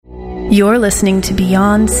You're listening to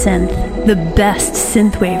Beyond Synth, the best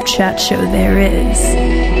synthwave chat show there is.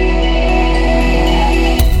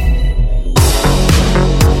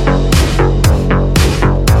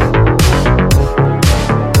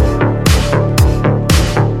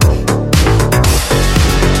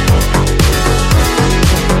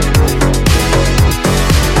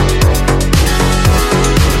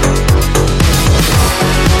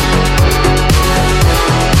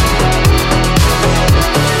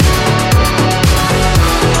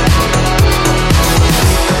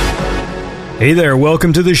 Hey there,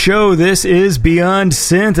 welcome to the show. This is Beyond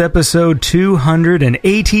Synth, episode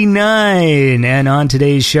 289. And on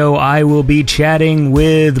today's show, I will be chatting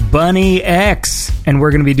with Bunny X. And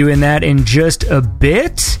we're going to be doing that in just a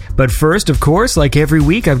bit. But first, of course, like every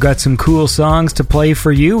week, I've got some cool songs to play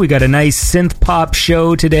for you. We got a nice synth pop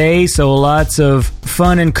show today, so lots of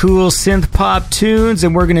fun and cool synth pop tunes.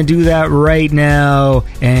 And we're going to do that right now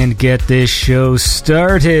and get this show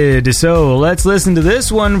started. So let's listen to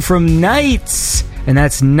this one from Nights. And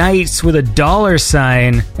that's Nights with a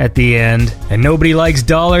 $sign at the end. And nobody likes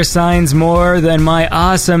 $signs more than my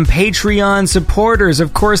awesome Patreon supporters.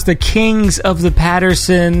 Of course, the kings of the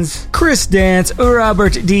Pattersons, Chris Dance,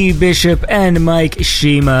 Robert D. Bishop, and Mike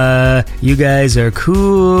Shima. You guys are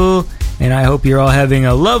cool, and I hope you're all having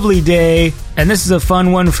a lovely day. And this is a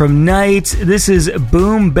fun one from Nights. This is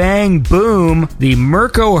Boom Bang Boom, the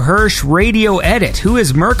Mirko Hirsch radio edit. Who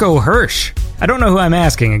is Mirko Hirsch? I don't know who I'm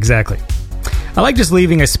asking exactly. I like just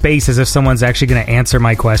leaving a space as if someone's actually going to answer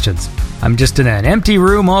my questions. I'm just in an empty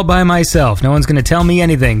room all by myself. No one's going to tell me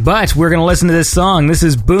anything, but we're going to listen to this song. This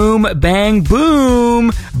is Boom Bang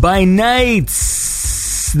Boom by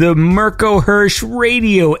Nights, the Mirko Hirsch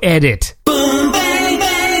radio edit. Boom, bang, bang,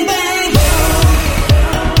 bang, bang.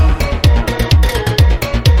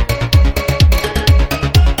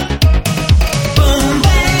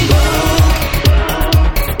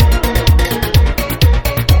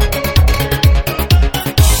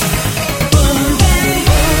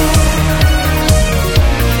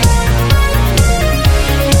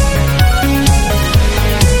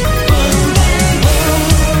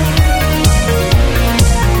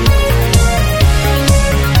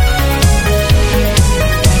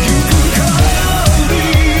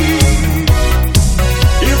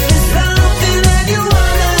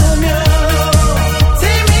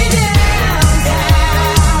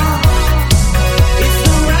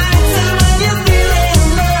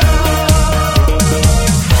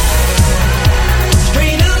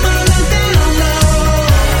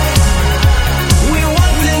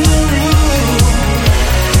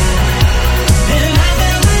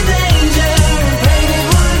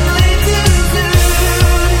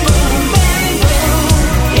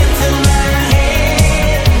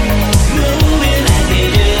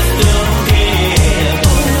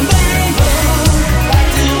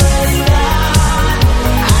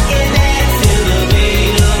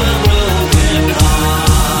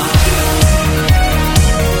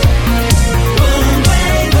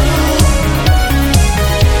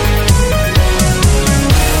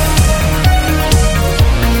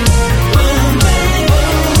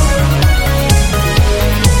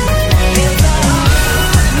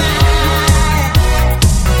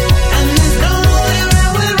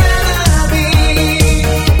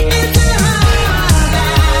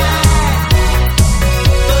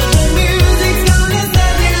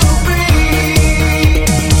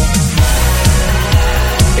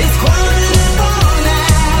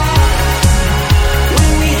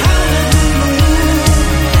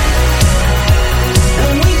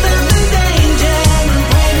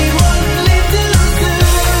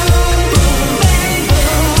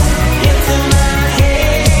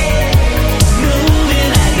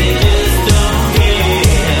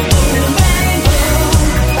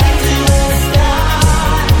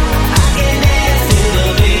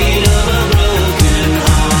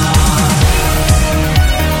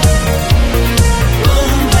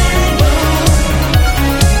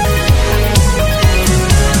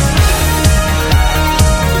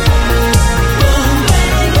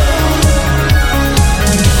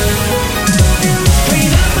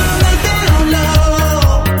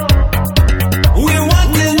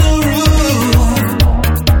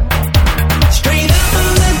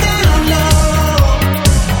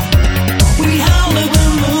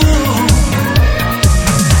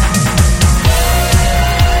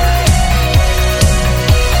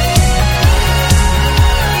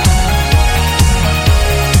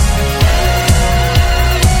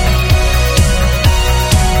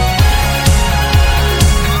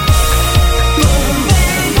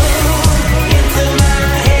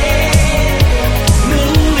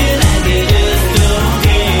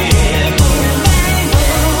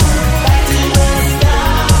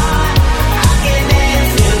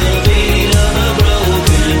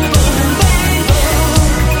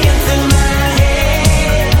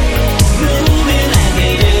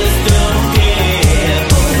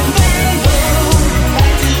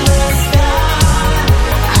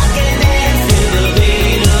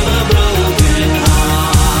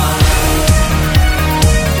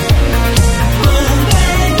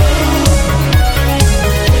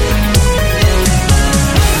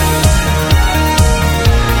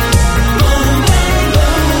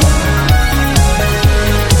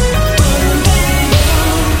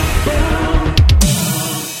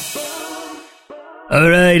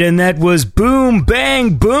 right, and that was Boom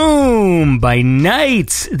Bang Boom by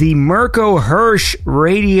Knights, the Mirko Hirsch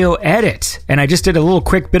radio edit. And I just did a little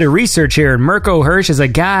quick bit of research here, and Mirko Hirsch is a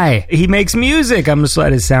guy. He makes music. I'm just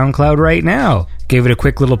at his SoundCloud right now. Gave it a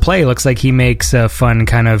quick little play. Looks like he makes fun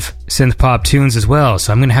kind of synth pop tunes as well,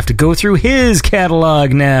 so I'm going to have to go through his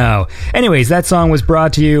catalog now. Anyways, that song was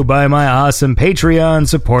brought to you by my awesome Patreon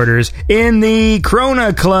supporters. In the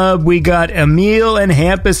Krona Club, we got Emil and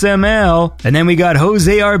Hampus ML, and then we got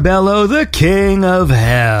Jose Arbello, the King of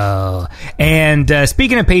Hell. And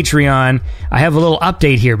speaking of Patreon, I have a little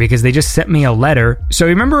update here because they just sent me a letter. So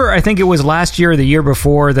remember, I think it was last year or the year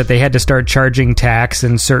before that they had to start charging tax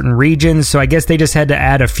in certain regions, so I guess they just had to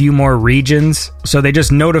add a few more regions. So they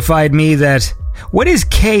just notified me that, what is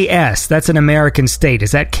KS? That's an American state.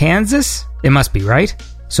 Is that Kansas? It must be, right?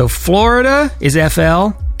 So Florida is FL,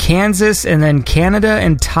 Kansas, and then Canada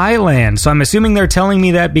and Thailand. So I'm assuming they're telling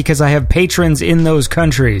me that because I have patrons in those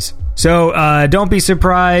countries. So don't be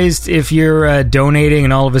surprised if you're donating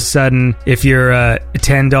and all of a sudden, if your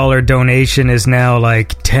 $10 donation is now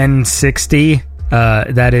like $10.60,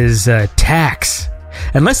 that is tax.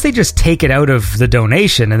 Unless they just take it out of the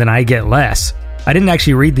donation and then I get less. I didn't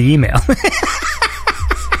actually read the email.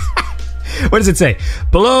 What does it say?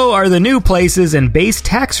 Below are the new places and base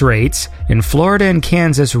tax rates. In Florida and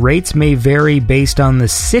Kansas, rates may vary based on the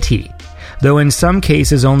city, though in some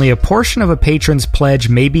cases only a portion of a patron's pledge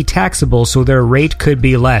may be taxable, so their rate could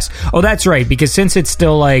be less. Oh, that's right, because since it's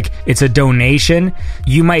still like, it's a donation,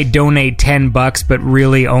 you might donate $10, but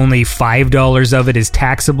really only $5 of it is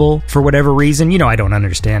taxable for whatever reason. You know, I don't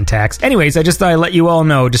understand tax. Anyways, I just thought I'd let you all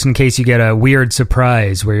know, just in case you get a weird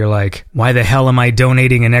surprise where you're like, why the hell am I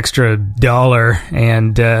donating an extra $1?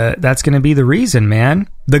 And that's going to be the reason, man.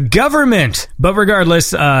 The government. But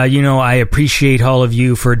regardless, I appreciate all of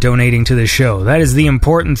you for donating to the show. That is the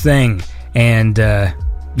important thing. And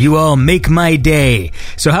you all make my day.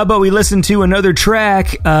 So how about we listen to another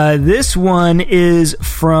track? This one is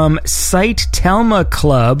from Site Telma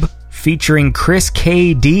Club, featuring Chris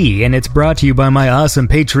KD, and it's brought to you by my awesome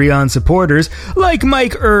Patreon supporters like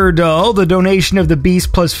Mike Erdahl, the donation of the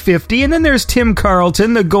Beast plus 50, and then there's Tim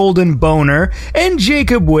Carlton, the Golden Boner, and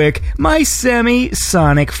Jacob Wick, my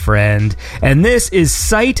semi-sonic friend. And this is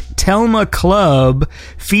Site Telma Club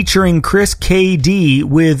featuring Chris KD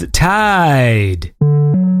with Tide.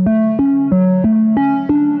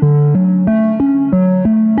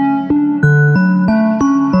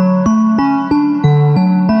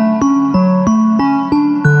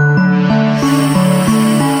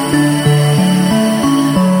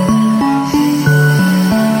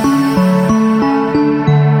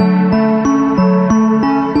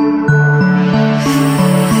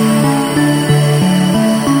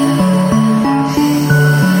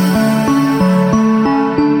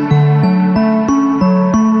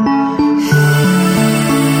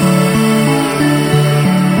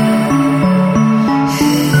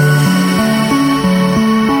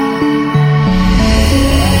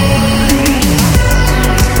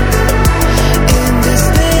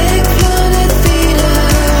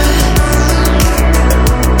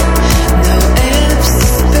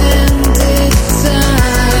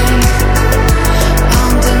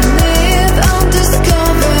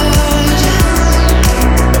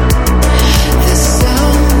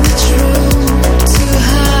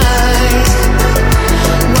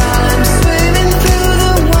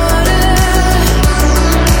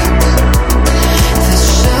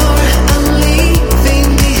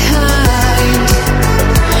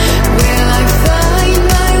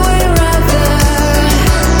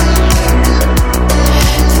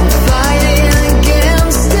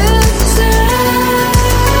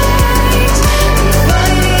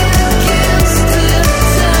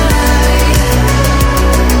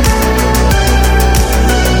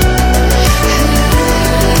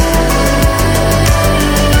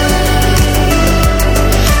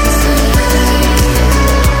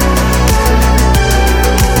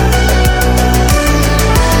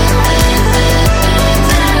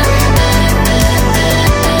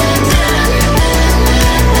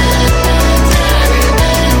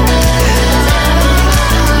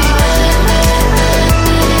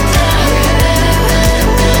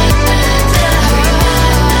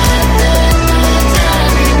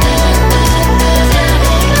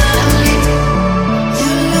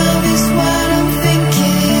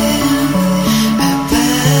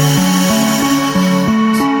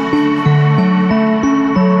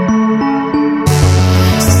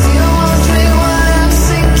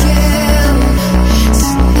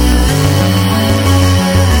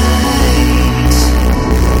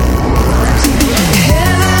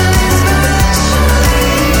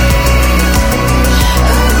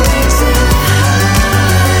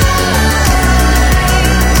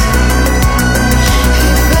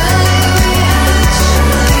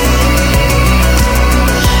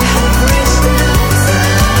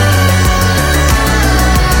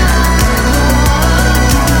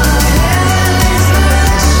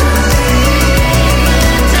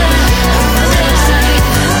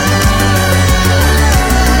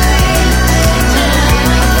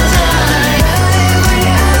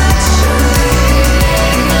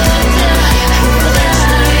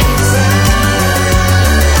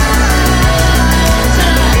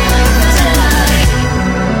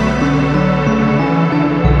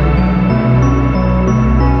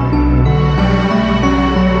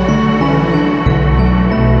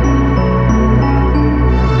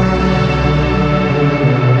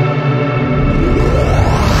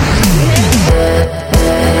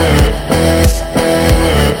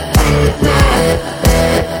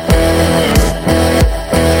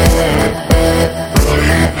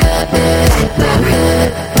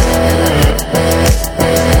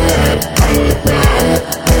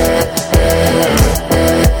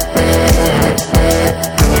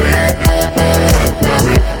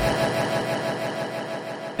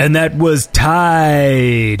 And that was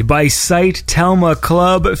Tide by Sight Telma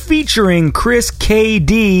Club featuring Chris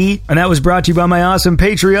KD. And that was brought to you by my awesome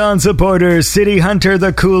Patreon supporters, City Hunter,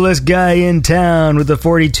 the coolest guy in town with the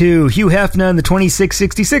 42, Hugh Hefner in the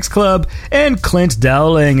 2666 Club, and Clint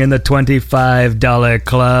Dowling in the $25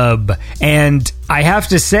 Club. And I have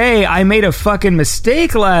to say, I made a fucking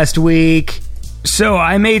mistake last week. So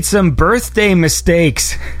I made some birthday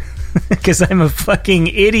mistakes. Because I'm a fucking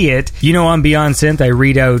idiot. You know, on Beyond Synth, I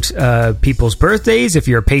read out people's birthdays. If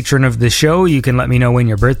you're a patron of the show, you can let me know when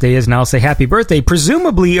your birthday is, and I'll say happy birthday,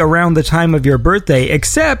 presumably around the time of your birthday,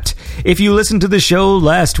 except if you listened to the show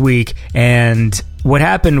last week. And what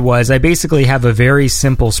happened was I basically have a very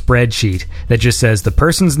simple spreadsheet that just says the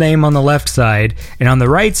person's name on the left side, and on the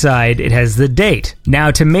right side, it has the date.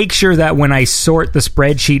 Now, to make sure that when I sort the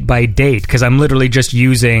spreadsheet by date, because I'm literally just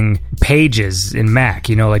using Pages in Mac,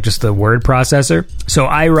 you know, like just the word processor. So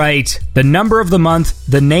I write the number of the month,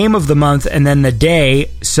 the name of the month, and then the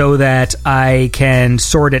day so that I can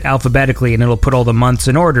sort it alphabetically and it'll put all the months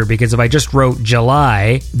in order. Because if I just wrote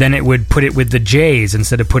July, then it would put it with the J's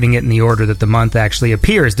instead of putting it in the order that the month actually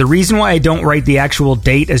appears. The reason why I don't write the actual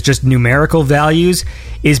date as just numerical values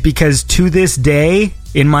is because to this day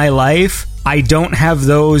in my life, I don't have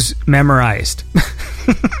those memorized.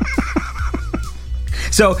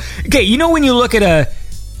 So, okay, you know when you look at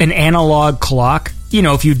an analog clock, you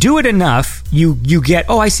know, if you do it enough, you get,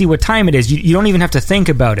 oh, I see what time it is. You don't even have to think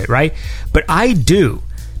about it, right? But I do,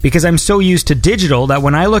 because I'm so used to digital that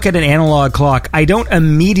when I look at an analog clock, I don't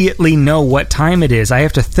immediately know what time it is. I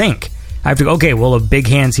have to think. I have to go, okay, well, the big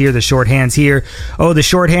hand's here, the short hand's here. Oh, the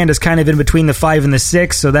short hand is kind of in between the 5 and the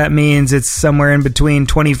 6, so that means it's somewhere in between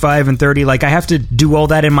 25 and 30. Like, I have to do all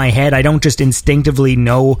that in my head. I don't just instinctively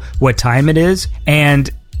know what time it is. And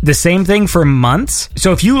the same thing for months.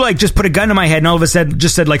 So if you, like, just put a gun to my head and all of a sudden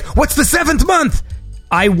just said, like, what's the 7th month?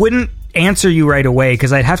 I wouldn't answer you right away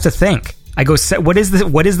because I'd have to think. I go, what is the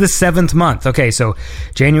 7th month? Okay, so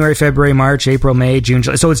January, February, March, April, May, June,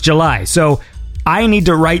 July. So it's July. So I need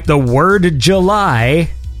to write the word July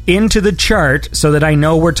into the chart so that I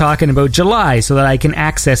know we're talking about July so that I can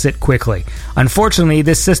access it quickly. Unfortunately,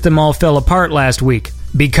 this system all fell apart last week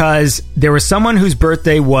because there was someone whose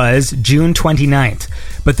birthday was June 29th,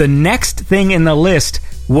 but the next thing in the list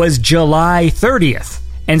was July 30th.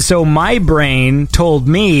 And so my brain told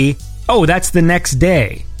me, oh, that's the next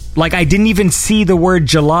day. Like, I didn't even see the word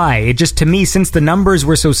July. It just, to me, since the numbers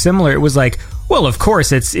were so similar, it was like, well, of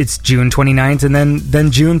course, it's June 29th and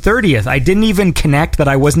then June 30th. I didn't even connect that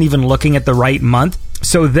I wasn't even looking at the right month.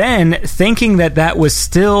 So then, thinking that was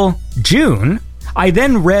still June, I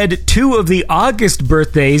then read 2 of the August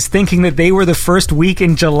birthdays thinking that they were the first week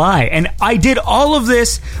in July. And I did all of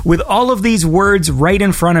this with all of these words right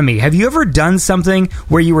in front of me. Have you ever done something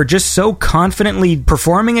where you were just so confidently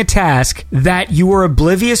performing a task that you were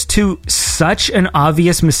oblivious to such an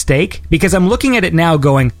obvious mistake? Because I'm looking at it now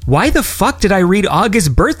going, why the fuck did I read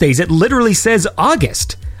August birthdays? It literally says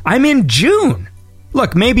August. I'm in June.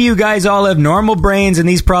 Look, maybe you guys all have normal brains and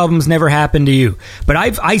these problems never happen to you. But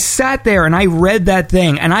I sat there and I read that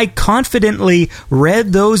thing and I confidently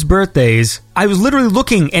read those birthdays. I was literally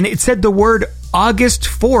looking and it said the word August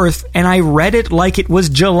 4th and I read it like it was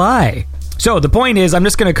July. So the point is, I'm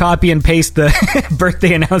just going to copy and paste the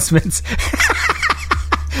birthday announcements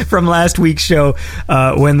from last week's show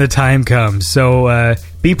when the time comes. So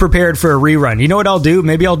be prepared for a rerun. You know what I'll do?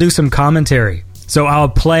 Maybe I'll do some commentary. So I'll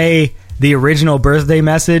play the original birthday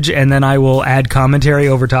message, and then I will add commentary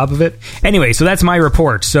over top of it. Anyway, so that's my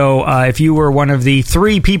report. So if you were one of the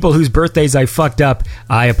 3 people whose birthdays I fucked up,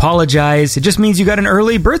 I apologize. It just means you got an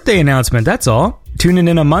early birthday announcement, that's all. Tune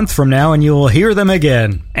in a month from now and you'll hear them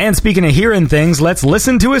again. And speaking of hearing things, let's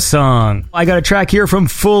listen to a song. I got a track here from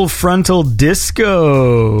Full Frontal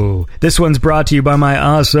Disco. This one's brought to you by my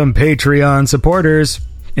awesome Patreon supporters.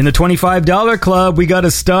 In the $25 club, we got A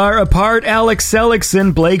Star Apart, Alex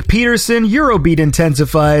Seligson, Blake Peterson, Eurobeat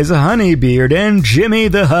Intensifies, Honeybeard, and Jimmy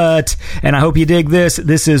the Hutt. And I hope you dig this.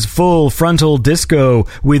 This is Full Frontal Disco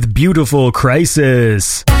with Beautiful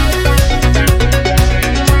Crisis.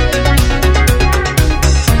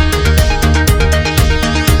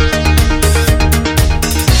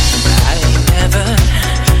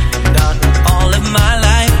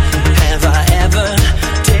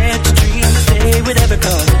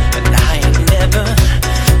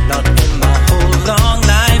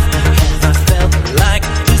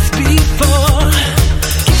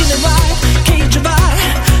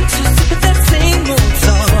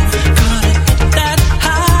 That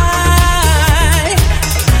high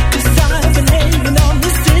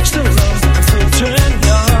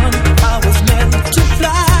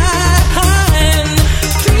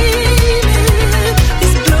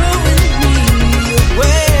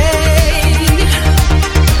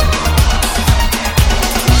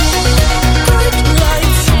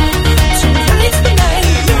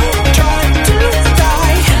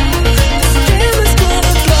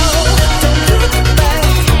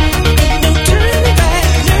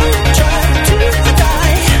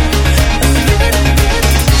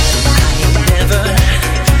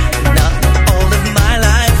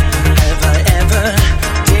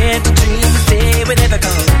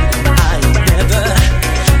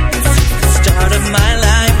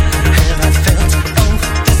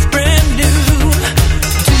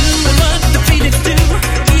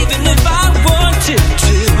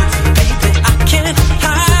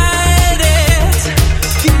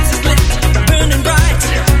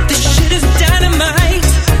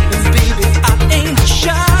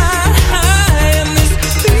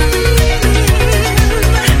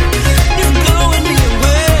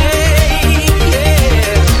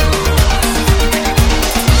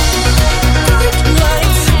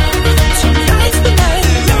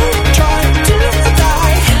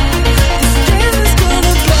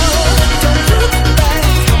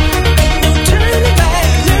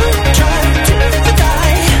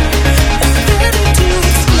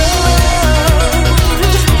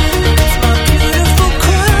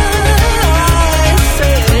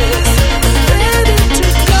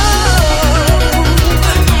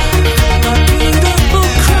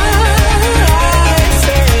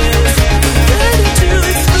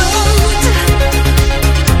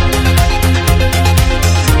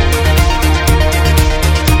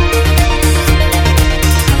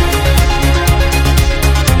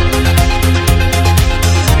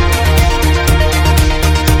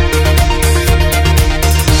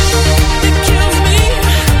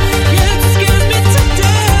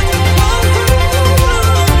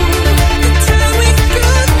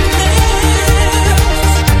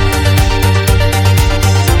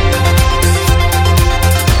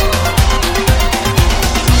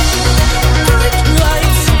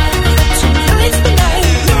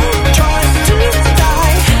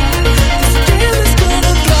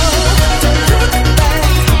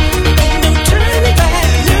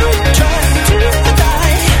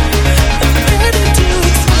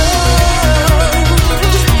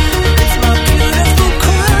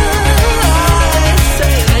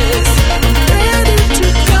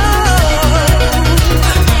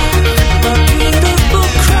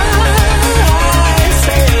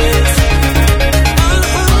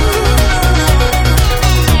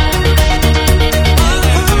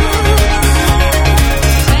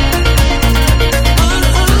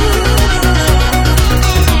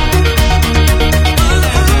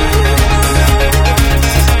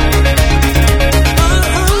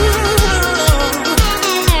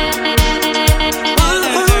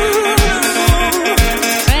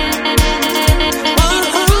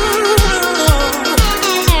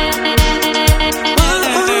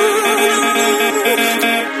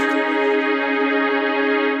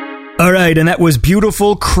right, and that was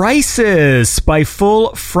Beautiful Crisis by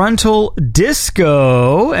Full Frontal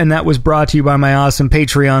Disco, and that was brought to you by my awesome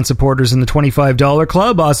Patreon supporters in the $25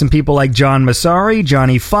 Club. Awesome people like John Masari,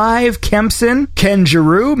 Johnny Five, Kempson, Ken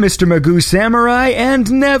Giroux, Mr. Magoo Samurai, and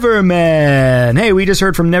Neverman. Hey, we just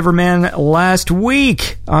heard from Neverman last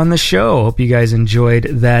week on the show. Hope you guys enjoyed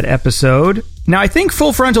that episode. Now, I think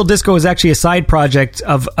Full Frontal Disco is actually a side project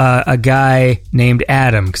of a guy named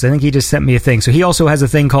Adam, because I think he just sent me a thing. So he also has a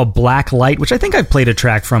thing called Black Light, which I think I've played a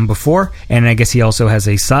track from before. And I guess he also has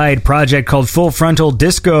a side project called Full Frontal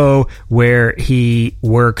Disco, where he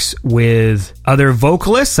works with other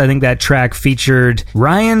vocalists. I think that track featured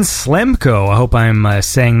Ryan Slemko. I hope I'm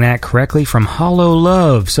saying that correctly, from Hollow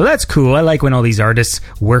Love. So that's cool. I like when all these artists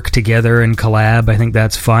work together and collab. I think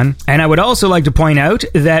that's fun. And I would also like to point out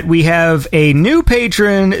that we have a new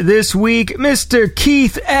patron this week, Mr.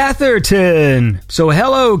 Keith Atherton. So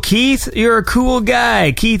hello, Keith. You're a cool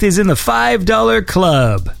guy. Keith is in the $5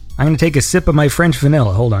 club. I'm going to take a sip of my French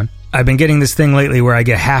vanilla. Hold on. I've been getting this thing lately where I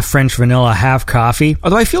get half French vanilla, half coffee.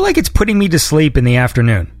 Although I feel like it's putting me to sleep in the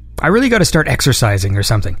afternoon. I really got to start exercising or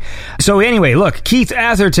something. So anyway, look, Keith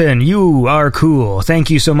Atherton, you are cool.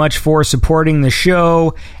 Thank you so much for supporting the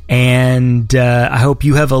show, and I hope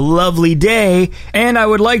you have a lovely day. And I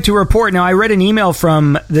would like to report, now I read an email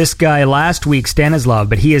from this guy last week, Stanislav,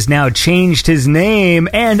 but he has now changed his name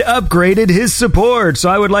and upgraded his support.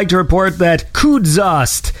 So I would like to report that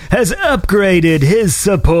Kudzost has upgraded his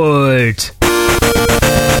support.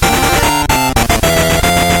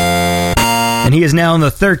 And he is now in the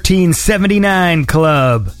 1379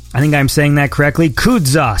 club. I think I'm saying that correctly.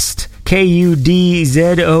 Kudzost. Kudzost.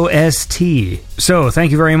 So,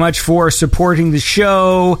 thank you very much for supporting the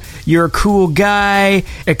show. You're a cool guy,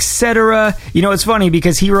 etc. You know, it's funny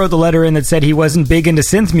because he wrote the letter in that said he wasn't big into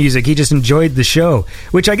synth music. He just enjoyed the show,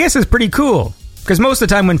 which I guess is pretty cool. Because most of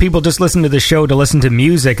the time when people just listen to the show to listen to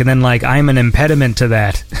music, and then, like, I'm an impediment to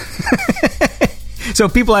that. So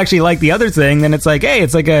if people actually like the other thing, then it's like, hey,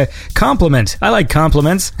 it's like a compliment. I like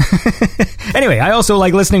compliments. Anyway, I also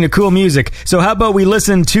like listening to cool music. So how about we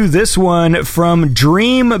listen to this one from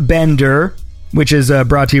Dream Bender, which is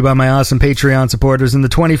brought to you by my awesome Patreon supporters in the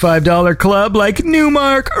 $25 club, like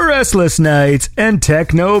Newmark, Restless Nights, and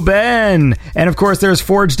Techno Ben. And of course, there's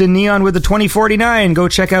Forged in Neon with the 2049. Go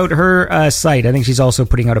check out her site. I think she's also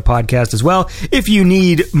putting out a podcast as well. If you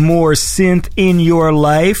need more synth in your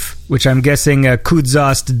life, which I'm guessing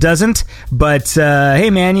Kudzost doesn't. But, hey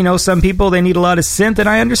man, you know, some people, they need a lot of synth, and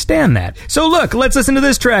I understand that. So look, let's listen to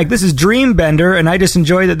this track. This is Dream Bender, and I just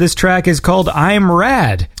enjoy that this track is called I'm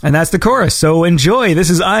Rad. And that's the chorus, so enjoy. This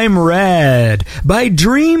is I'm Rad by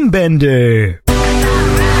Dream Bender.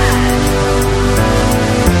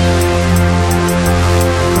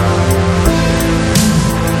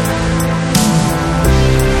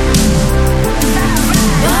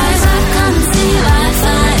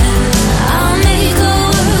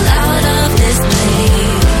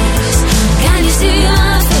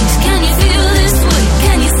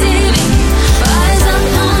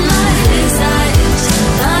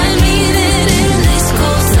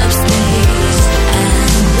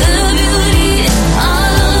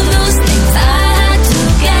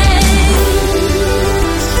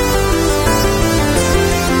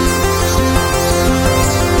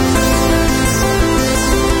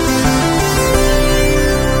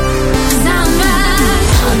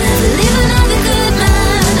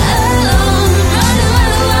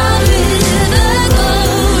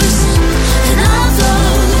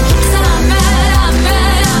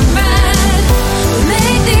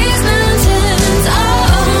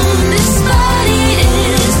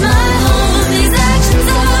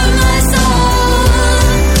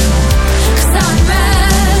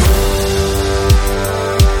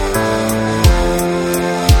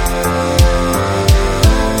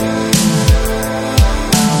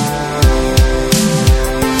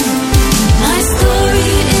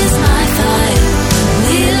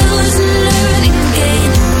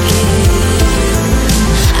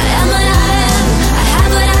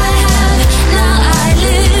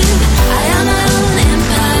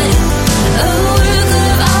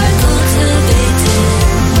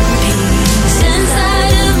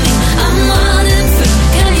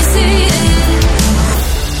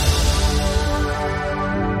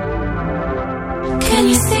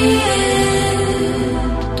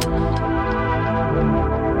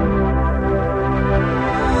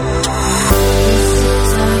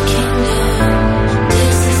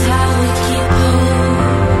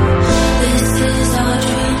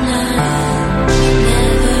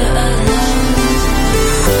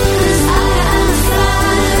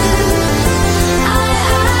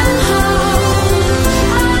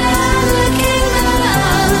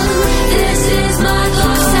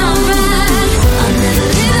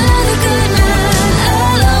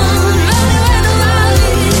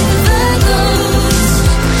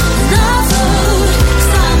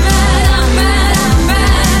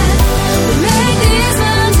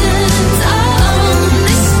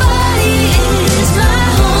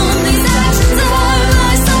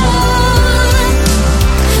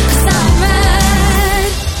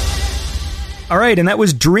 right, and that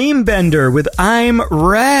was Dreambender with I'm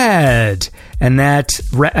Rad. And that,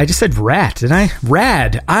 I just said rat, didn't I?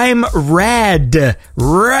 Rad. I'm rad.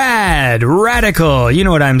 Rad. Radical. You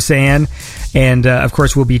know what I'm saying. And, of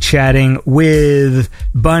course, we'll be chatting with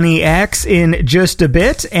Bunny X in just a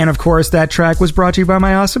bit. And, of course, that track was brought to you by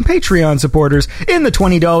my awesome Patreon supporters. In the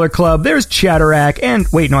 $20 club, there's Chatterack. And,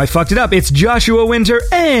 wait, no, I fucked it up. It's Joshua Winter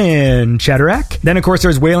and Chatterack. Then, of course,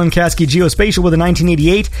 there's Waylon Kasky Geospatial with a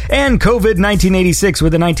 1988 and COVID 1986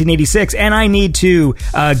 with a 1986. And I need to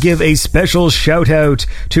give a special shout out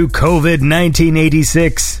to COVID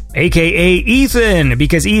 1986. AKA Ethan,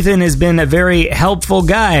 because Ethan has been a very helpful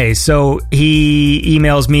guy. So he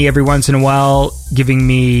emails me every once in a while giving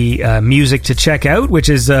me music to check out, which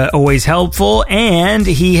is always helpful. And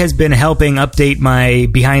he has been helping update my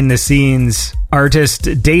behind the scenes artist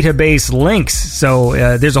database links.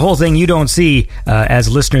 So there's a whole thing you don't see as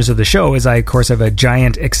listeners of the show, as I, of course, have a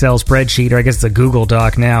giant Excel spreadsheet, or I guess it's a Google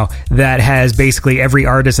Doc now, that has basically every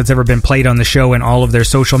artist that's ever been played on the show and all of their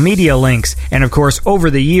social media links. And, of course, over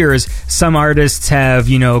the years, some artists have,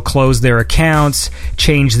 closed their accounts,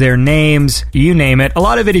 changed their names, you name it. A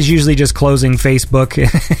lot of it is usually just closing Facebook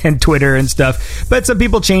and Twitter and stuff. But some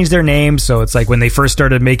people change their names. So it's like when they first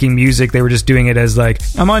started making music, they were just doing it as like,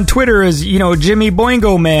 I'm on Twitter as, Jimmy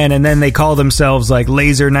Boingo Man, and then they call themselves like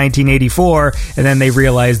Laser 1984, and then they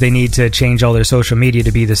realize they need to change all their social media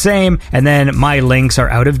to be the same, and then my links are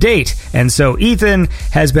out of date. And so Ethan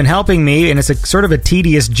has been helping me, and it's a sort of a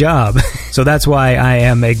tedious job. So that's why I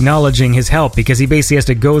am acknowledging his help, because he basically has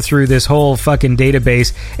to go through this whole fucking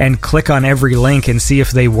database and click on every link and see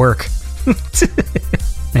if they work.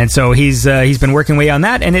 And so he's been working away on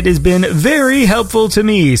that, and it has been very helpful to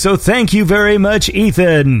me. So thank you very much,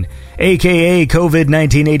 Ethan, aka COVID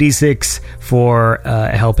 1986, for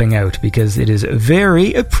helping out, because it is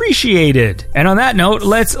very appreciated. And on that note,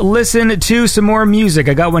 let's listen to some more music.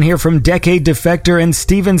 I got one here from Decade Defector and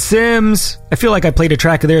Steven Sims. I feel like I played a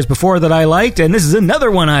track of theirs before that I liked, and this is another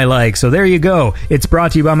one I like, so there you go. It's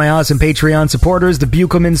brought to you by my awesome Patreon supporters, the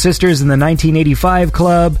Buchelman sisters in the 1985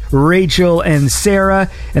 Club, Rachel and Sarah,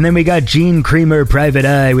 and then we got Gene Creamer Private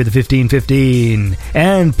Eye with the 1515,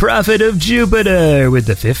 and Prophet of Jupiter with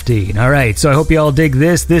the 15. Alright, so I hope you all dig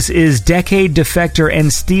this. This is Decade Defector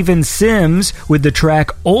and Steven Sims with the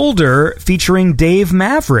track Older featuring Dave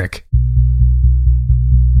Maverick.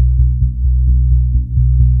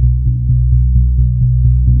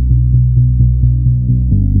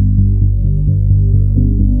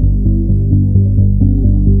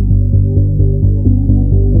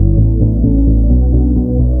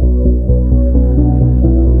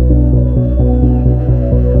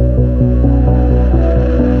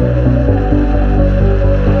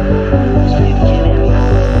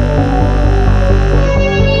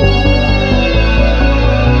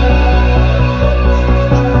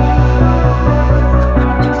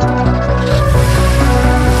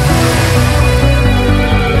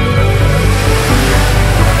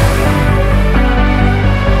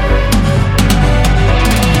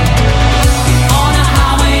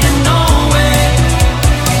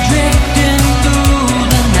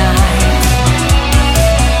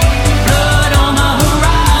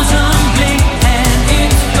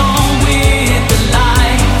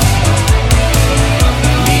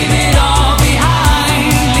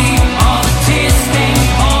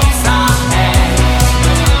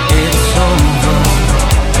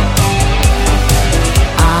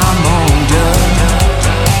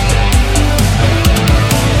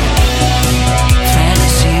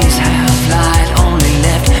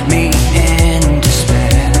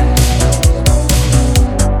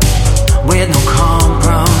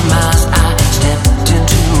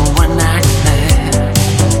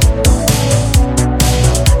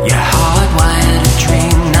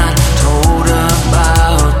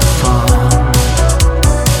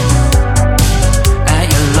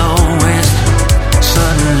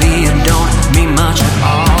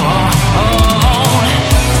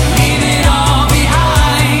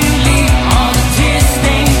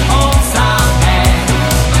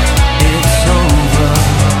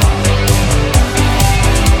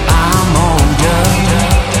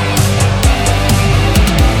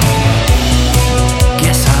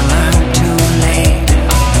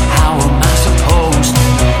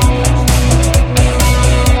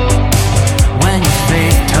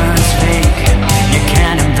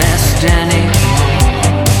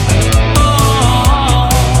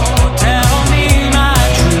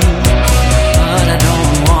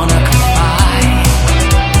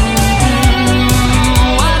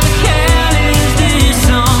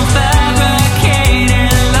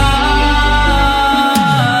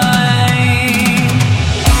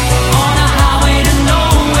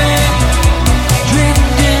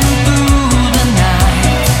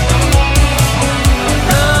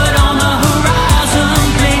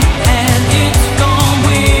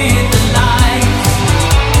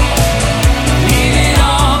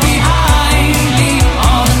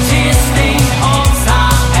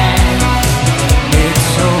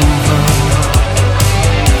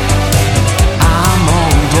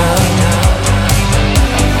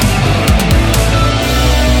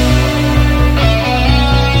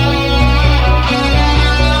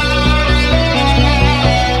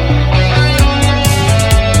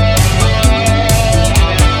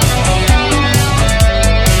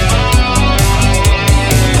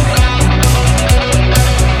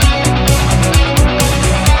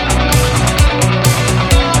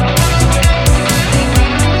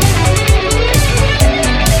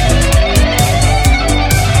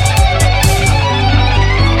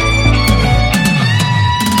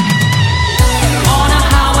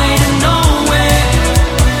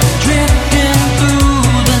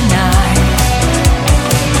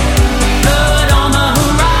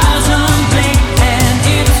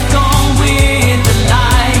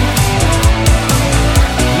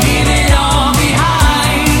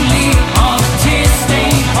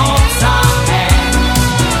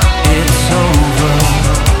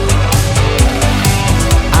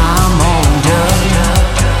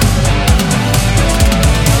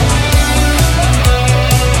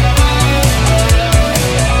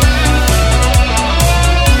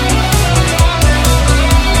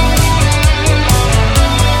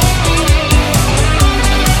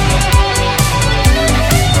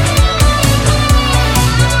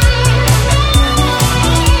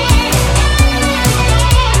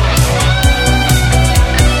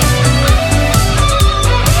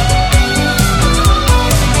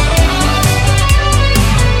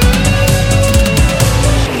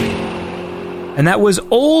 And that was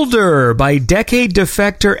Older by Decade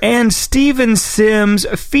Defector and Steven Sims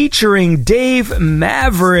featuring Dave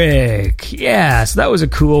Maverick. Yeah, so that was a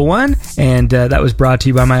cool one. And that was brought to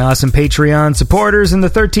you by my awesome Patreon supporters in the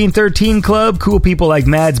 1313 Club. Cool people like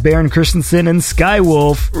Mads Baron Christensen and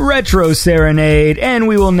Skywolf, Retro Serenade, and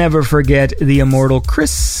we will never forget the immortal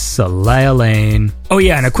Chris Salaya Lane. Oh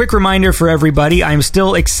yeah, and a quick reminder for everybody, I'm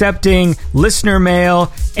still accepting listener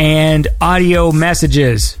mail and audio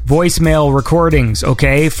messages, voicemail recordings,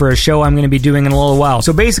 okay, for a show I'm going to be doing in a little while.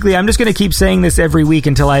 So basically, I'm just going to keep saying this every week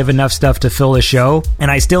until I have enough stuff to fill the show, and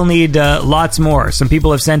I still need lots more. Some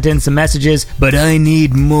people have sent in some messages, but I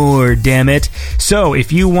need more, damn it. So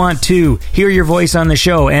if you want to hear your voice on the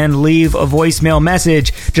show and leave a voicemail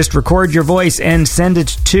message, just record your voice and send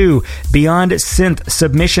it to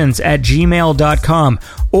BeyondSynthSubmissions@gmail.com.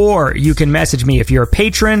 Or you can message me. If you're a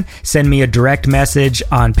patron, send me a direct message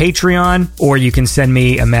on Patreon, or you can send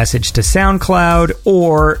me a message to SoundCloud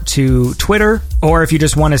or to Twitter. Or if you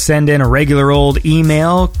just want to send in a regular old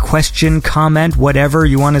email, question, comment, whatever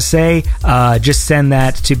you want to say, just send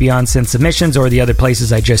that to Beyond Synth Submissions or the other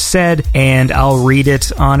places I just said, and I'll read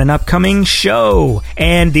it on an upcoming show.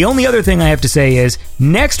 And the only other thing I have to say is,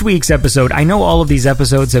 next week's episode, I know all of these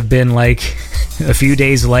episodes have been like a few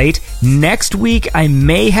days late. Next week, I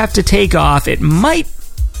may have to take off. It might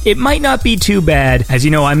not be too bad. As you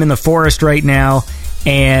know, I'm in the forest right now,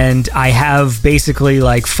 and I have basically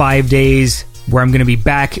like 5 days where I'm going to be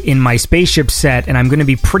back in my spaceship set, and I'm going to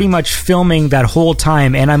be pretty much filming that whole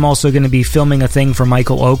time, and I'm also going to be filming a thing for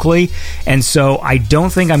Michael Oakley, and so I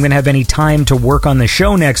don't think I'm going to have any time to work on the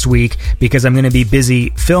show next week because I'm going to be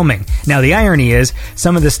busy filming. Now, the irony is,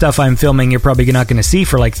 some of the stuff I'm filming you're probably not going to see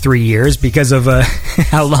for like 3 years because of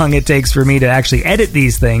how long it takes for me to actually edit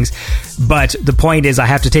these things, but the point is I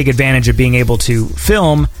have to take advantage of being able to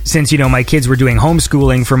film, since, you know, my kids were doing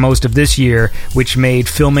homeschooling for most of this year, which made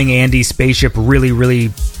filming Andy's spaceship really,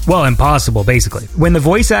 really, well, impossible, basically. When the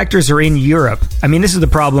voice actors are in Europe, I mean, this is the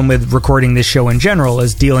problem with recording this show in general,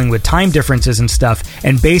 is dealing with time differences and stuff,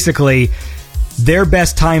 and basically their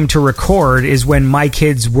best time to record is when my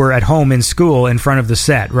kids were at home in school in front of the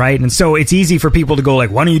set, right? And so it's easy for people to go like,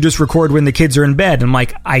 why don't you just record when the kids are in bed? And I'm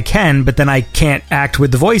like, I can, but then I can't act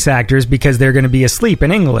with the voice actors because they're going to be asleep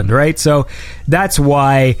in England, right? So that's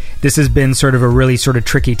why this has been sort of a really sort of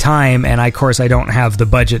tricky time, and of course I don't have the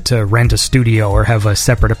budget to rent a studio or have a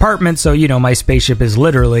separate apartment, so, you know, my spaceship is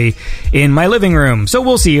literally in my living room. So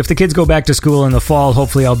we'll see. If the kids go back to school in the fall,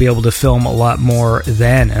 hopefully I'll be able to film a lot more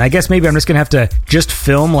then. And I guess maybe I'm just going to have to just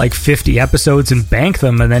film like 50 episodes and bank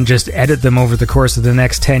them and then just edit them over the course of the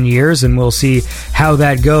next 10 years, and we'll see how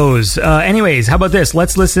that goes. Anyways, how about this?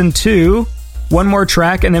 Let's listen to one more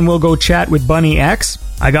track and then we'll go chat with Bunny X.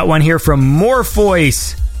 I got one here from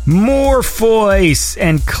Morpheus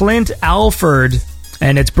and Clint Alford.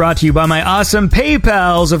 And it's brought to you by my awesome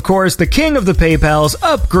PayPals, of course, the king of the PayPals,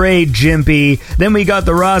 Upgrade Jimpy. Then we got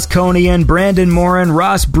the Ross Conian, Brandon Morin,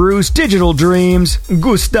 Ross Bruce, Digital Dreams,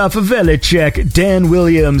 Gustav Velicek, Dan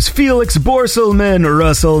Williams, Felix Borselman,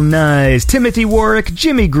 Russell Nyes, Timothy Warwick,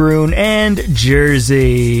 Jimmy Groon, and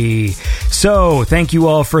Jersey. So, thank you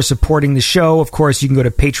all for supporting the show. Of course, you can go to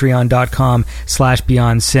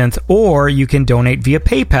patreon.com/BeyondSynth, or you can donate via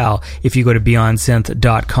PayPal if you go to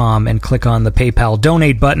BeyondSynth.com and click on the PayPal donate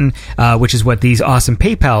button, which is what these awesome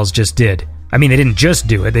PayPals just did. I mean, they didn't just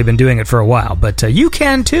do it, they've been doing it for a while, but you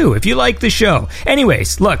can too if you like the show.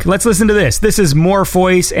 Anyways, look, let's listen to this. This is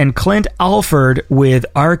Morpheus and Clint Alford with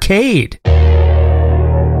Arcade.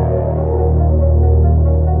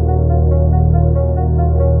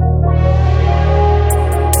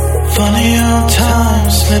 Funny how time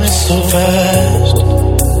slips so fast,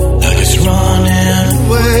 like it's running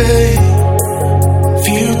away.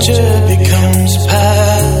 Future becomes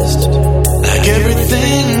past, like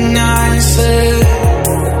everything I said.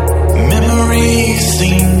 Memories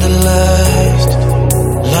seem to last,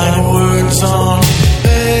 like words on a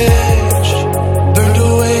page, burned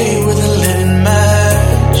away with a lit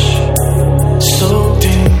match, soaked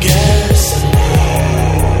in gasoline,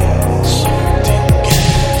 soaked in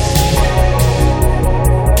gasoline.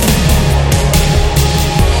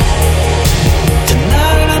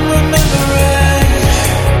 Tonight I'm remembering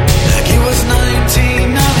like it was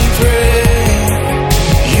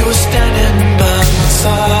 1993. You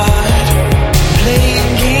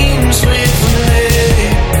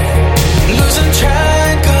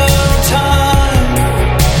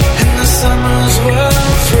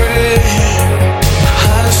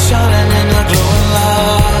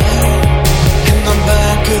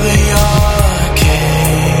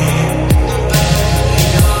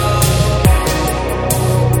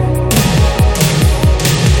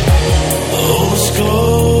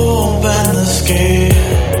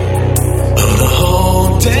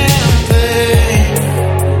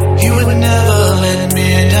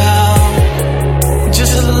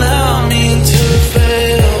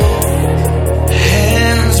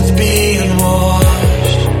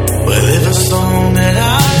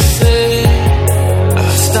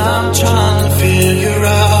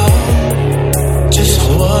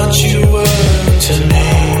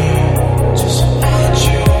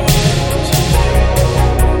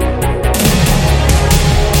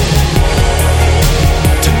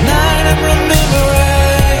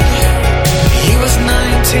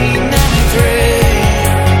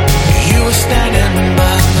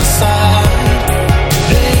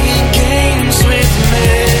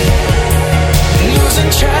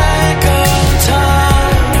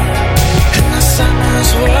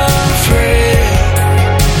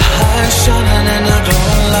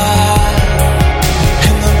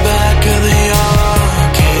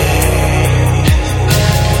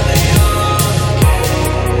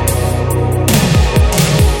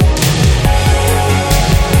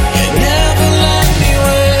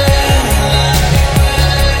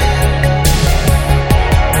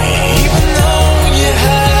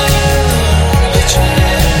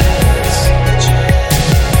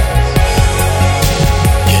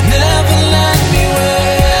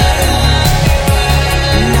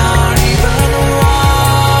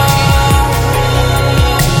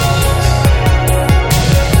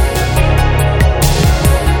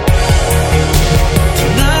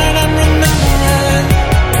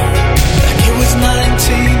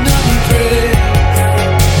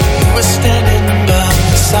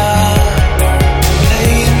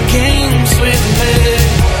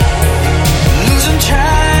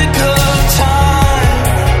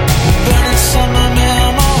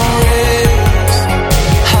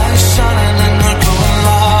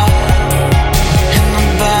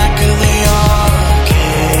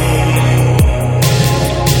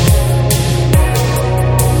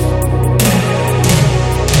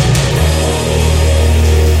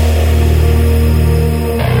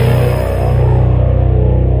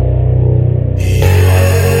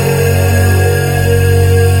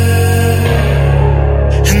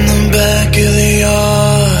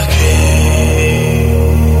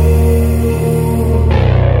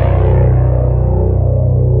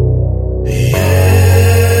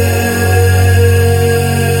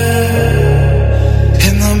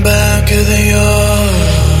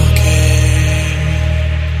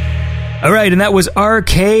All right, and that was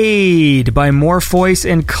Arcade by Morpheus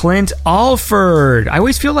and Clint Alford. I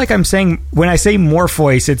always feel like I'm saying, when I say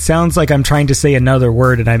Morpheus, it sounds like I'm trying to say another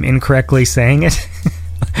word and I'm incorrectly saying it.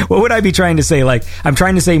 What would I be trying to say? Like, I'm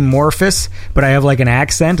trying to say Morpheus, but I have like an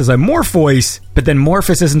accent as I'm Morpheus, but then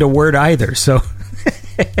Morpheus isn't a word either, so...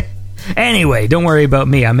 Anyway, don't worry about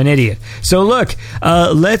me. I'm an idiot. So look,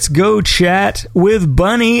 let's go chat with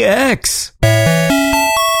Bunny X.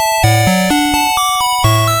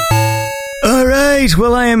 All right,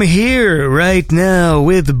 well, I am here right now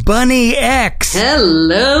with Bunny X.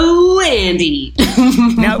 Hello, Andy.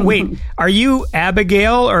 Now, wait, are you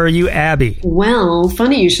Abigail or are you Abby? Well,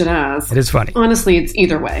 funny you should ask. It is funny. Honestly, it's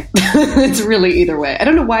either way. It's really either way. I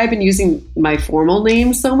don't know why I've been using my formal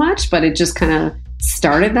name so much, but it just kind of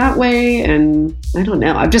started that way, and I don't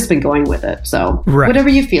know. I've just been going with it. So Whatever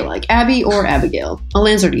you feel like, Abby or Abigail. I'll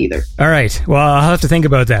answer to either. All right. Well, I'll have to think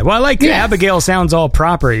about that. Well, I like Abigail sounds all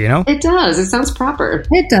proper, you know? It does. It sounds proper.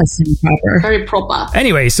 It does sound proper. Very proper.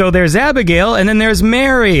 Anyway, so there's Abigail, and then there's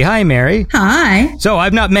Mary. Hi, Mary. Hi. So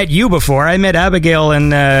I've not met you before. I met Abigail,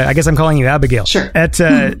 and I guess I'm calling you Abigail. Sure. At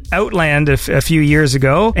Outland a few years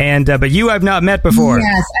ago, and but you I've not met before.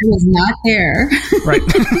 Yes, I was not there. Right.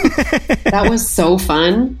 That was so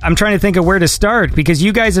fun. I'm trying to think of where to start, because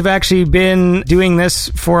you guys have actually been doing this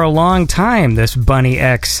for a long time, this Bunny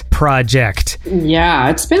X project. Yeah,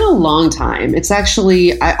 it's been a long time. It's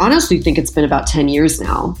actually, I honestly think it's been about 10 years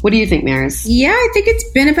now. What do you think, Maris? Yeah, I think it's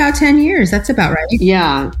been about 10 years. That's about right.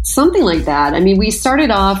 Yeah, something like that. I mean, we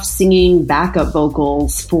started off singing backup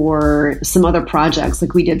vocals for some other projects.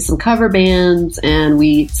 Like we did some cover bands and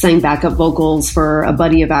we sang backup vocals for a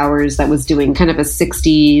buddy of ours that was doing kind of a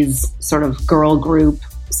 60s sort of girl group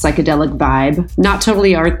psychedelic vibe. Not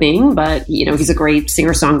totally our thing, but you know, he's a great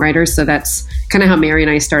singer-songwriter, so that's kind of how Mary and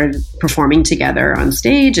I started performing together on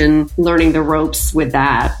stage and learning the ropes with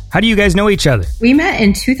that. How do you guys know each other? We met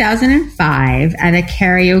in 2005 at a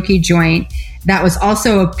karaoke joint that was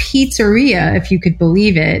also a pizzeria, if you could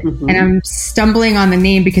believe it. Mm-hmm. And I'm stumbling on the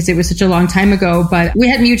name because it was such a long time ago, but we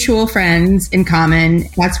had mutual friends in common.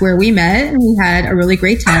 That's where we met, and we had a really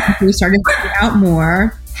great time. We started figuring out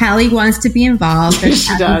more. Hallie wants to be involved.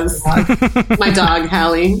 She does. My dog,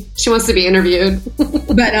 Hallie. She wants to be interviewed.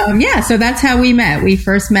 But so that's how we met. We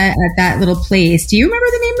first met at that little place. Do you remember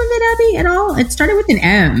the name of it, Abby, at all? It started with an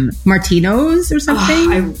M. Martino's or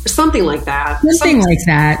something? Something like that. Something like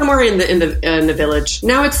that. Somewhere in the village.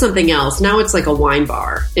 Now it's something else. Now it's like a wine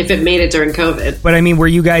bar, if it made it during COVID. But I mean, were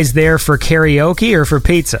you guys there for karaoke or for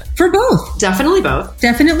pizza? For both. Definitely both.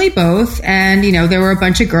 Definitely both. And, you know, there were a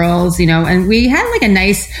bunch of girls, you know, and we had like a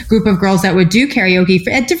nice group of girls that would do karaoke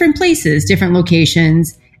at different places, different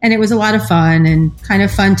locations. And it was a lot of fun and kind of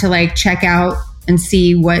fun to like check out and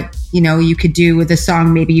see what, you know, you could do with a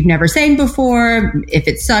song maybe you've never sang before. If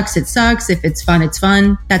it sucks, it sucks. If it's fun, it's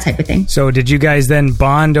fun. That type of thing. So did you guys then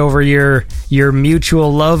bond over your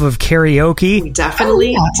mutual love of karaoke? We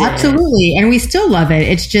definitely did. Absolutely. And we still love it.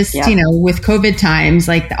 It's just, you know, with COVID times,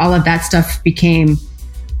 like all of that stuff became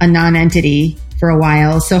a non-entity for a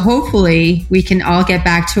while. So hopefully we can all get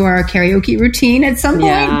back to our karaoke routine at some point.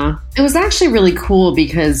 Yeah. It was actually really cool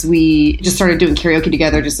because we just started doing karaoke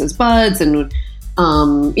together just as buds, and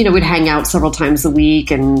you know, we'd hang out several times a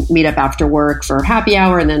week and meet up after work for happy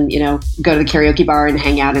hour and then, you know, go to the karaoke bar and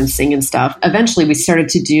hang out and sing and stuff. Eventually we started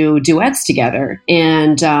to do duets together,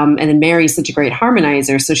 and then Mary's such a great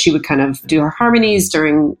harmonizer, so she would kind of do her harmonies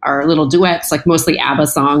during our little duets, like mostly ABBA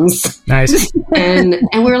songs. Nice. and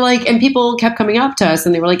we were like, and people kept coming up to us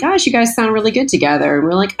and they were like, gosh, you guys sound really good together. And we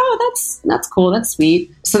were like, oh, that's cool. That's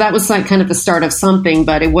sweet. So that was like kind of the start of something,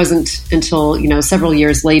 but it wasn't until, you know, several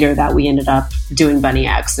years later that we ended up doing Bunny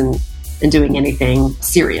X and doing anything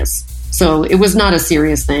serious. So it was not a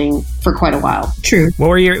serious thing for quite a while. True. What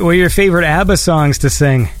were your favorite ABBA songs to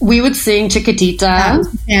sing? We would sing Chiquitita. That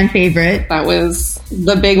was a fan favorite. That was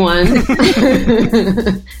the big one.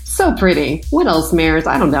 So pretty. What else, Maris?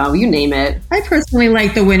 I don't know. You name it. I personally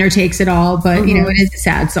like The Winner Takes It All, but you know, it is a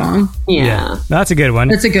sad song. Yeah. That's a good one.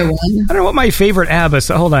 That's a good one. I don't know what my favorite ABBA.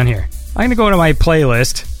 So hold on here. I'm going to go to my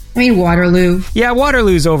playlist. I mean, Waterloo. Yeah,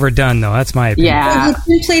 Waterloo's overdone, though. That's my opinion. Yeah. It's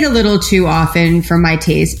been played a little too often for my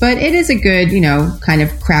taste, but it is a good, you know, kind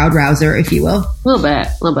of crowd rouser, if you will. A little bit.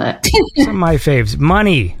 Some of my faves.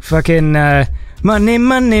 Money. Fucking, money. Oh,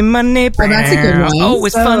 that's a good one. Oh,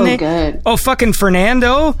 it's so funny. Good. Oh, fucking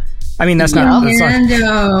Fernando. I mean, that's not...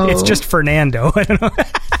 Fernando. It's just Fernando. I don't know.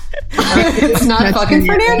 It's not fucking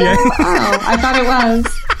Fernando? Yeah. Oh, I thought it was.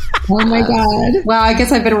 Oh my God. Wow, I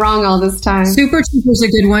guess I've been wrong all this time. Super Trooper's a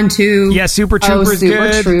good one too. Yeah, Super Trooper's Super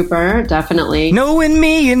good. Trooper, definitely. Knowing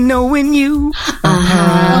me and knowing you.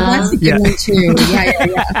 Oh, that's a good one too.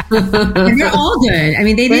 Yeah. And they're all good. I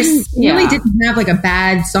mean, they really didn't have like a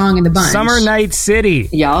bad song in the bunch. Summer Night City.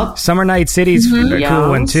 Yup. Summer Night City's a cool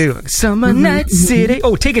one too. Summer Night City.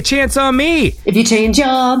 Oh, take a chance on me. If you change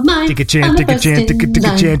your mind, Take a chance, take a chance, take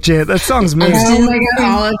a chance. That song's amazing. Oh my God,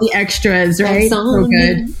 all of the extras, right? So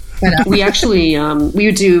good. But, we actually we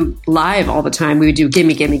would do live all the time. We would do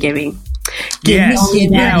Gimme Gimme Gimme. Yes.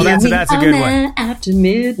 Yeah, well, that's a good one. After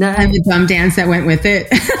midnight. and the bum dance that went with it.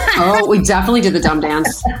 Oh, we definitely did the dumb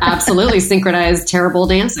dance. Absolutely synchronized terrible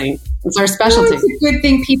dancing. It's our specialty. It's a good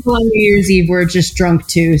thing people on New Year's Eve were just drunk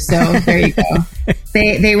too. So there you go.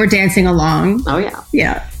 They were dancing along. Oh yeah.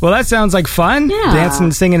 Yeah. Well, that sounds like fun. Yeah. Dancing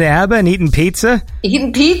and singing to ABBA and eating pizza.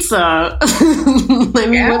 Eating pizza. I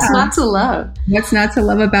mean, what's not to love? What's not to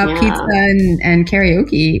love about pizza and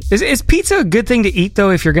karaoke? Is pizza a good thing to eat, though,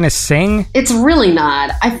 if you're going to sing? It's really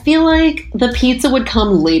not. I feel like the pizza would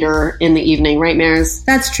come later in the evening, right, Mares?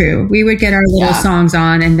 That's true. We would get our little songs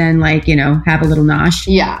on and then, like, have a little nosh.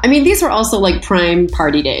 Yeah. I mean, these were also like prime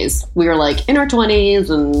party days. We were like in our 20s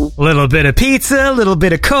and... A little bit of pizza, a little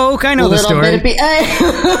bit of Coke. I know the story.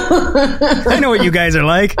 I know what you guys are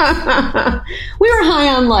like. We were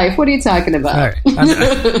high on life. What are you talking about? All right.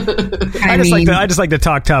 I just like to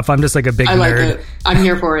talk tough. I'm just like a big I like nerd. it. I'm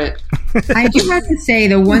here for it. I do have to say,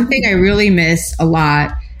 the one thing I really miss a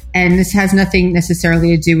lot, and this has nothing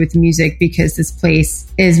necessarily to do with music because this place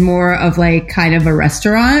is more of like kind of a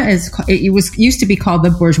restaurant. It was used to be called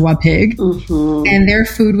the Bourgeois Pig, and their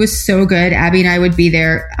food was so good. Abby and I would be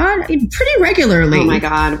there pretty regularly. Oh my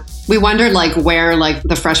God. We wondered like where like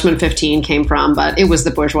the Freshman 15 came from, but it was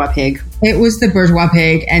the Bourgeois Pig. It was the Bourgeois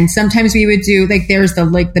Pig, and sometimes we would do like there's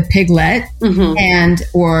the piglet and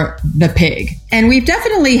or the pig, and we've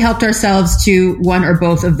definitely helped ourselves to one or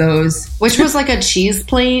both of those, which was like a cheese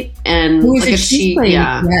plate and was like a cheese plate.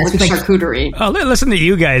 Yeah, Yes, with like charcuterie. Oh, listen to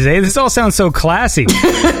you guys, eh? This all sounds so classy.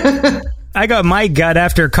 I got my gut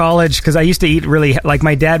after college because I used to eat really, like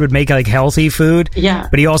my dad would make like healthy food. Yeah.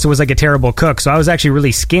 But he also was like a terrible cook. So I was actually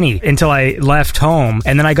really skinny until I left home.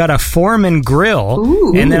 And then I got a Foreman grill.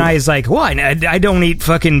 Ooh. And then I was like, what? I don't eat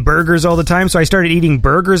fucking burgers all the time. So I started eating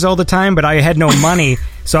burgers all the time, but I had no money.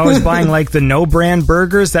 So I was buying like the no brand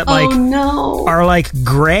burgers that like are like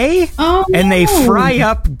gray. Oh, and they fry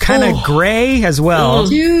up kind of gray as well.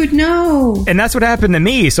 Dude, no. And that's what happened to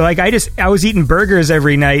me. So like I was eating burgers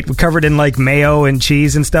every night covered in like mayo and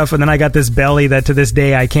cheese and stuff, and then I got this belly that to this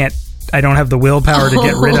day I don't have the willpower to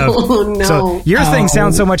get rid of. Oh, no. So your thing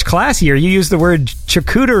sounds so much classier. You use the word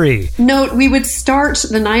charcuterie. No, we would start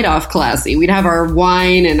the night off classy. We'd have our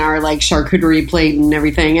wine and our like charcuterie plate and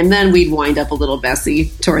everything, and then we'd wind up a little Bessie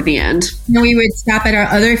toward the end. And we would stop at our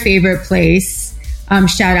other favorite place.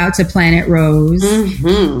 Shout out to Planet Rose.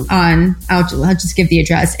 I'll just give the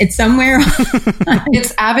address. It's somewhere.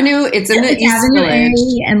 It's Avenue. It's in the East Avenue Village.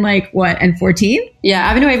 A and and 14th. Yeah,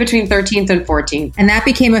 Avenue A between 13th and 14th. And that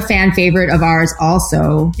became a fan favorite of ours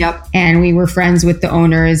also. Yep. And we were friends with the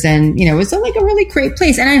owners, and it was like a really great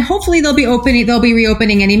place. And hopefully they'll be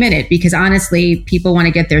reopening any minute because honestly, people want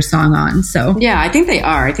to get their song on. So yeah, I think they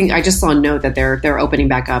are. I just saw a note that they're opening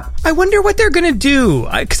back up. I wonder what they're gonna do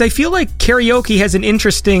because I feel like karaoke has an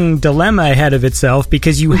interesting dilemma ahead of itself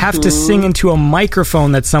because you have to sing into a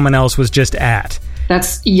microphone that someone else was just at.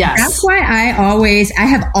 That's why I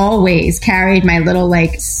have always carried my little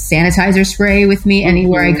like sanitizer spray with me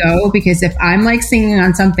anywhere I go, because if I'm like singing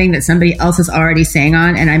on something that somebody else has already sang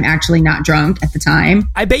on and I'm actually not drunk at the time,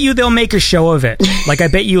 I bet you they'll make a show of it. Like I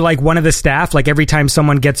bet you like one of the staff, like every time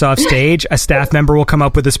someone gets off stage, a staff member will come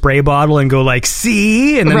up with a spray bottle and go like,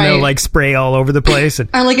 see, and then they'll like spray all over the place. And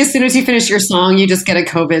or like as soon as you finish your song, you just get a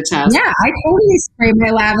COVID test. Yeah, I totally spray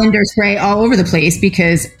my lavender spray all over the place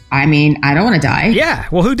because I don't want to die. Yeah,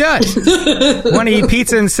 well, who does? Want to eat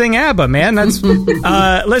pizza and sing ABBA, man. That's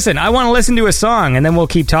listen, I want to listen to a song, and then we'll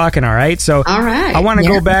keep talking, all right? So all right. I want to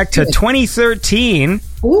go back to 2013.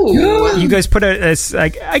 Ooh. You guys put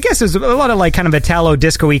I guess there's a lot of like kind of Italo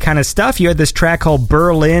disco-y kind of stuff. You had this track called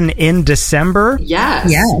Berlin in December.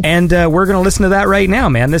 Yes. Yeah. And we're going to listen to that right now,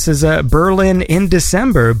 man. This is Berlin in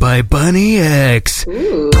December by Bunny X.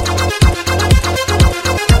 Ooh.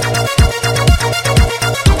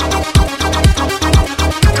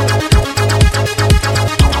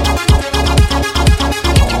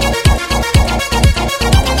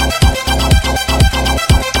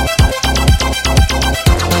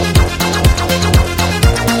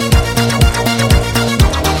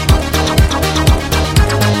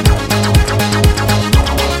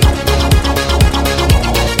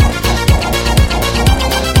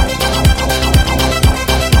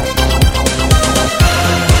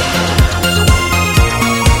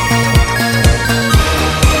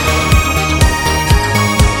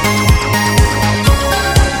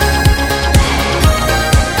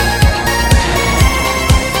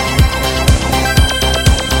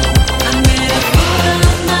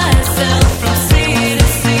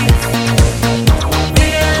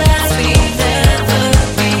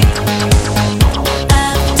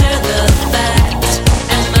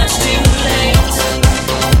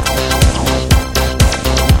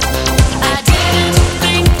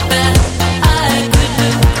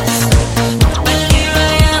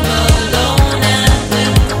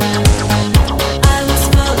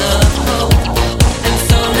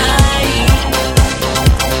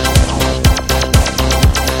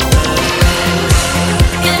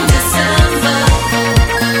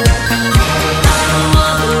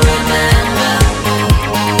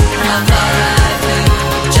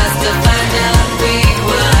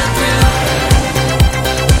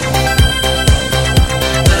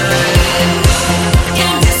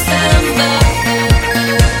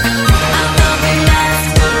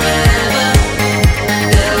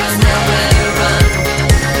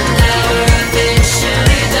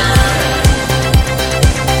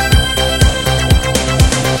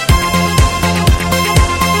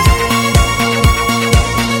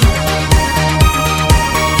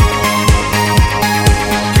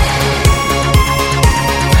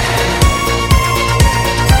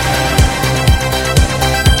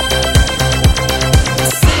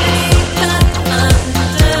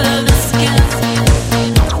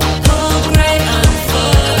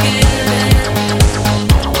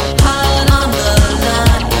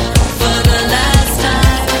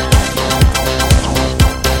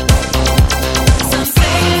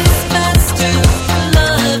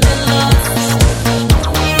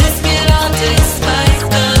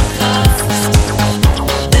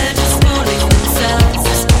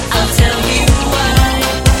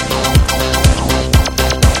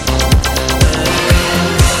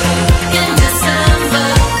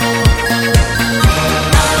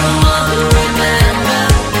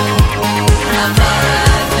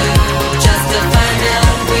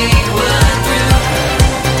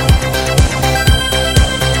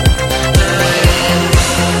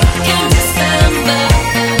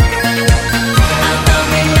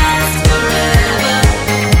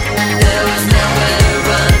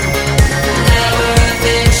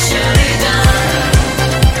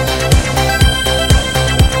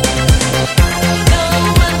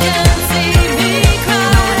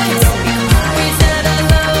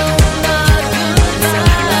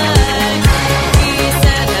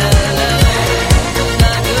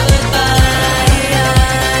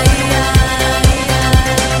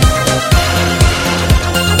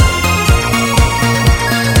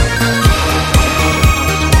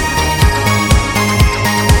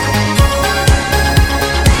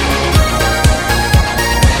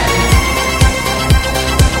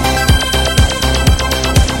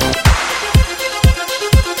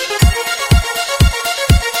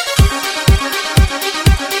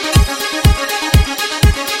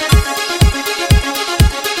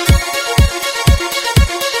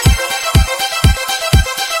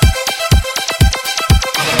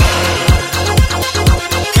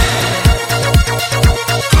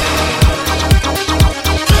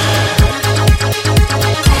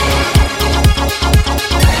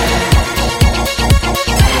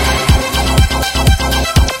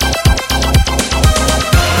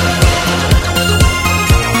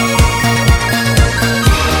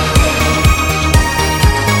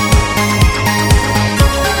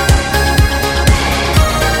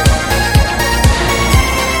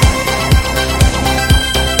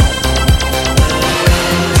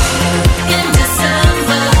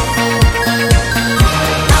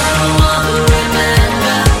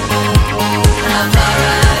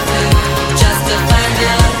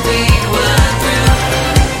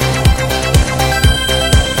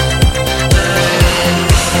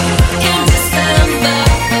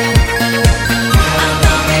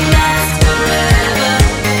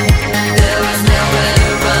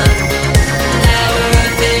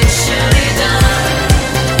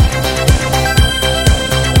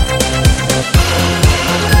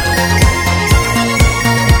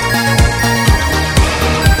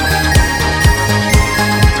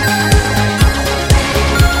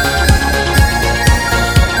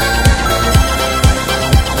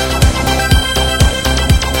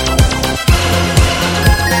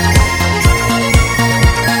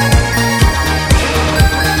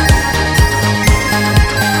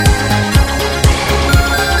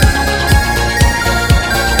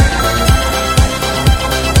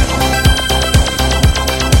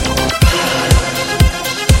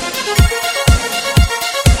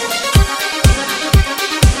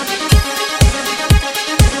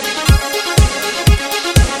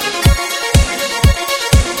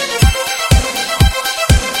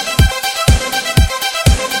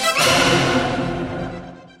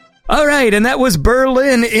 All right, and that was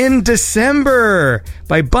Berlin in December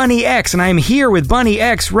by Bunny X, and I'm here with Bunny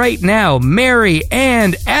X right now, Mary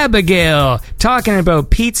and Abigail, talking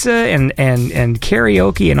about pizza and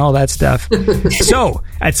karaoke and all that stuff. So,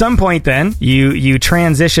 at some point then, you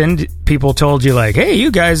transitioned, people told you like, hey, you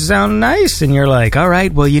guys sound nice, and you're like, all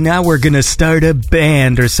right, well, now we're gonna start a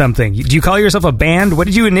band or something. Do you call yourself a band? What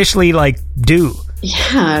did you initially like do?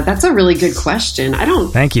 Yeah, that's a really good question. I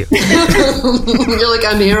don't... Thank you. You're like,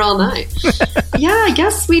 I'm here all night. Yeah, I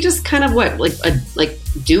guess we just kind of, like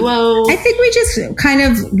duo? I think we just kind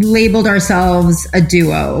of labeled ourselves a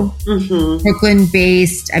duo. Mm-hmm.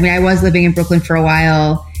 Brooklyn-based. I mean, I was living in Brooklyn for a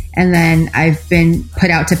while, and then I've been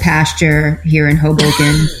put out to pasture here in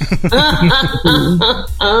Hoboken.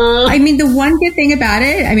 I mean, the one good thing about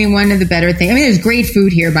it, one of the better things, there's great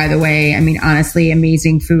food here, by the way. Honestly,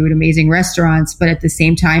 amazing food, amazing restaurants, but at the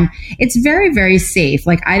same time, it's very, very safe.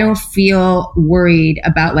 Like, I don't feel worried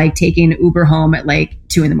about like taking an Uber home at like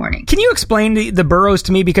 2 a.m. Can you explain the boroughs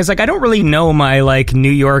to me? Because like I don't really know my like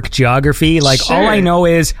New York geography. Like All I know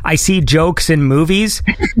is I see jokes in movies.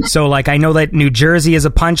 So like I know that New Jersey is a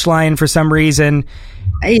punchline for some reason.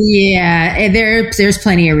 Yeah, there's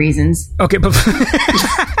plenty of reasons. Okay, but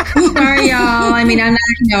sorry, y'all. I'm not.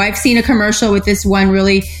 I've seen a commercial with this one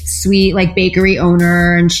really sweet like bakery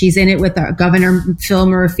owner, and she's in it with our Governor Phil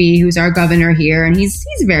Murphy, who's our governor here, and he's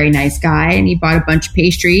a very nice guy, and he bought a bunch of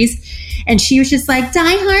pastries, and she was just like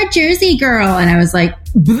diehard Jersey girl, and I was like,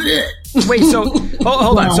 bleh. Wait, so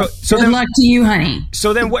hold on. So good luck to you, honey.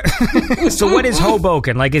 So then what? So what is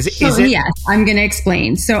Hoboken? Like, is it? Yes, I'm going to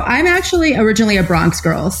explain. So I'm actually originally a Bronx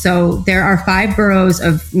girl. So there are 5 boroughs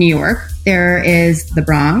of New York. There is the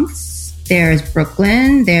Bronx. There's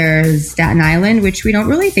Brooklyn. There's Staten Island, which we don't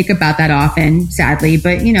really think about that often, sadly.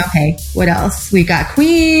 But hey, what else? We got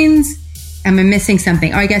Queens. Am I missing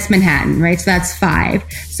something? Oh, I guess Manhattan, right? So that's 5.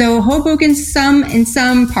 So Hoboken, in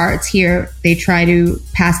some parts here, they try to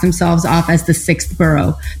pass themselves off as the 6th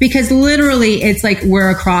borough because literally it's like we're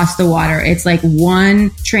across the water. It's like one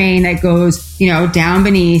train that goes, down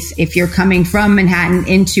beneath. If you're coming from Manhattan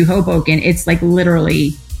into Hoboken, it's like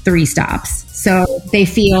literally 3 stops. So they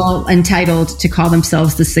feel entitled to call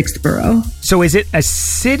themselves the 6th borough. So is it a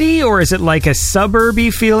city or is it like a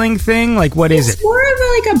suburby feeling thing? Like what is it? It's more of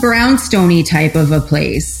like a brownstone-y type of a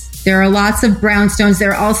place. There are lots of brownstones.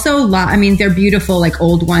 There are also they're beautiful, like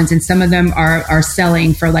old ones, and some of them are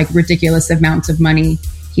selling for like ridiculous amounts of money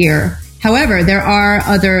here. However, there are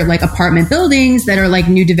other like apartment buildings that are like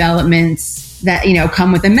new developments that,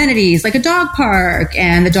 come with amenities like a dog park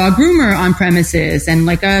and the dog groomer on premises and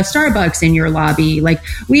like a Starbucks in your lobby. Like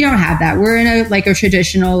we don't have that. We're in a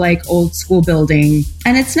traditional, like old school building,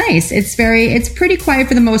 and it's nice. It's pretty quiet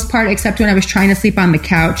for the most part, except when I was trying to sleep on the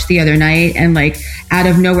couch the other night and like out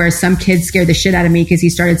of nowhere, some kid scared the shit out of me because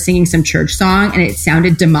he started singing some church song and it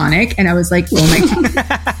sounded demonic. And I was like, oh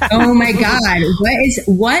my, oh my God,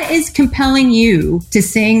 what is compelling you to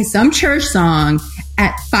sing some church song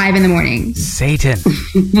at 5 a.m? Satan.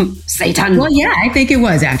 Satan. Well, yeah, I think it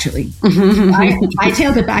was actually. I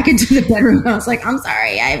tailed it back into the bedroom. I was like, I'm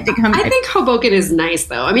sorry, I have to come. I think Hoboken is nice,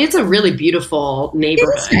 though. It's a really beautiful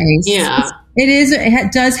neighborhood. It's nice. Yeah. It is.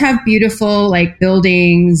 It does have beautiful like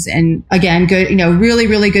buildings and again, good, really,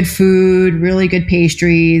 really good food, really good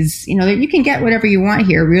pastries. You can get whatever you want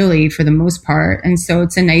here really for the most part. And so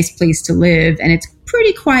it's a nice place to live and it's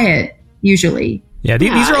pretty quiet usually. Yeah,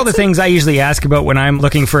 these are all the things I usually ask about when I'm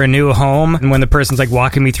looking for a new home and when the person's like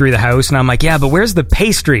walking me through the house and I'm like, yeah, but where's the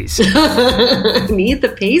pastries? I need the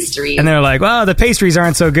pastries. And they're like, well, the pastries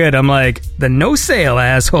aren't so good. I'm like, the no sale,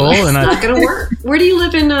 asshole. It's not going to work. Where do you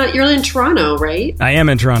live in? You're in Toronto, right? I am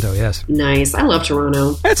in Toronto, yes. Nice. I love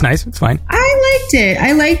Toronto. It's nice. It's fine.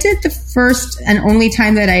 I liked it the first and only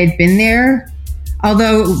time that I had been there.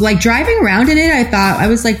 Although, like, driving around in it, I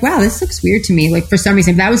was like, wow, this looks weird to me. Like, for some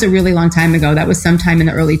reason, that was a really long time ago. That was sometime in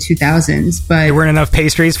the early 2000s. But there weren't enough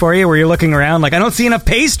pastries for you? Were you looking around like, I don't see enough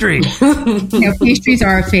pastry? Pastries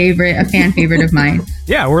are a fan favorite of mine.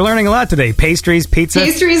 Yeah, we're learning a lot today. Pastries, pizza.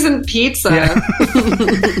 Pastries and pizza. Yeah.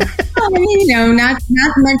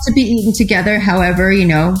 Not meant to be eaten together. However,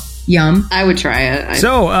 yum. I would try it.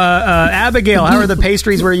 So, Abigail, how are the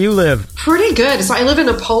pastries where you live? Pretty good. So I live in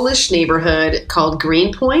a Polish neighborhood called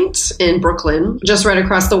Greenpoint in Brooklyn, just right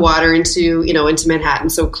across the water into Manhattan,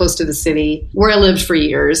 so close to the city, where I lived for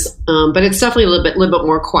years. But it's definitely a little bit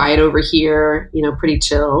more quiet over here, pretty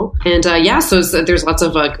chill. And so there's lots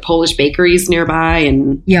of Polish bakeries nearby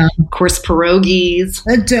and, of course, pierogies.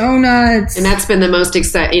 The donuts. And that's been the most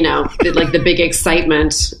the big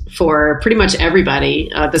excitement for pretty much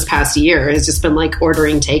everybody this past year has just been like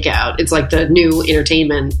ordering takeout. It's like the new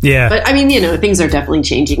entertainment. Yeah. But I mean, things are definitely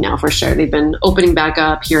changing now for sure. They've been opening back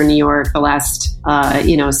up here in New York the last,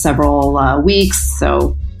 several weeks.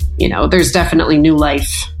 So, there's definitely new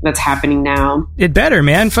life that's happening now. It better,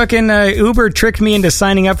 man. Fucking Uber tricked me into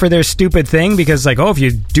signing up for their stupid thing because, like, if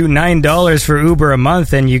you do $9 for Uber a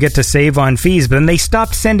month, then you get to save on fees. But then they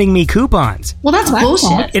stopped sending me coupons. Well, that's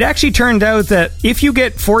bullshit. It actually turned out that if you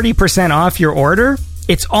get 40% off your order,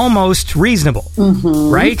 it's almost reasonable,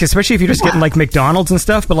 right? Especially if you're just getting like McDonald's and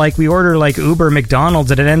stuff. But like we order like Uber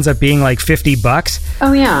McDonald's and it ends up being like $50.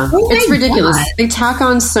 Oh yeah, it's ridiculous. God. They tack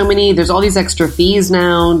on so many. There's all these extra fees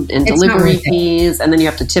now and delivery fees, and then you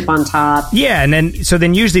have to tip on top. Yeah, and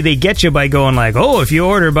then usually they get you by going like, oh, if you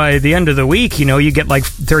order by the end of the week, you get like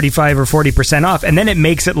 35 or 40% off, and then it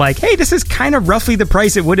makes it like, hey, this is kind of roughly the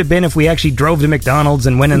price it would have been if we actually drove to McDonald's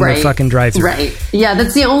and went in the fucking drive-thru. Right. Yeah,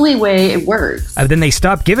 that's the only way it works. Then they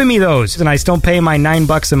stopped giving me those, and I still pay my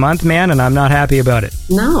 $9 a month, man, and I'm not happy about it.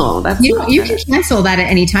 No, that's you can cancel that at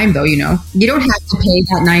any time, though. You don't have to pay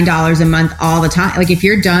that $9 a month all the time. Like if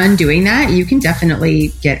you're done doing that, you can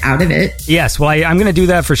definitely get out of it. Yes, well, I'm going to do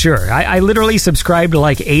that for sure. I literally subscribe to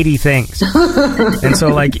like 80 things, and so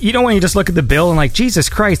like when you just look at the bill and like, Jesus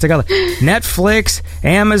Christ, I got Netflix,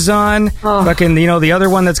 Amazon, fucking the other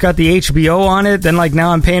one that's got the HBO on it. Then like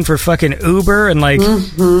now I'm paying for fucking Uber and like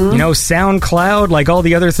SoundCloud, like all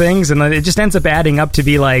the other things, and it just ends up adding up to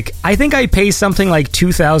be like, I think I pay something like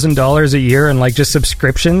 $2,000 a year in like just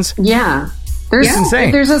subscriptions. Yeah.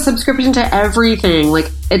 Insane. There's a subscription to everything. Like,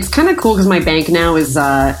 it's kind of cool because my bank now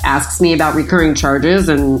asks me about recurring charges,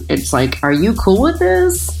 and it's like, are you cool with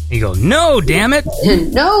this? You go, no, damn it.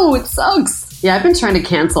 No, it sucks. Yeah, I've been trying to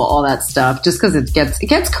cancel all that stuff just because it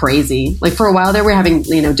gets crazy. Like for a while there, we're having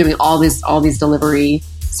doing all these delivery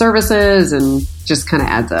services, and just kind of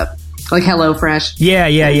adds up. Like HelloFresh.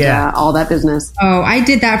 Yeah. All that business. Oh, I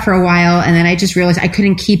did that for a while, and then I just realized I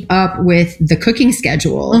couldn't keep up with the cooking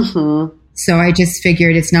schedule. Mm-hmm. So I just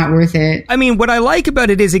figured it's not worth it. I mean, what I like about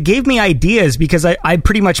it is it gave me ideas because I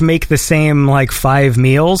pretty much make the same like 5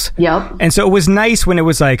 meals. Yep. And so it was nice when it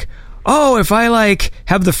was like, oh, if I like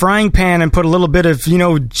have the frying pan and put a little bit of,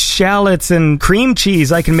 shallots and cream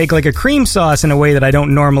cheese, I can make like a cream sauce in a way that I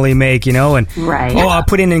don't normally make, and right. I'll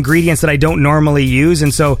put in ingredients that I don't normally use.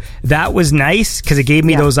 And so that was nice because it gave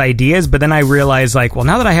me those ideas. But then I realized like, well,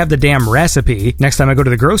 now that I have the damn recipe, next time I go to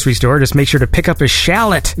the grocery store, just make sure to pick up a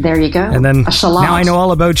shallot. There you go. And then a shallot. Now I know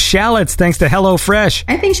all about shallots thanks to HelloFresh.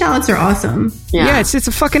 I think shallots are awesome. Yeah, it's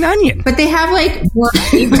a fucking onion. But they have like more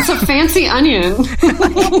it's a fancy onion.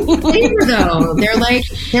 flavor though.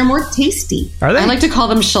 They're more tasty. Are they? I like to call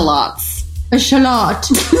them shallots. A shallot.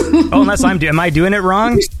 Oh, unless am I doing it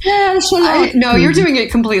wrong? Yeah, shallot. No, you're doing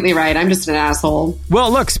it completely right. I'm just an asshole.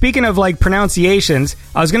 Well, look, speaking of like pronunciations,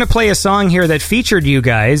 I was going to play a song here that featured you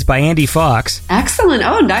guys by Andy Fox. Excellent.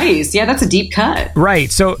 Oh, nice. Yeah, that's a deep cut.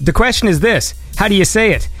 Right. So the question is this. How do you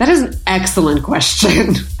say it? That is an excellent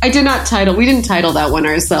question. We didn't title that one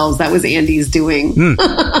ourselves. That was Andy's doing.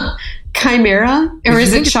 Chimera? Or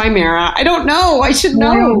is it Chimera? I don't know. I should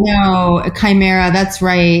know. No, Chimera. That's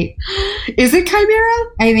right. Is it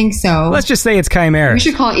Chimera? I think so. Let's just say it's Chimera. We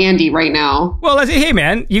should call Andy right now. Well, hey,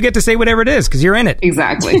 man, you get to say whatever it is because you're in it.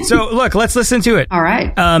 Exactly. So, look, let's listen to it. All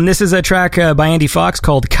right. This is a track by Andy Fox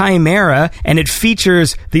called Chimera, and it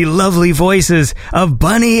features the lovely voices of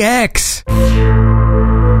Bunny X.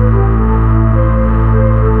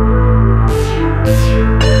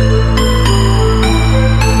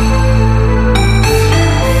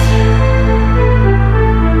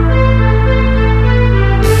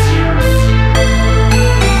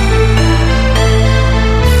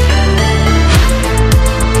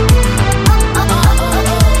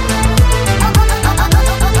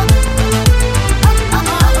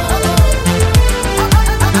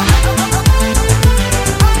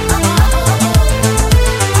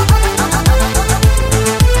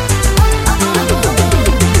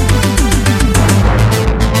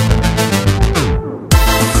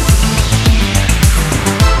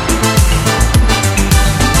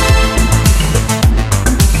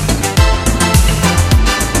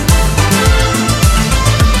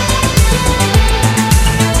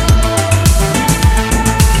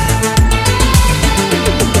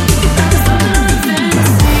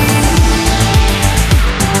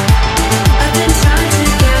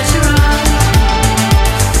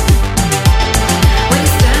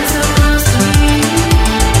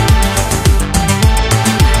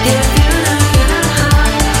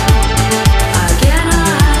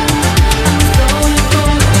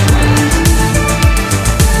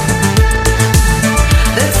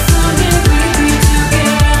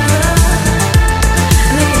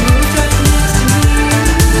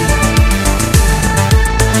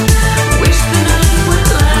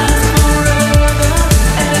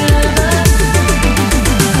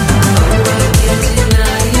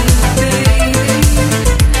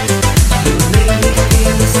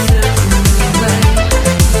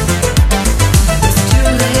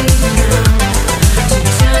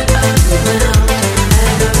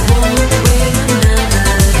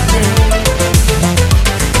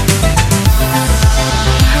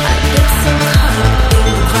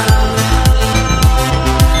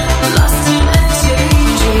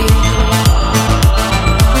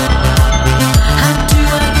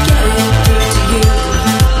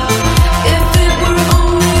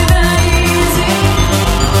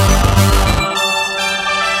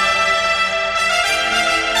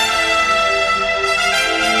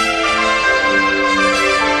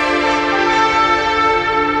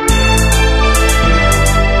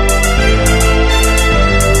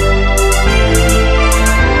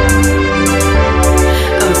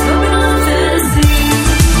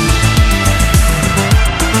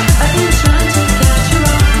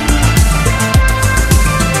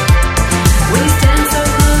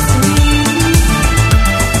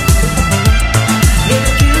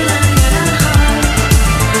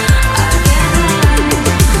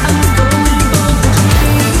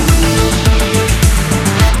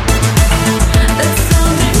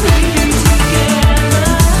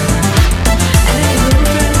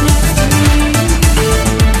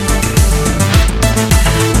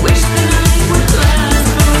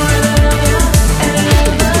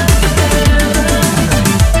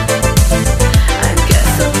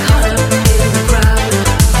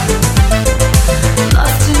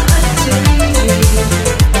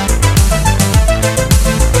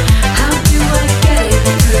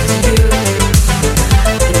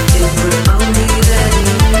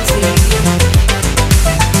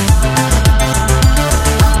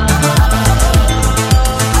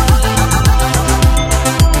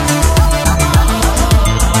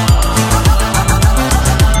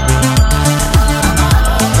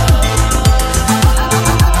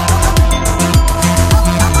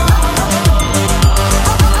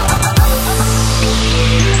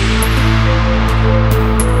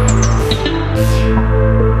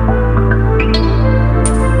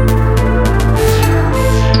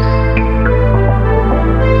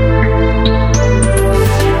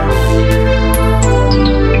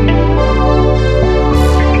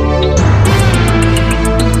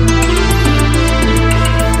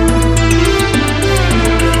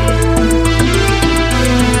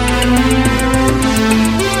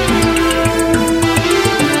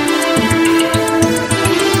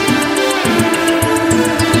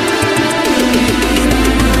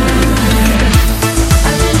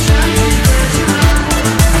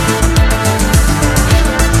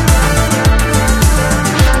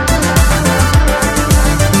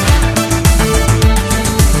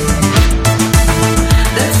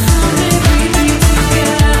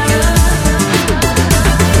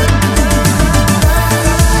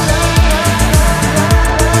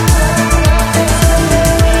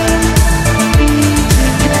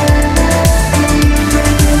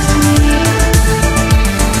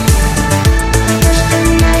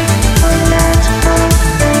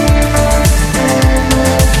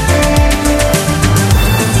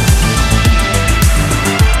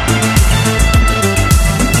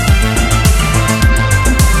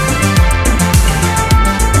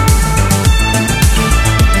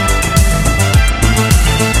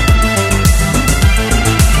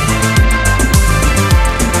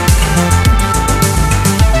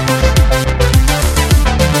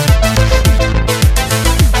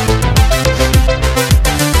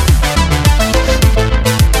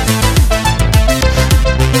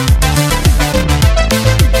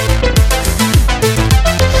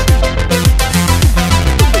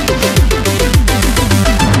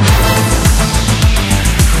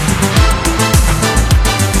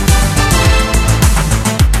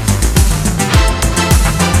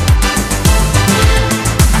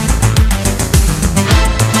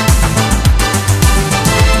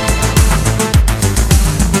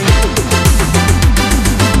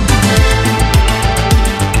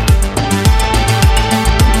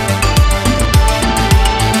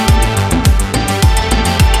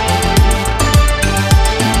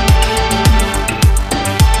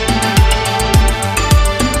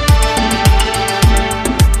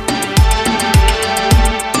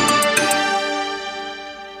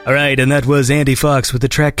 right, and that was Andy Fox with the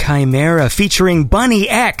track Chimera featuring Bunny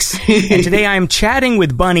X. And today I'm chatting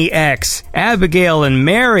with Bunny X, Abigail and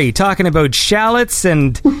Mary, talking about shallots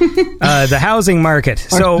and the housing market.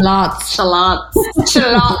 Shallots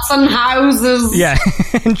and houses. Yeah,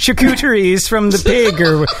 and charcuteries from the pig,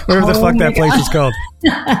 or whatever the fuck that place is called.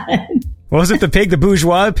 What was it, the pig, the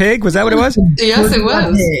bourgeois pig? Was that what it was? Yes, it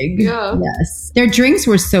was. Pig. Yeah. Yes. Their drinks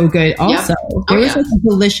were so good also. Yep. There was like a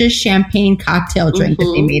delicious champagne cocktail drink that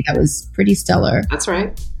they made that was pretty stellar. That's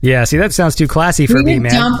right. Yeah, see, that sounds too classy for We me, would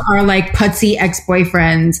man. dump our like putsy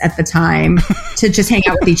ex-boyfriends at the time to just hang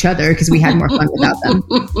out with each other because we had more fun without them.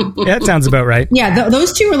 Yeah, that sounds about right. Yeah,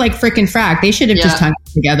 those two were like frickin' frack. They should have just hung out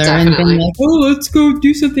together and been like, oh, let's go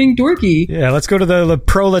do something dorky. Yeah, let's go to the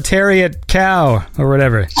proletariat cow or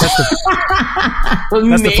whatever.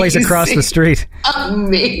 That's the place across the street.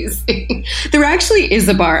 Amazing. There actually is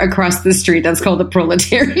a bar across the street that's called the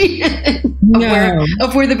Proletariat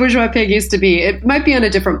of where the Bourgeois Pig used to be. It might be on a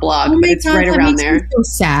different block, but it's right around there. It's so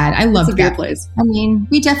sad. I love that. It's a good place. I mean,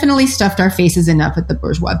 we definitely stuffed our faces enough at the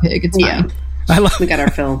Bourgeois Pig. It's fine. We got our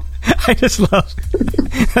fill. I just love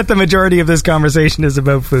that the majority of this conversation is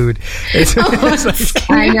about food. It's like,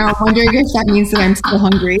 I know. I'm wondering if that means that I'm still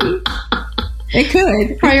hungry. It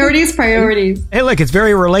could. Priorities. Hey, look, it's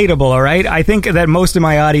very relatable, all right? I think that most of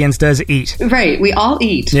my audience does eat. Right. We all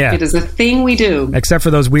eat. Yeah. It is a thing we do. Except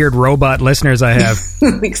for those weird robot listeners I have.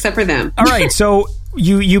 Except for them. All right, so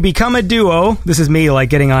you become a duo. This is me, like,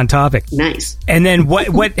 getting on topic. Nice. And then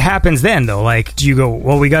what happens then, though? Like, do you go,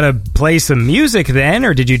 well, we got to play some music then?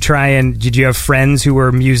 Or did you have friends who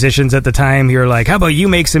were musicians at the time who were like, how about you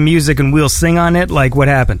make some music and we'll sing on it? Like, what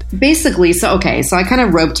happened? Basically, so I kind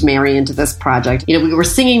of roped Mary into this project. You know, we were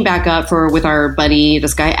singing back up with our buddy,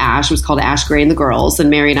 this guy Ash. It was called Ash Gray and the Girls. And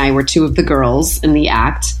Mary and I were two of the girls in the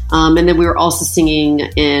act. And then we were also singing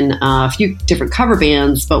in a few different cover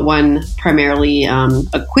bands, but one primarily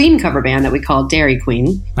a Queen cover band that we called Dairy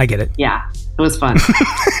Queen. I get it. Yeah, it was fun.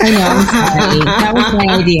 I know. I'm sorry. That was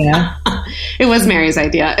my idea. It was Mary's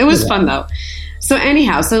idea. It was fun, though. So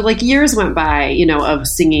anyhow, like years went by, you know, of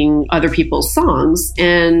singing other people's songs.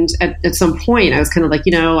 And at some point I was kind of like,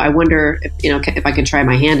 you know, I wonder if I could try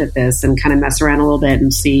my hand at this and kind of mess around a little bit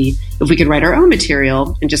and see if we could write our own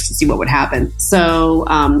material and just to see what would happen. So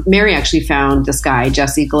Mary actually found this guy,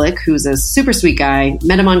 Jesse Glick, who's a super sweet guy,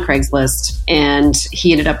 met him on Craigslist, and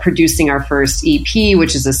he ended up producing our first EP,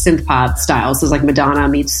 which is a synth pop style. So it's like Madonna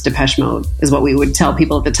meets Depeche Mode is what we would tell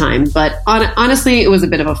people at the time. But honestly, it was a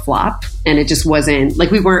bit of a flop, and it just wasn't like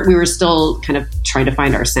we were still kind of trying to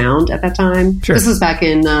find our sound at that time. Sure. This was back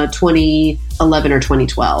in 2011 or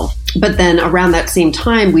 2012. But then around that same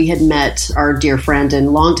time, we had met our dear friend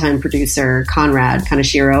and longtime producer, Conrad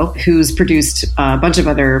Kaneshiro, who's produced a bunch of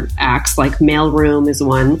other acts, like Mailroom is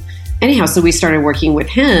one. Anyhow, so we started working with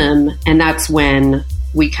him, and that's when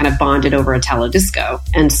we kind of bonded over Italo Disco.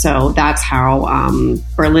 And so that's how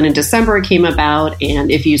Berlin in December came about,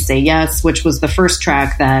 and If You Say Yes, which was the first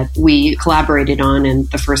track that we collaborated on,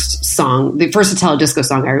 and the first Italo Disco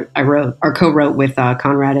song I wrote or co-wrote with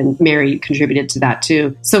Conrad, and Mary contributed to that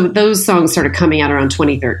too. So those songs started coming out around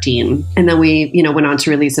 2013. And then we, went on to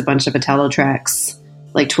release a bunch of Italo tracks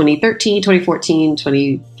like 2013, 2014,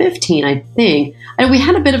 2015, I think. And we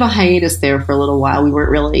had a bit of a hiatus there for a little while. We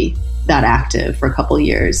weren't really that active for a couple of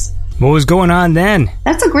years. What was going on then?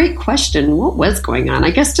 That's a great question. What was going on?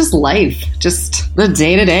 I guess just life, just the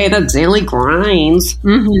day-to-day, the daily grinds.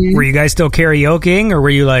 Mm-hmm. Were you guys still karaokeing, or were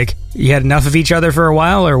you like, you had enough of each other for a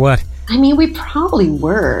while, or what? I mean, we probably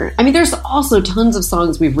were. I mean, there's also tons of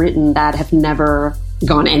songs we've written that have never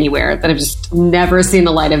gone anywhere, that have just never seen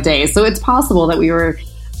the light of day. So it's possible that we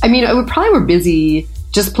probably were busy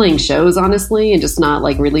just playing shows, honestly, and just not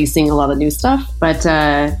like releasing a lot of new stuff. But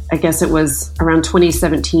I guess it was around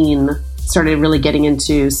 2017, started really getting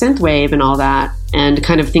into synthwave and all that, and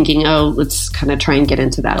kind of thinking, let's kind of try and get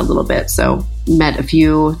into that a little bit. So met a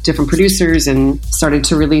few different producers and started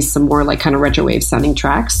to release some more like kind of retrowave sounding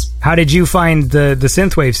tracks. How did you find the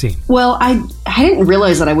synthwave scene? Well, I didn't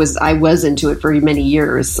realize that I was into it for many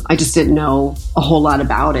years. I just didn't know a whole lot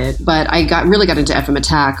about it. But I really got into FM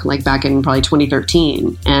Attack like back in probably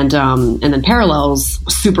 2013, and then Parallels,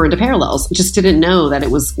 super into Parallels. Just didn't know that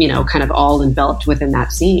it was kind of all enveloped within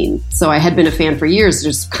that scene. So I had been a fan for years,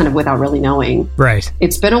 just kind of without really knowing. Right.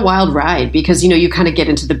 It's been a wild ride because you kind of get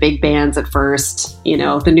into the big bands at first, the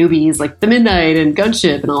newbies like The Midnight and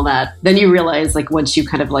Gunship and all that. Then you realize like once you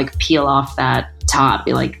kind of like peel off that top.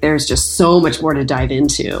 Like there's just so much more to dive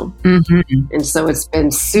into. And so it's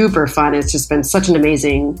been super fun. It's just been such an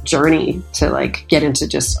amazing journey to like get into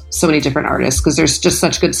just so many different artists, because there's just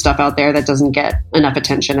such good stuff out there that doesn't get enough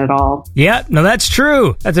attention at all. Yeah, no, that's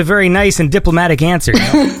true. That's a very nice and diplomatic answer.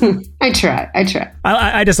 I try.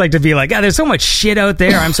 I just like to be like, there's so much shit out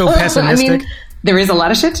there. I'm so pessimistic. I mean, there is a lot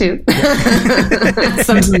of shit too.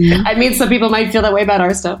 Some people might feel that way about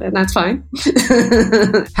our stuff, and that's fine.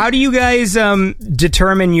 How do you guys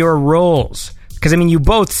determine your roles? Because, I mean, you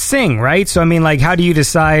both sing, right? So, I mean, like, how do you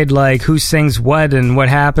decide, like, who sings what and what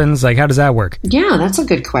happens? Like, how does that work? Yeah, that's a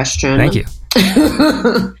good question. Thank you.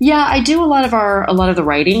 Yeah, I do a lot of the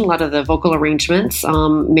writing, a lot of the vocal arrangements.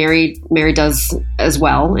 Mary does as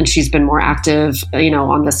well, and she's been more active,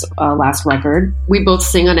 on this last record. We both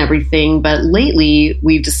sing on everything, but lately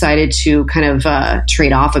we've decided to kind of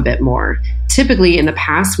trade off a bit more. Typically, in the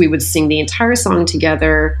past, we would sing the entire song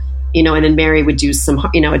together, and then Mary would do some,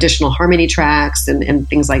 additional harmony tracks and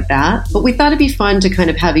things like that. But we thought it'd be fun to kind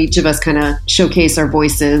of have each of us kind of showcase our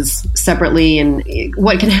voices separately. And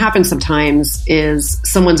what can happen sometimes is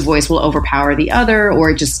someone's voice will overpower the other,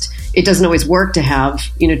 or it doesn't always work to have,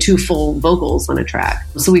 two full vocals on a track.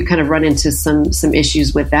 So we've kind of run into some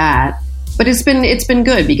issues with that. But it's been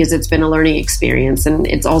good, because it's been a learning experience, and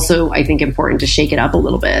it's also, I think, important to shake it up a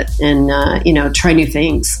little bit and try new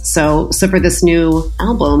things. So for this new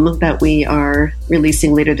album that we are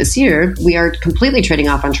releasing later this year, we are completely trading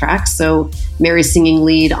off on tracks. So Mary's singing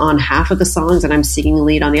lead on half of the songs, and I'm singing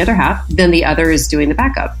lead on the other half. Then the other is doing the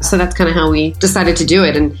backup. So that's kind of how we decided to do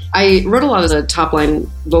it. And I wrote a lot of the top line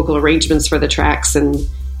vocal arrangements for the tracks and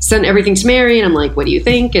sent everything to Mary, and I'm like, what do you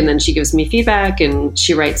think? And then she gives me feedback, and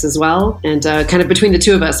she writes as well. And kind of between the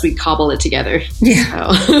two of us, we cobble it together.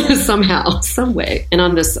 Yeah. So, somehow, some way. And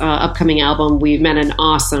on this upcoming album, we've met an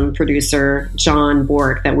awesome producer, John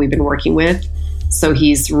Bork, that we've been working with. So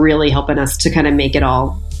he's really helping us to kind of make it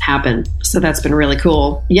all happen. So that's been really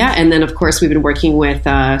cool. Yeah. And then, of course, we've been working with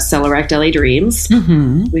Celerect LA Dreams.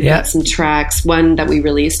 We've got some tracks, one that we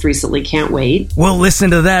released recently, Can't Wait. We'll listen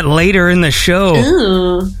to that later in the show.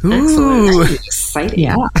 Ooh. Excellent. Exciting.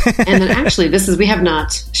 Yeah. And then actually, we have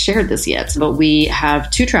not shared this yet, but we have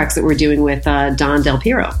 2 tracks that we're doing with Don Del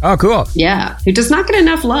Piero. Oh, cool. Yeah. Who does not get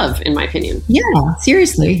enough love, in my opinion. Yeah,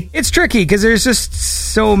 seriously. It's tricky because there's just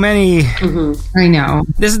so many. I know.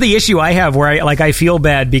 This is the issue I have where I feel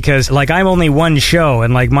bad because like I'm only one show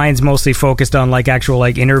and like mine's mostly focused on like actual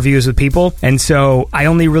like interviews with people. And so I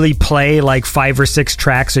only really play like 5 or 6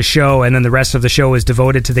 tracks a show, and then the rest of the show is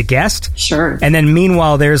devoted to the guest. Sure. And then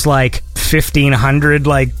meanwhile, there's like 1,500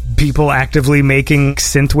 like people actively making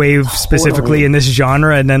synthwave specifically in this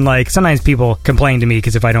genre. And then like sometimes people complain to me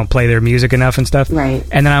because if I don't play their music enough and stuff. Right.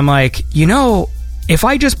 And then I'm like, if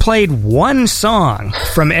I just played one song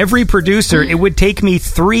from every producer, it would take me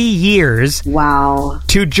 3 years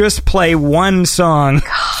to just play one song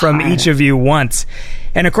from each of you once.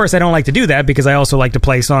 And of course, I don't like to do that because I also like to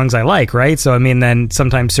play songs I like, right? So, I mean, then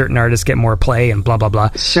sometimes certain artists get more play and blah, blah, blah.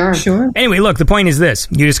 Sure. Anyway, look, the point is this.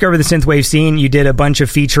 You discovered the synthwave scene. You did a bunch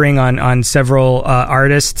of featuring on several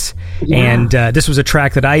artists. Yeah. And this was a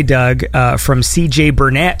track that I dug from CJ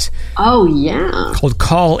Burnett. Oh, yeah. Called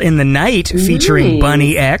Call in the Night, featuring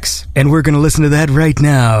Bunny X. And we're going to listen to that right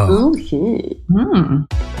now. Okay.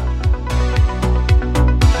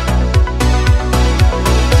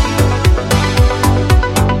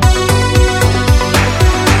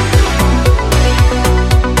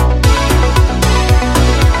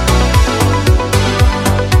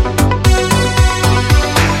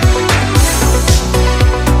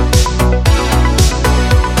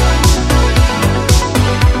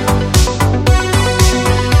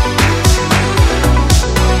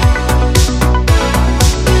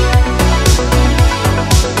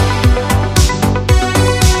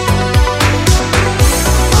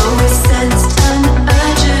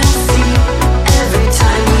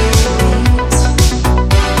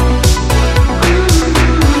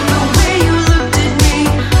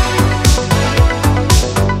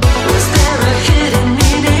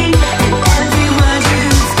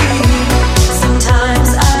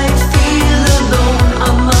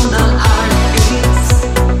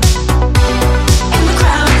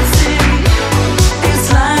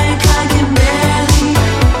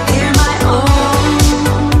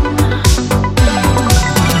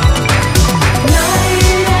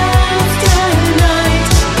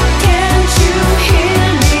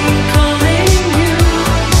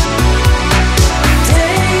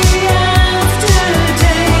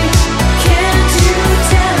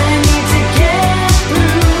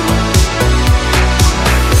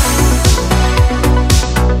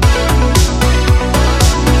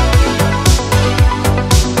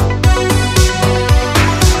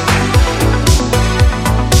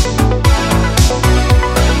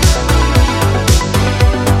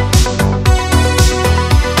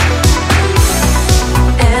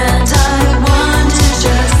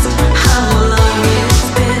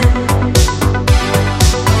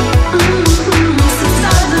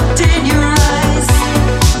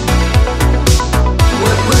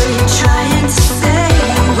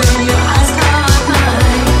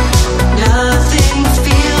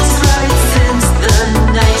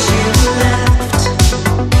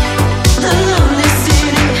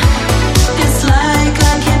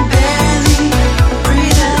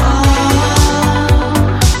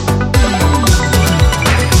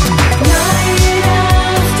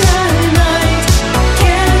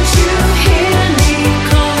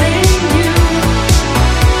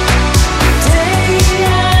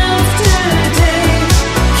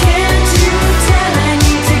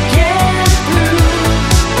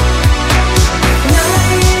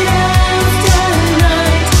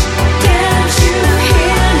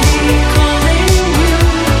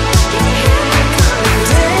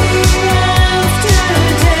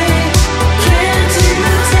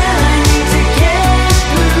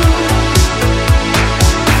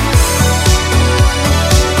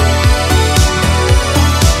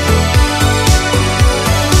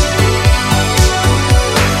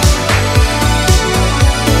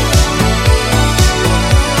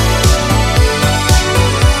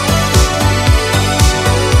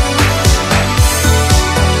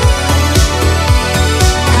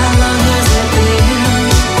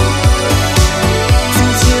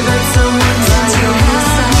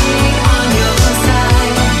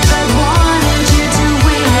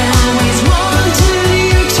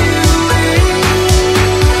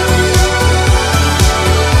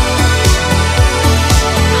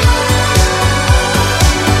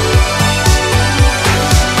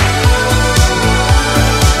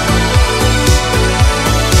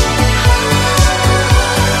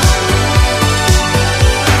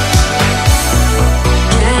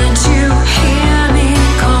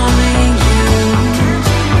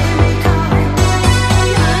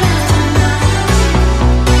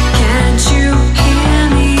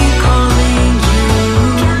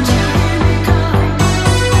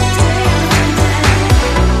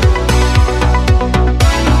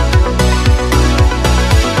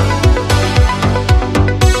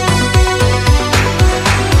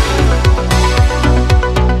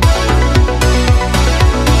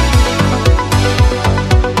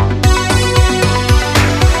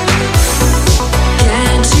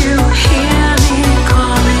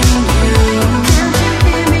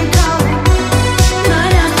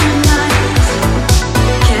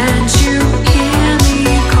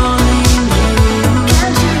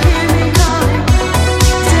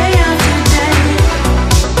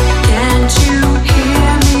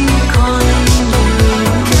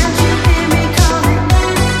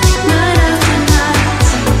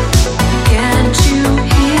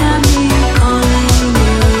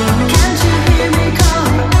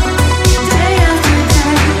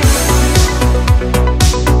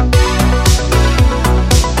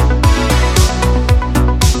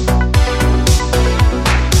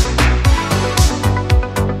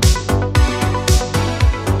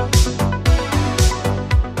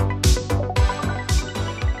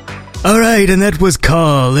 right, and that was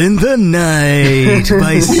Call in the Night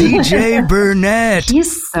by CJ Burnett.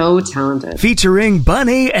 He's so talented. Featuring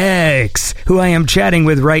Bunny X, who I am chatting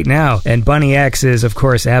with right now. And Bunny X is, of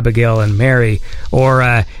course, Abigail and Mary, or,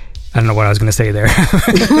 I don't know what I was going to say there.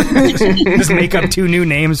 Just make up two new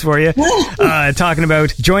names for you. Talking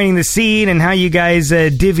about joining the scene and how you guys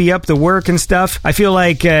divvy up the work and stuff. I feel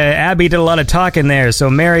like Abby did a lot of talking there. So,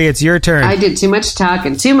 Mary, it's your turn. I did too much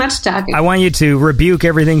talking. I want you to rebuke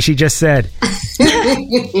everything she just said.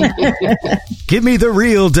 Give me the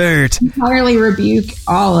real dirt. Entirely rebuke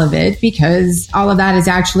all of it because all of that is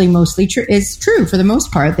actually mostly true. Is true for the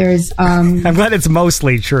most part. There's. I'm glad it's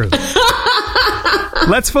mostly true.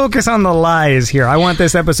 Let's focus on the lies here. I want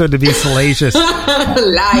this episode to be salacious.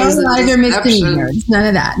 Lies are misdemeanors. None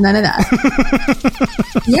of that.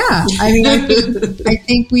 Yeah. I mean, I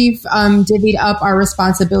think we've divvied up our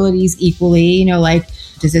responsibilities equally. You know, like,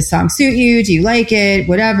 does this song suit you? Do you like it?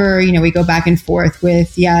 Whatever. You know, we go back and forth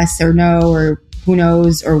with yes or no or who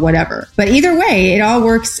knows or whatever. But either way, it all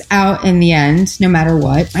works out in the end, no matter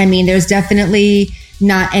what. I mean, there's definitely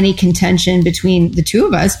not any contention between the two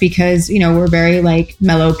of us because, you know, we're very like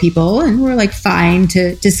mellow people and we're like fine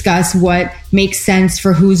to discuss what makes sense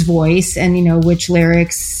for whose voice and, you know, which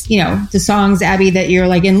lyrics, you know, the songs, Abby, that you're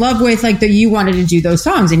like in love with, like that you wanted to do those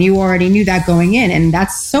songs and you already knew that going in. And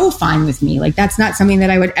that's so fine with me. Like, that's not something that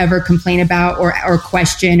I would ever complain about or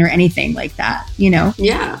question or anything like that, you know?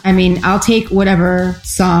 Yeah. I mean, I'll take whatever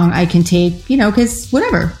song I can take, you know, because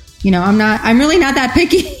whatever. You know, I'm really not that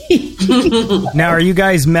picky. Now, are you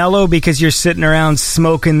guys mellow because you're sitting around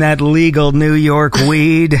smoking that legal New York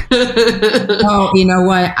weed? Oh, you know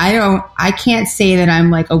what? I can't say that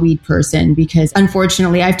I'm like a weed person because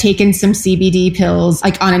unfortunately I've taken some CBD pills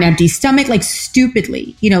like on an empty stomach, like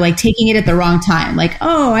stupidly, you know, like taking it at the wrong time. Like,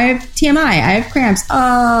 oh, I have TMI, I have cramps.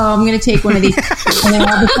 Oh, I'm going to take one of these. And then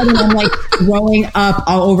all of a sudden I'm like throwing up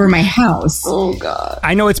all over my house. Oh God.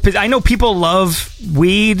 I know people love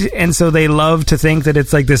weed and so they love to think that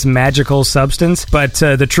it's like this magical substance, but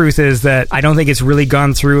the truth is that I don't think it's really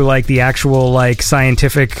gone through like the actual like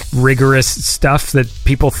scientific rigorous stuff that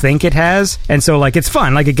people think it has. And so like it's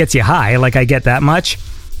fun, like it gets you high, like I get that much.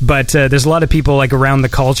 But there's a lot of people like around the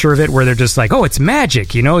culture of it where they're just like, oh, it's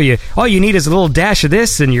magic, you know, all you need is a little dash of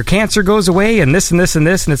this and your cancer goes away and this and this and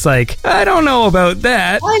this. And it's like, I don't know about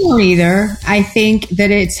that. I don't either. I think that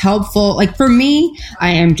it's helpful. Like for me,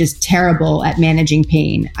 I am just terrible at managing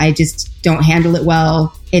pain. I just don't handle it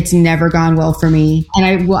well. It's never gone well for me.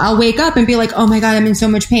 And I'll wake up and be like, oh my God, I'm in so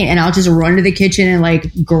much pain. And I'll just run to the kitchen and like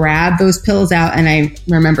grab those pills out. And I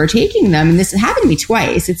remember taking them. And this happened to me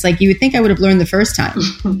twice. It's like, you would think I would have learned the first time.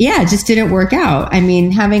 Yeah, it just didn't work out. I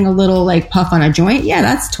mean, having a little like puff on a joint. Yeah,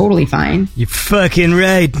 that's totally fine. You're fucking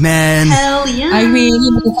right, man. Hell yeah. I mean,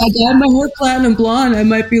 if I got my hair platinum blonde, I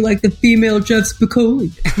might be like the female Jeff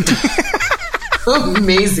Spicoli.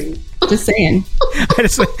 Amazing. Just saying.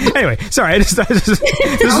 Anyway, sorry. This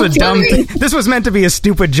was a dumb. This was meant to be a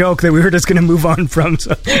stupid joke that we were just going to move on from.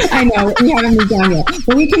 So. I know we haven't moved on yet,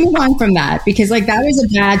 but we can move on from that because, like, that was a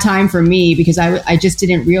bad time for me because I just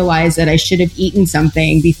didn't realize that I should have eaten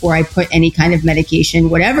something before I put any kind of medication,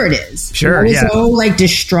 whatever it is. Sure. I was so like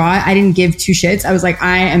distraught. I didn't give two shits. I was like,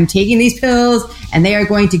 I am taking these pills and they are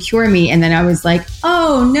going to cure me. And then I was like,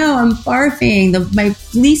 oh no, I'm barfing. My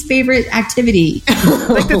least favorite activity.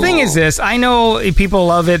 Like the thing is this, I know people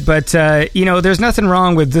love it, but you know, there's nothing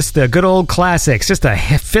wrong with this, the good old classics, just a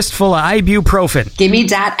fistful of ibuprofen. Give me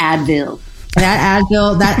that Advil. That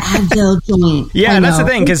Advil joint. Yeah, that's the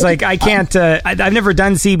thing, because like I can't, I've never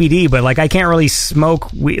done CBD, but like I can't really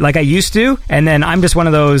smoke weed like I used to, and then I'm just one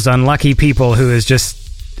of those unlucky people who is just,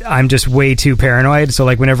 I'm just way too paranoid. So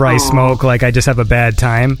like whenever I smoke, like I just have a bad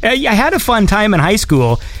time. I had a fun time in high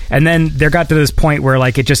school, and then there got to this point where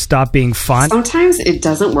like it just stopped being fun. Sometimes it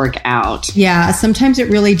doesn't work out. Yeah, sometimes it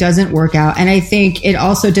really doesn't work out. And I think it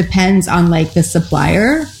also depends on like the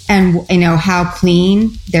supplier and, you know, how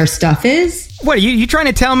clean their stuff is. What, you trying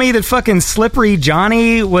to tell me that fucking Slippery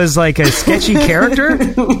Johnny was like a sketchy character?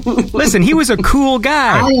 Listen, he was a cool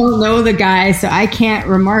guy. I don't know the guy, so I can't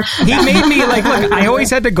remark. He made me like, look, I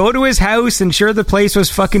always had to go to his house and sure the place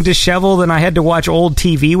was fucking disheveled and I had to watch old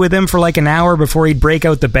TV with him for like an hour before he'd break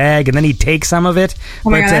out the bag and then he'd take some of it.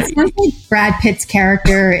 Oh my God, that sounds like Brad Pitt's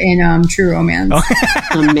character in True Romance.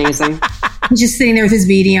 Amazing. He's just sitting there with his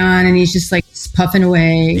beanie on and he's just like puffing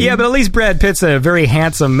away. Yeah, but at least Brad Pitt's a very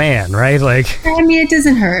handsome man, right? Like, I mean, it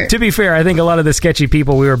doesn't hurt. To be fair, I think a lot of the sketchy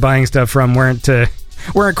people we were buying stuff from weren't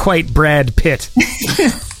quite Brad Pitt.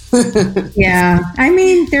 Yeah. I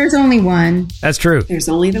mean, there's only one. That's true. There's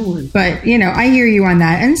only the one. But, I hear you on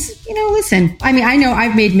that. And, listen, I mean, I know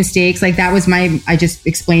I've made mistakes. Like that was I just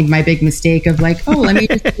explained my big mistake of like, oh, let me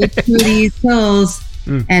just take two of these pills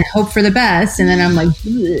and hope for the best. And then I'm like,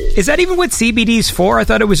 ugh. Is that even what CBD's for? I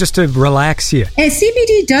thought it was just to relax you. And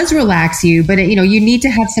CBD does relax you, but you need to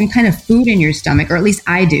have some kind of food in your stomach, or at least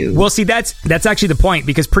I do. Well, see, that's actually the point,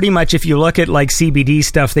 because pretty much if you look at like CBD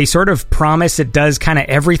stuff, they sort of promise it does kind of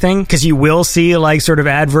everything, because you will see like sort of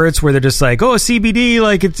adverts where they're just like, oh, CBD,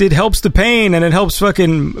 like it helps the pain and it helps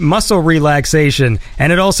fucking muscle relaxation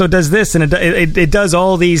and it also does this and it does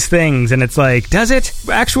all these things, and it's like, does it?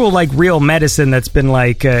 Actual like real medicine that's been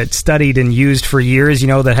like studied and used for years,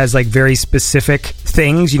 that has like very specific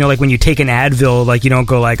things, like when you take an Advil, like you don't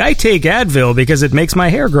go like, I take Advil because it makes my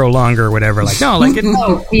hair grow longer or whatever. Like, no, like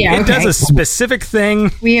it does a specific thing.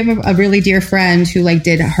 We have a really dear friend who like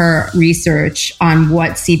did her research on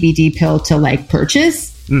what CBD pill to like purchase.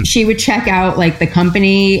 She would check out like the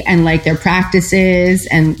company and like their practices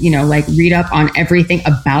and, like read up on everything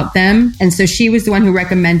about them. And so she was the one who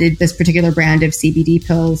recommended this particular brand of CBD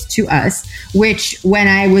pills to us, which when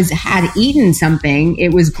I had eaten something,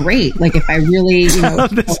 it was great. Like if I really,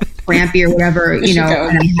 felt crampy or whatever, and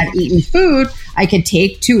I had eaten food, I could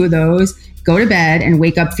take 2 of those, go to bed and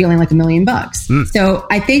wake up feeling like $1 million. So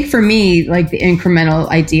I think for me, like the incremental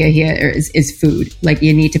idea here is food. Like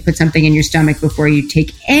you need to put something in your stomach before you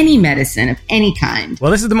take any medicine of any kind. Well,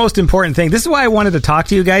 this is the most important thing. This is why I wanted to talk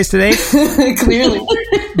to you guys today. Clearly.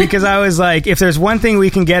 Because I was like, if there's one thing we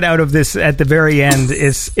can get out of this at the very end,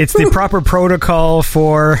 it's the proper protocol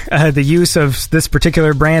for the use of this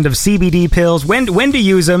particular brand of CBD pills, when to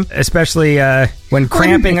use them, especially when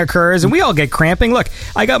cramping occurs. And we all get cramping. Look,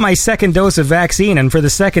 I got my second dose of vaccine, and for the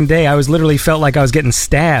second day, I was literally felt like I was getting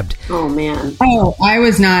stabbed. Oh, man. Oh, I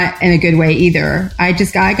was not in a good way either. I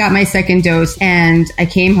got my second dose, and I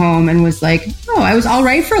came home and was like, oh, I was all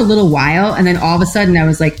right for a little while, and then all of a sudden I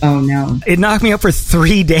was like, oh, no. It knocked me up for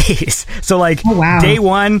 3 days. So like, oh, wow. Day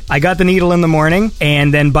 1, I got the needle in the morning,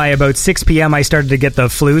 and then by about 6 p.m., I started to get the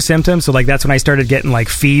flu symptoms. So like, that's when I started getting like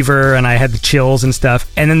fever, and I had the chills and stuff.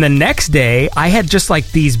 And then the next day, I had just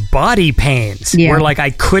like these body pains where like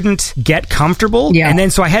I couldn't get comfortable. And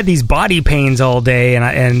then so I had these body pains all day, and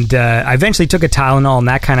I eventually took a Tylenol, and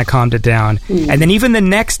that kind of calmed it down. And then even the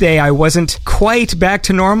next day, I wasn't quite back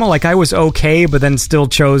to normal. Like I was okay, but then still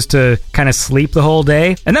chose to kind of sleep the whole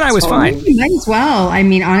day, and then I was fine. Might as well. I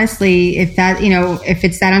mean, honestly, if that, if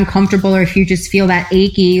it's that uncomfortable, or if you just feel that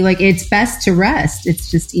achy, like it's best to rest.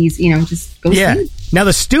 It's just easy, just go sleep. Now,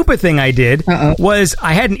 the stupid thing I did was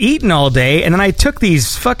I hadn't eaten all day, and then I took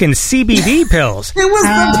these fucking CBD pills. It was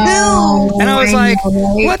the pill! And I was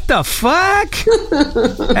what the fuck?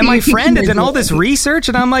 And my friend had done all this research,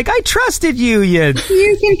 and I'm like, I trusted you. You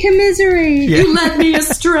can commiserate. Yeah. You led me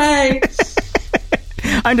astray.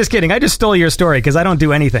 I'm just kidding. I just stole your story because I don't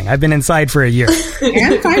do anything. I've been inside for a year.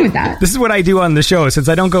 I'm fine with that. This is what I do on the show. Since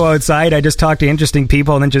I don't go outside, I just talk to interesting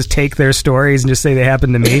people and then just take their stories and just say they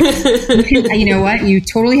happened to me. You know what? You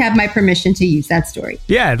totally have my permission to use that story.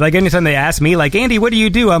 Yeah, like anytime they ask me, like, Andy, what do you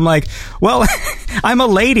do? I'm like, well, I'm a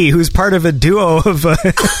lady who's part of a duo of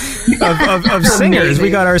singers. We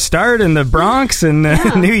got our start in the Bronx and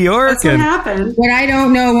New York. That's what happened. What I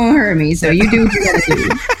don't know won't hurt me, so you do what you gotta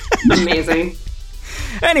do. Amazing.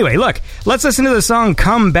 Anyway, look, let's listen to the song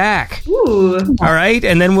Come Back. Ooh. All right,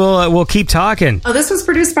 and then we'll keep talking. Oh, this was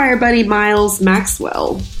produced by our buddy Miles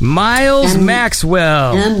Maxwell.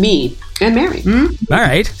 Maxwell. And me. And Mary. All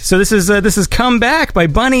right, so this is Come Back by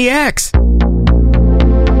Bunny X.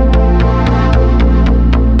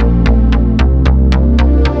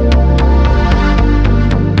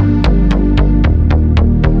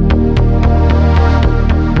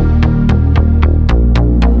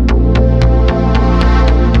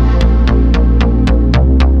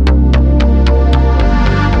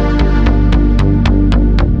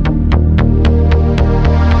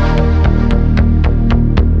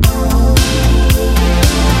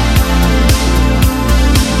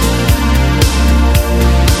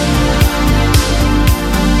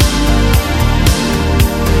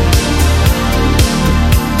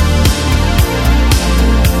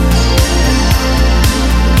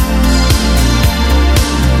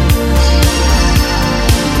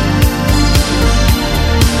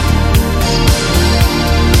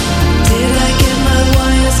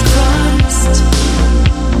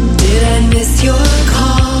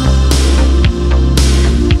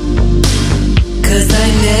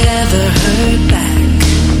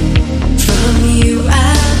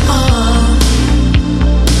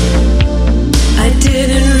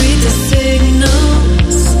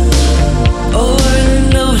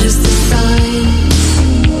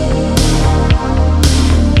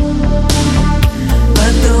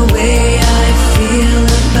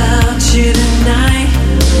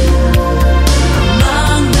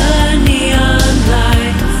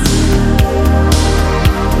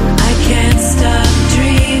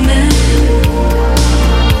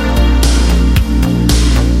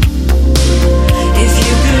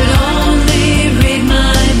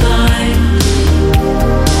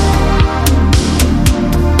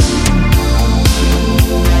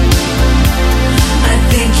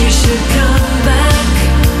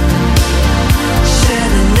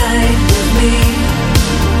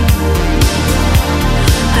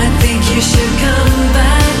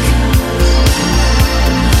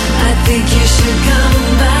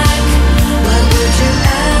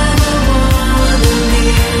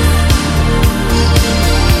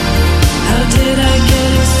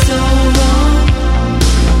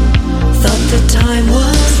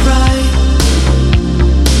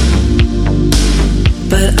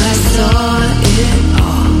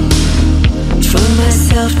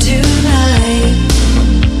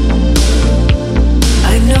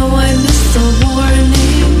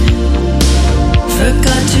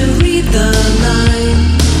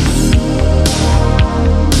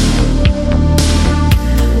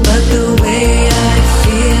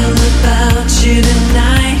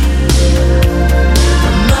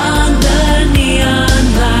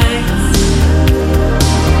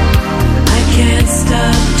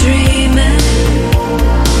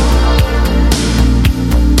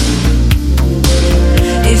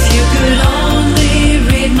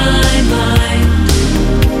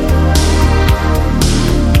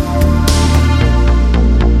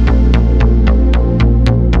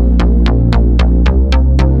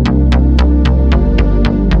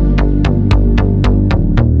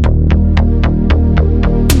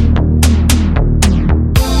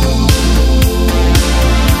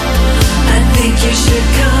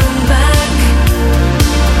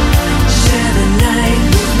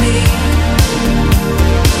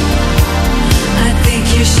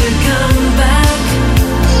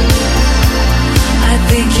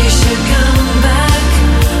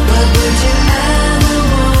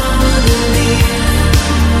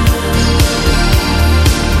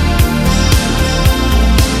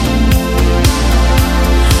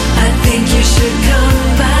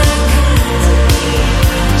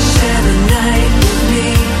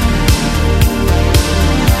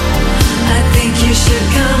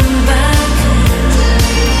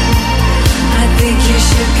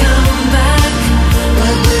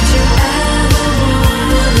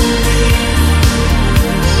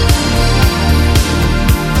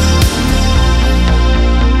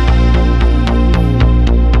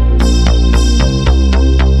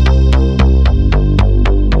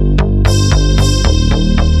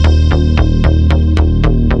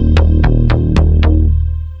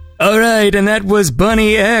 right, and that was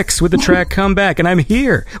Bunny X with the track Come Back. And I'm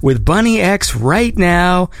here with Bunny X right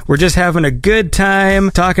now. We're just having a good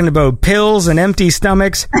time talking about pills and empty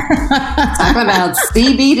stomachs. Talking about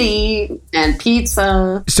CBD and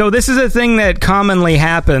pizza. So this is a thing that commonly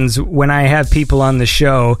happens when I have people on the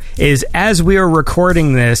show, is as we are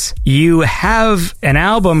recording this, you have an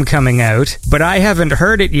album coming out, but I haven't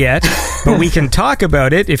heard it yet, but we can talk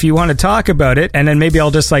about it if you want to talk about it, and then maybe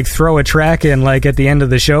I'll just like throw a track in like at the end of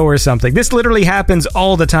the show or something. This literally happens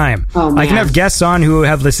all the time. Oh, man. I can have guests on who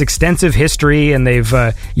have this extensive history and they've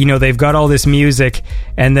they've got all this music,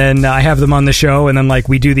 and then I have them on the show, and then like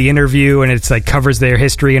we do the interview and it's like covers their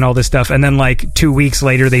history and all this stuff, and then like 2 weeks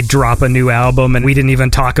later they drop a new album and we didn't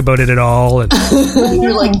even talk about it at all. And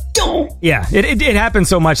You're like, don't. yeah, it happens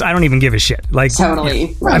so much I don't even give a shit. Like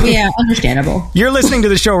Totally. Yeah, understandable. you're listening to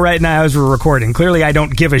the show right now as we're recording. Clearly I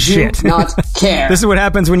don't give a shit. Not care. This is what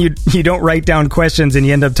happens when you don't write down questions and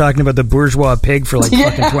you end up talking about the bourgeois pig for like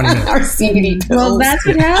fucking 20 minutes. Our CBD pills. Well, that's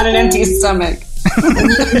what On an happens. empty stomach.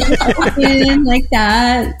 Like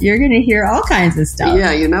that, you're going to hear all kinds of stuff.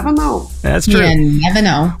 Yeah, you never know. That's true. You never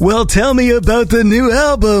know. Well, tell me about the new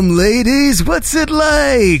album, ladies. What's it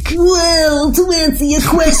like? Well, to answer your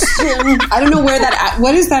question, I don't know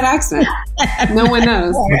what is that accent? No one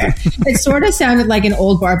knows. It sort of sounded like an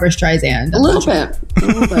old Barbara Streisand. A little bit.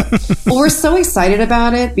 Well, we're so excited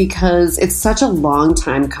about it because it's such a long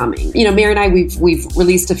time coming. You know, Mary and I, we've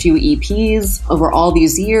released a few EPs over all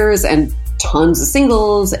these years and tons of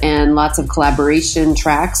singles and lots of collaboration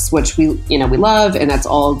tracks, which we love, and that's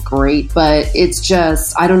all great. But it's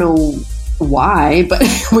just, I don't know why, but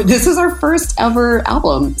this is our first ever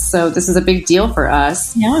album. So this is a big deal for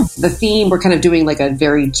us. Yeah. The theme, we're kind of doing like a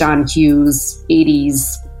very John Hughes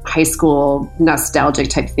 80s high school nostalgic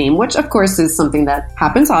type theme, which of course is something that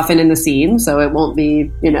happens often in the scene. So it won't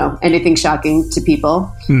be, anything shocking to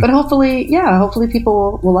people, but hopefully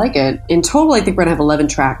people will like it. In total, I think we're gonna have 11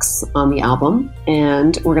 tracks on the album,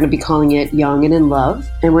 and we're gonna be calling it Young and in Love.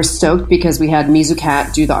 And we're stoked because we had Mizu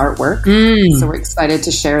Cat do the artwork. So we're excited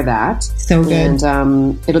to share that. So good.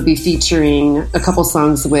 And it'll be featuring a couple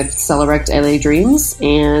songs with Celerect LA Dreams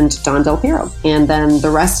and Don Del Piero. And then the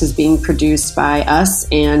rest is being produced by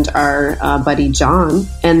us and our buddy John.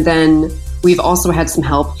 And then we've also had some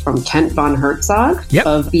help from Kent Von Herzog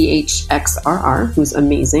of BHXRR, who's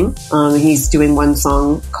amazing. He's doing one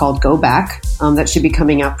song called Go Back that should be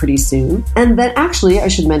coming out pretty soon. And then actually, I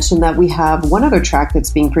should mention that we have one other track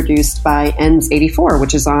that's being produced by ENDS84,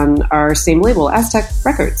 which is on our same label, Aztec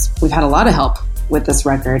Records. We've had a lot of help with this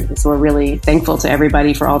record, so we're really thankful to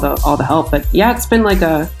everybody for all the help. But yeah, it's been like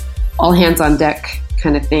a all hands on deck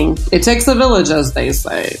kind of thing. It takes a village, as they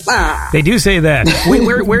say. They do say that.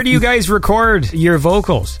 Where do you guys record your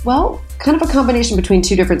vocals? Well, kind of a combination between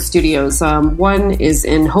two different studios. One is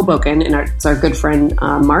in Hoboken, and it's our good friend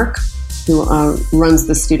Mark, who runs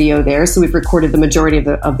the studio there. So we've recorded the majority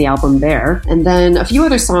of the album there. And then a few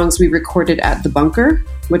other songs we recorded at The Bunker,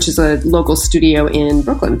 which is a local studio in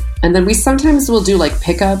Brooklyn. And then we sometimes will do like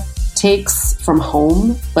pickup takes from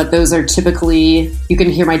home, but those are typically, you can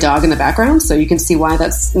hear my dog in the background, so you can see why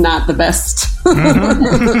that's not the best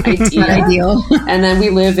idea. Not ideal. And then we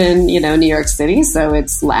live in, New York City, so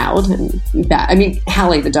it's loud and bad. I mean,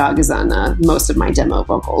 Hallie the dog is on most of my demo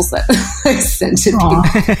vocals that I sent to people.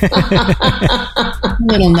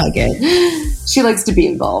 Little nugget. She likes to be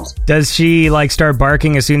involved. Does she like start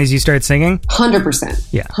barking as soon as you start singing? 100%.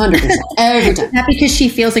 Yeah. 100%. Every time. Is that because she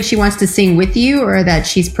feels like she wants to sing with you, or that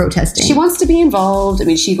she's protesting? She wants to be involved. I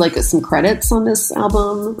mean, she'd like some credits on this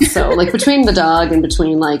album. So like between the dog and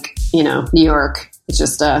between like, New York, it's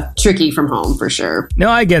just tricky from home for sure. No,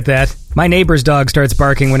 I get that. My neighbor's dog starts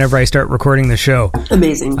barking whenever I start recording the show.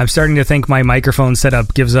 Amazing. I'm starting to think my microphone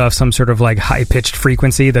setup gives off some sort of like high-pitched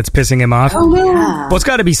frequency that's pissing him off. Oh, no. Yeah. Well, it's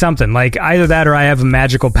got to be something. Like either that or I have a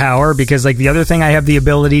magical power, because like the other thing I have the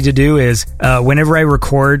ability to do is whenever I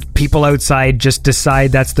record, people outside just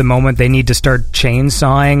decide that's the moment they need to start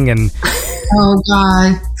chainsawing. And oh,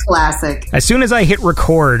 God. Classic. as soon as I hit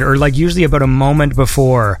record, or like usually about a moment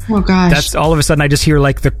before, Oh, gosh. that's all of a sudden I just hear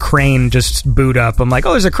like the crane just boot up. I'm like,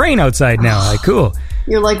 oh, there's a crane outside now. Like, cool.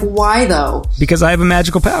 You're like, why though? Because I have a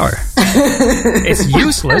magical power. It's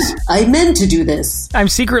useless. I meant to do this. I'm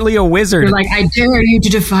secretly a wizard. You're like, I dare you to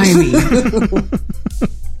defy me.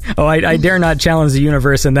 Oh, I dare not challenge the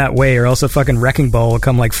universe in that way, or else a fucking wrecking ball will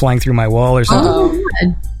come like flying through my wall or something. Oh,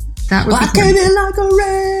 God. That would I be came in like a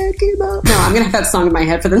wrecking ball. No, I'm going to have that song in my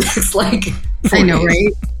head for the next, I know,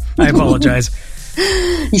 right? I apologize.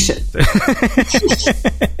 You should. I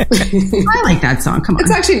like that song. Come on.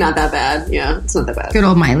 It's actually not that bad. Yeah, it's not that bad. Good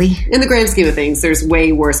old Miley. In the grand scheme of things, there's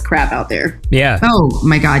way worse crap out there. Yeah. Oh,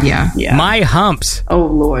 my God, yeah. Yeah. My Humps. Oh,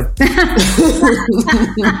 Lord.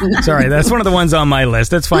 Sorry, that's one of the ones on my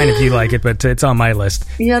list. That's fine if you like it, but it's on my list.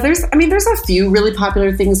 Yeah, there's a few really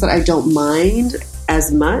popular things that I don't mind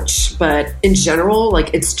as much, but in general,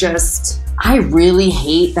 like, it's just, I really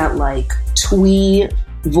hate that, like, twee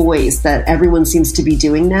voice that everyone seems to be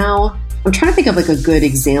doing now. I'm trying to think of, like, a good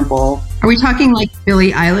example. Are we talking like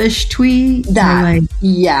Billie Eilish tweet? That, Or like,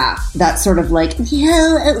 yeah, that sort of like,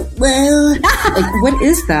 yeah, well, like, what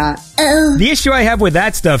is that? Oh. The issue I have with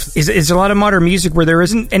that stuff is a lot of modern music where there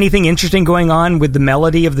isn't anything interesting going on with the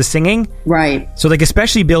melody of the singing. Right. So, like,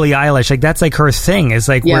 especially Billie Eilish, like, that's like her thing, is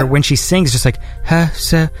like where when she sings, just like, and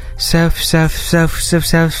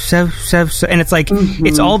it's like,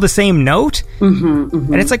 it's all the same note.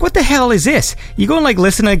 And it's like, what the hell is this? You go and like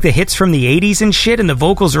listen to like the hits from the 80s and shit, and the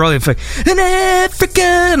vocals are all like, in Africa,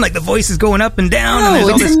 and like the voice is going up and down, and there's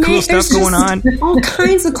all this cool stuff going on. All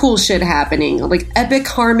kinds of cool shit happening, like epic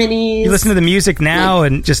harmonies. You listen to the music now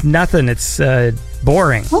and just nothing. It's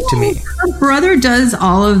boring to me. her brother does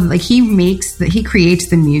all of, like, he creates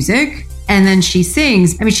the music. And then she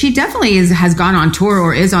sings. I mean, she definitely has gone on tour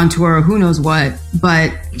or is on tour or who knows what,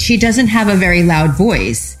 but she doesn't have a very loud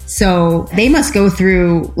voice. So they must go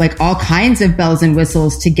through like all kinds of bells and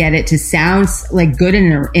whistles to get it to sound like good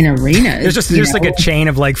in arenas. There's just like a chain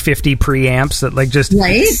of like 50 preamps that like just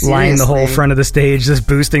line the whole front of the stage, just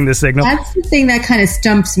boosting the signal. That's the thing that kind of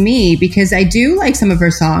stumps me, because I do like some of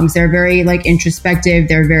her songs. They're very like introspective.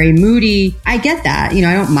 They're very moody. I get that. You know,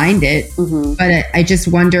 I don't mind it. But I just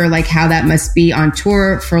wonder like how that must be on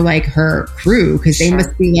tour for like her crew, because they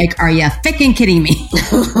must be like, are you fucking kidding me?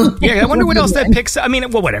 Yeah, I wonder what else that picks. I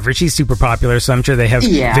mean, well, whatever. She's super popular, so I'm sure they have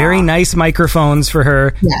very nice microphones for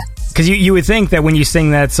her. Yes. Because you would think that when you sing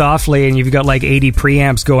that softly and you've got like 80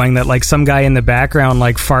 preamps going, that like some guy in the background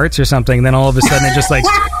like farts or something, then all of a sudden it just like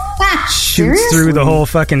shoots through the whole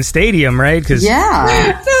fucking stadium, right? Because the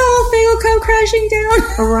whole thing will come crashing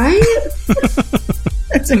down. Right?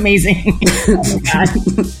 That's amazing. Oh my God.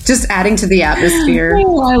 Just adding to the atmosphere.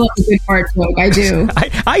 Oh, I love a good fart joke. I do.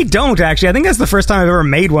 I don't actually. I think that's the first time I've ever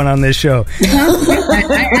made one on this show. I was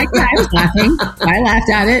laughing. I laughed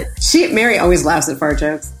at it. Mary always laughs at fart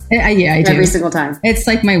jokes. Yeah, I do. Every single time. It's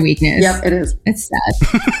like my weakness. Yep, it is. It's sad.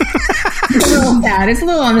 It's a little sad. It's a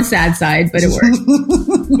little on the sad side, but it works.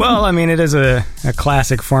 Well, I mean, it is a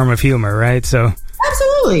classic form of humor, right? So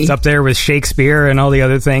absolutely, it's up there with Shakespeare and all the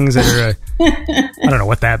other things that are. I don't know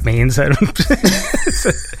what that means.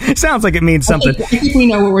 It sounds like it means something. I think we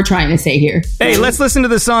know what we're trying to say here. Hey, let's listen to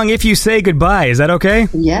the song "If You Say Goodbye." Is that okay?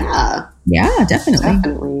 Yeah. Yeah, definitely.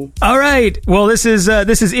 Definitely. All right. Well, this is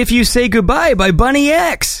 "If You Say Goodbye" by Bunny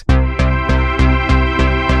X.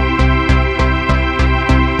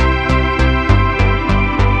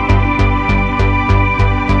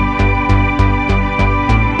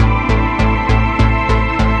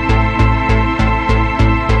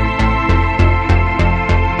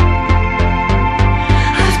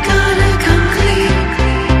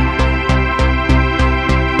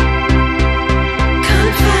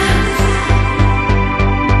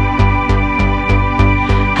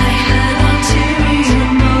 I had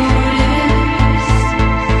ulterior motives.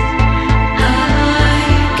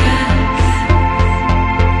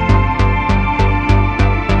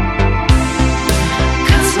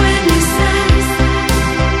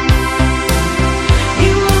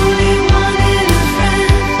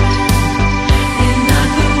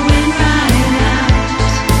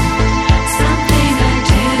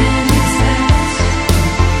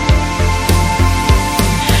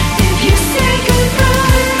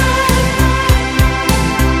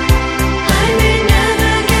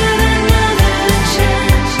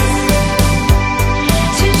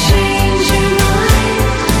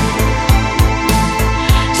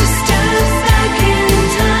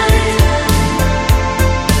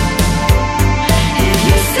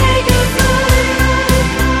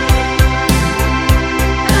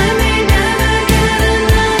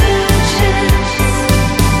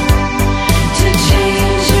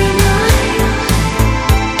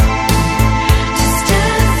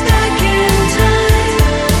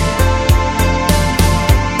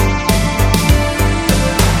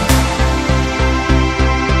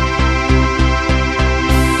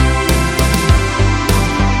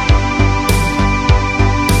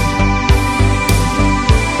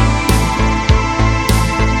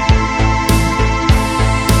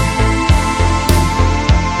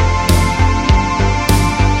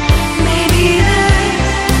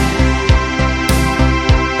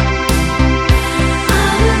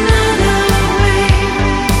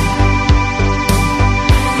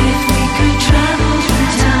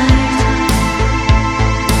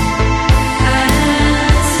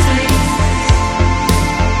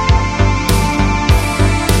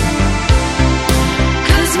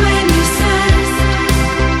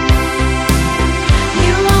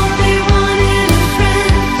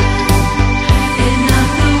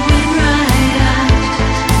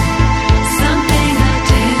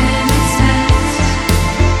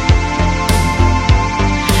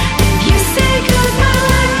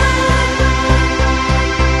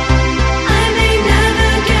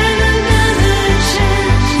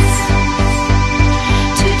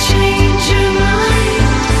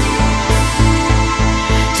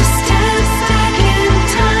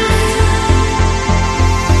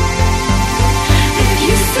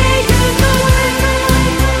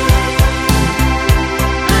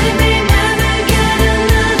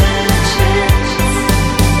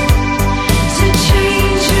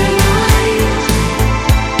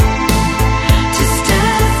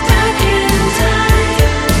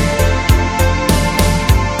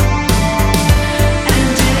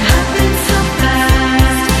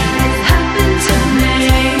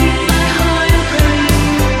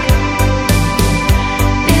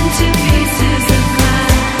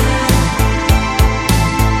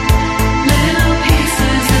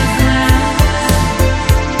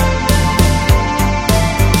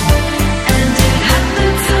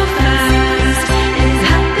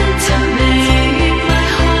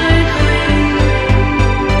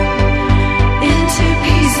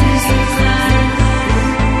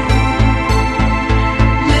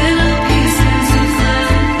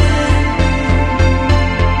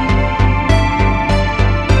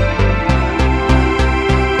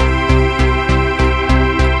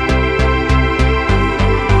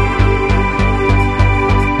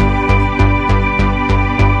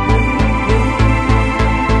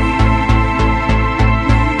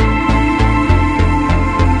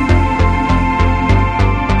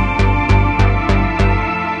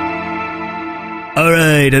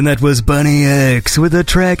 right, and that was Bunny X with the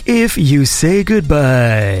track If You Say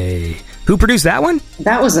Goodbye. Who produced that one?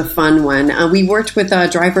 That was a fun one. We worked with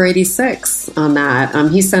Driver 86 on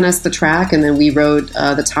that. He sent us the track, and then we wrote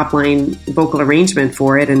the top line vocal arrangement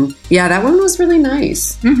for it. And yeah, that one was really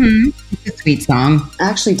nice. Mm-hmm. It's a sweet song.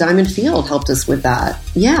 Actually, Diamond Field helped us with that.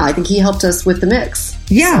 Yeah, I think he helped us with the mix.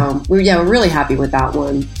 Yeah. So, we're really happy with that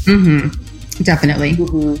one. Mm-hmm. Definitely.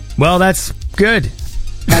 Mm-hmm. Well, that's good.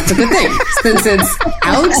 That's a good thing, since it's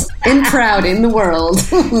out and proud in the world.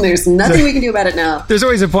 There's nothing we can do about it now. There's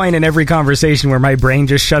always a point in every conversation where my brain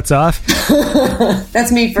just shuts off.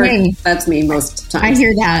 That's me That's me most times. I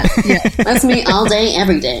hear that. Yeah. That's me all day,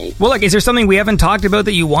 every day. Well, look, is there something we haven't talked about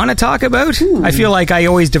that you want to talk about? I feel like I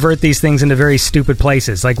always divert these things into very stupid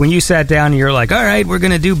places. Like when you sat down and you're like, all right, we're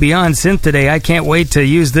going to do Beyond Synth today. I can't wait to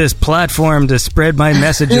use this platform to spread my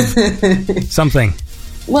message of something.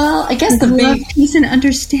 Well, I guess the love, big peace, and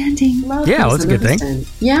understanding. Yeah, well, that's a good thing.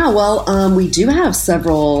 Yeah, well, we do have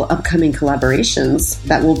several upcoming collaborations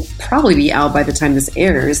that will probably be out by the time this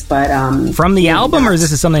airs. But from the album, or is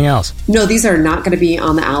this something else? No, these are not going to be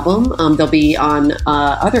on the album. They'll be on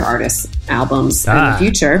other artists' albums in the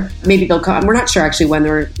future. Maybe they'll come. We're not sure actually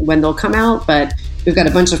when they'll come out, but we've got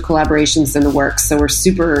a bunch of collaborations in the works, so we're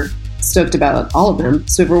super stoked about all of them.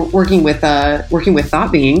 So we're working with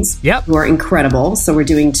Thought Beings, who are incredible. So we're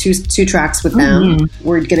doing two tracks with them.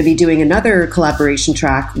 We're going to be doing another collaboration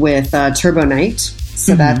track with Turbo Night.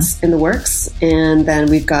 So that's in the works. And then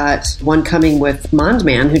we've got one coming with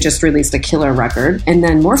Mondman, who just released a killer record. And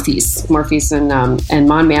then Morpheus and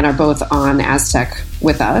Mondman are both on Aztec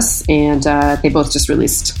with us. And they both just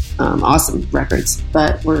released awesome records.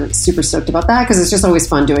 But we're super stoked about that because it's just always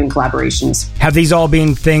fun doing collaborations. Have these all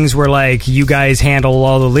been things where like you guys handle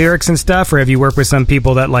all the lyrics and stuff? Or have you worked with some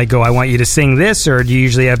people that like go, I want you to sing this? Or do you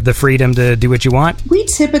usually have the freedom to do what you want? We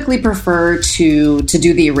typically prefer to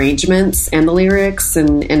do the arrangements and the lyrics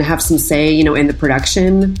and have some say, in the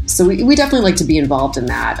production. So we definitely like to be involved in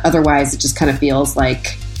that. Otherwise, it just kind of feels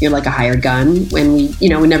like you're like a hired gun when we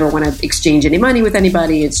never want to exchange any money with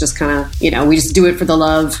anybody. It's just kind of, we just do it for the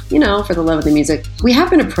love, for the love of the music. We have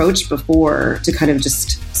been approached before to kind of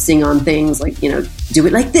just sing on things like, do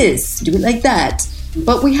it like this, do it like that.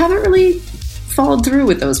 But we haven't really followed through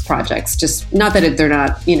with those projects. Just not that they're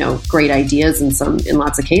not, great ideas in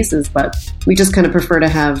lots of cases, but we just kind of prefer to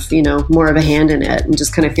have, more of a hand in it and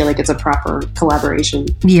just kind of feel like it's a proper collaboration.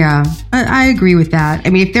 Yeah, I agree with that. I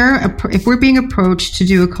mean, if we're being approached to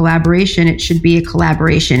do a collaboration, it should be a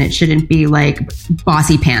collaboration. It shouldn't be like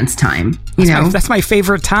bossy pants time. That's my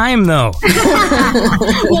favorite time, though.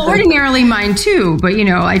 Well, ordinarily mine too, but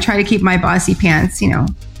I try to keep my bossy pants,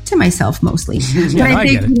 to myself mostly. But I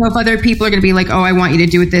think if other people are going to be like, oh, I want you to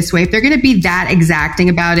do it this way, if they're going to be that exacting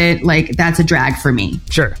about it, like that's a drag for me.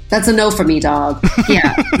 Sure. That's a no for me, dog.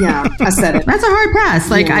 Yeah. Yeah, I said it. That's a hard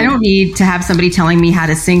pass. Like, I don't need to have somebody telling me how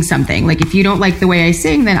to sing something. Like, if you don't like the way I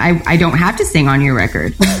sing, then I don't have to sing on your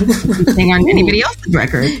record. Sing on anybody else's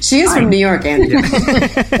record. She is from New York, Andy.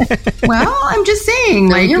 Well, I'm just saying,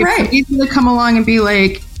 like, you're right. If somebody's going to come along and be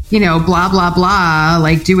like, blah, blah, blah,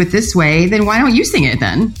 like, do it this way, then why don't you sing it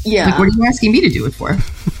then? Yeah. Like, what are you asking me to do it for?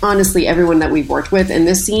 Honestly, everyone that we've worked with in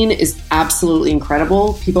this scene is absolutely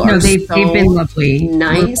incredible. People they've been lovely.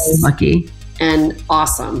 Nice. Lucky. And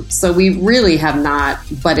awesome. So we really have not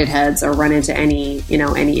butted heads or run into any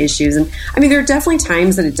issues. And I mean, there are definitely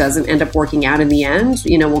times that it doesn't end up working out in the end.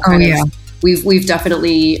 We'll kind of... We've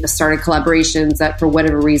definitely started collaborations that for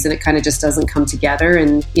whatever reason it kind of just doesn't come together,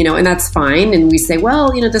 and and that's fine. And we say,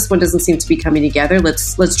 well, this one doesn't seem to be coming together.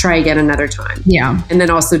 Let's try again another time. Yeah. And then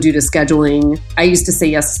also due to scheduling, I used to say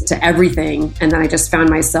yes to everything, and then I just found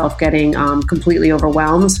myself getting completely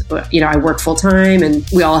overwhelmed. I work full time, and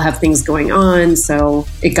we all have things going on, so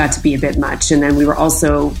it got to be a bit much. And then we were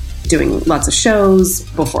also doing lots of shows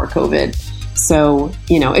before COVID. So,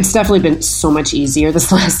 it's definitely been so much easier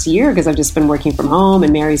this last year because I've just been working from home,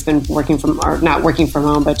 and Mary's been not working from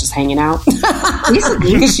home, but just hanging out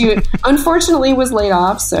because she unfortunately was laid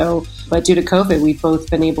off. So, but due to COVID, we've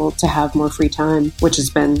both been able to have more free time, which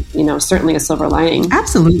has been, certainly a silver lining.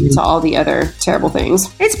 Absolutely. To all the other terrible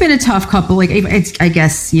things. It's been a tough couple, it's, I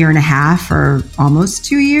guess, year and a half or almost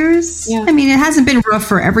 2 years. Yeah. I mean, it hasn't been rough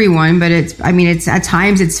for everyone, but it's at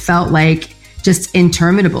times it's felt like just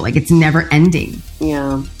interminable, like it's never ending.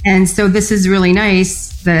 Yeah. And so this is really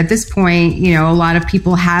nice that at this point, a lot of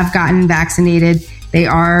people have gotten vaccinated. They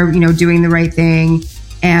are, doing the right thing.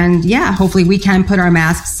 And yeah, hopefully we can put our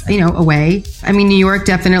masks, away. I mean, New York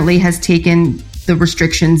definitely has taken the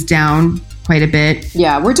restrictions down quite a bit.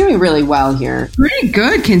 Yeah, we're doing really well here. Pretty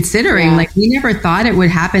good considering, like we never thought it would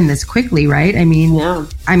happen this quickly, right? I mean,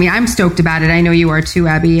 I mean, I'm stoked about it. I know you are too,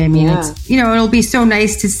 Abby. I mean, it's, you know, it'll be so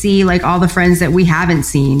nice to see like all the friends that we haven't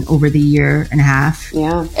seen over the year and a half.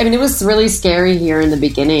 Yeah. I mean, it was really scary here in the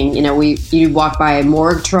beginning. You know, you walk by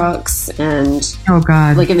morgue trucks and oh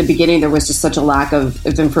God, like in the beginning, there was just such a lack of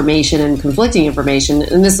information and conflicting information.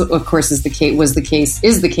 And this, of course, is the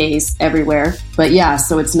case everywhere. But yeah,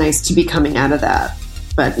 so it's nice to be coming out of that.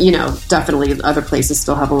 But, you know, definitely other places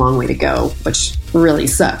still have a long way to go, which really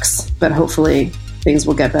sucks. But hopefully things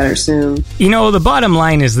will get better soon. You know, the bottom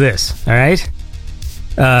line is this, all right?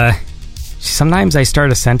 Sometimes I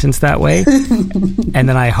start a sentence that way, and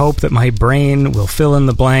then I hope that my brain will fill in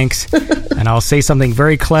the blanks, and I'll say something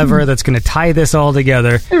very clever that's going to tie this all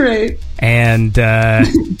together. Right. And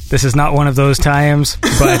this is not one of those times,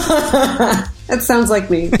 but... That sounds like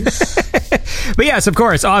me. But yes, of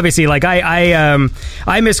course, obviously, like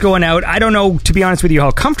I miss going out. I don't know, to be honest with you,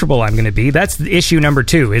 how comfortable I'm going to be. That's the issue number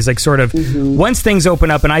 2, is like sort of once things open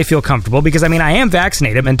up and I feel comfortable, because I mean, I am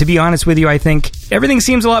vaccinated, and to be honest with you, I think everything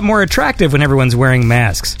seems a lot more attractive when everyone's wearing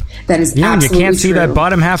masks. That is you know, absolutely and you can't see true. that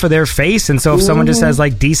bottom half of their face, and so if someone just has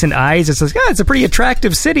like decent eyes, it's like, it's a pretty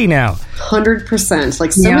attractive city now. 100%,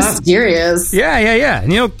 like so mysterious. Yeah.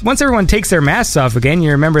 And you know, once everyone takes their masks off again,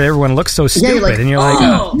 you remember everyone looks so stupid, like, and you're like,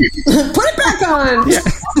 oh, put it back on.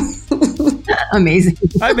 Yeah. Amazing.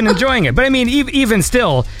 I've been enjoying it, but I mean, even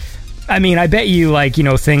still, I mean, I bet you, like, you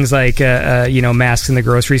know, things like, you know, masks in the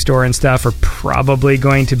grocery store and stuff are probably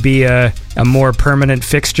going to be a more permanent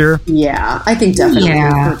fixture. Yeah, I think definitely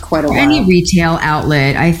for quite a while. Any retail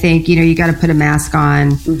outlet, I think, you know, you got to put a mask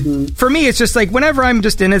on. For me, it's just like whenever I'm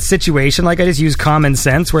just in a situation, like I just use common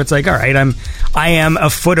sense where it's like, all right, I am a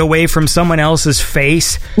foot away from someone else's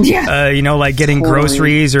face. Yeah. You know, like getting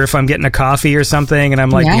groceries, or if I'm getting a coffee or something and I'm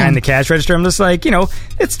like behind the cash register, I'm just like, you know,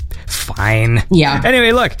 it's fine. Yeah.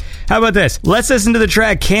 Anyway, look, how about this? Let's listen to the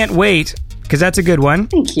track Can't Wait, because that's a good one.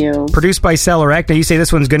 Thank you. Produced by Celerect. Now, you say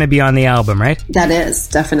this one's going to be on the album, right? That is,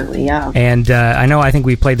 definitely, yeah. And I think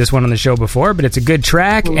we played this one on the show before, but it's a good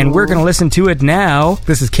track, and we're going to listen to it now.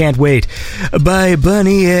 This is Can't Wait by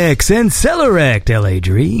Bunny X and Celerect, LA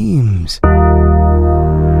Dreams.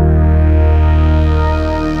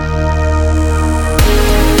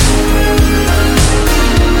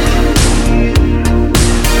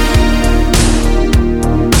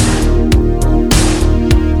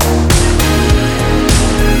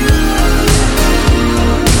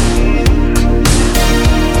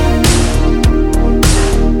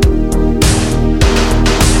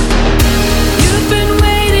 You've been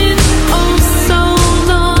waiting oh so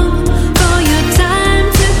long for your time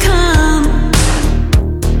to come.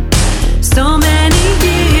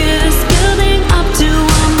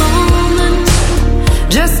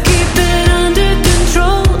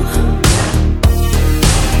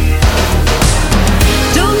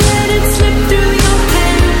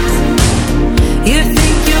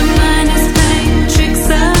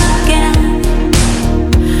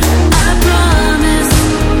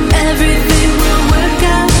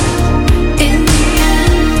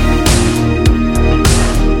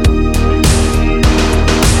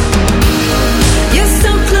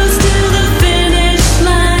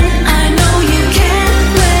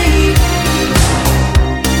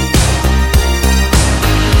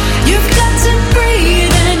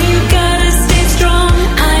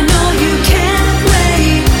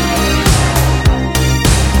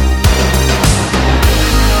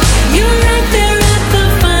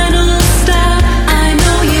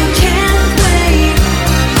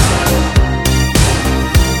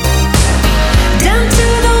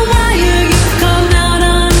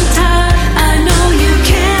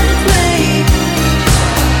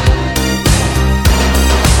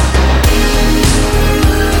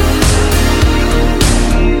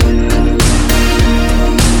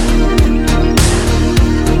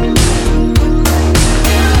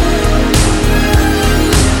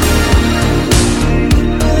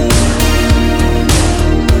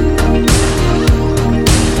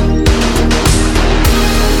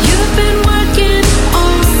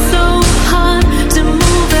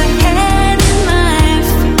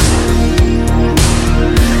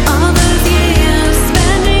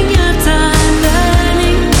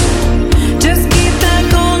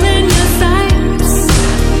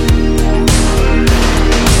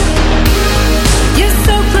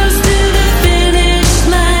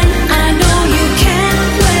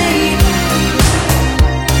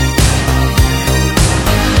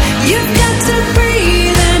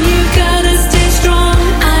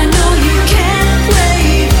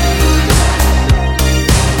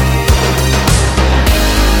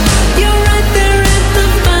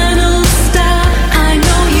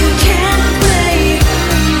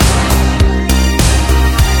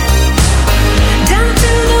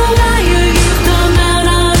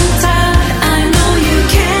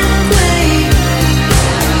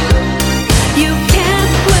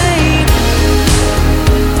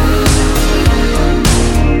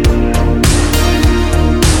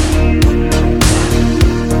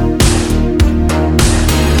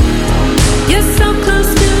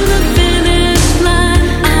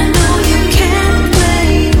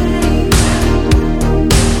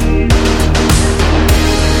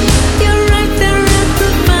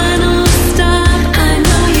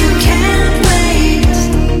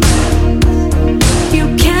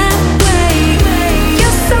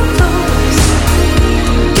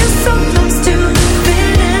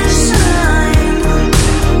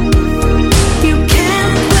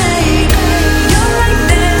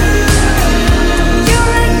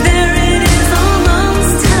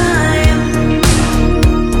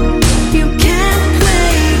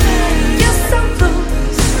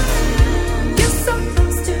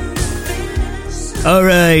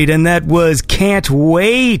 right, and that was Can't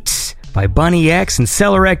Wait by Bunny X and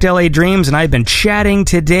Celerect LA Dreams, and I've been chatting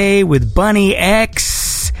today with Bunny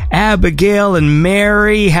X, Abigail, and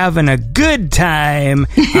Mary, having a good time.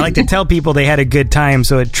 I like to tell people they had a good time,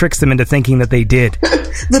 so it tricks them into thinking that they did.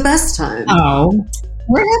 The best time. Oh,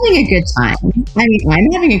 we're having a good time. I mean,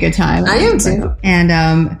 I'm having a good time. I am too. And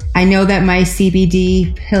I know that my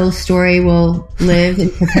CBD pill story will live in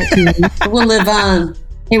perpetuity. We'll live on.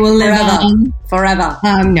 It will live on. Forever.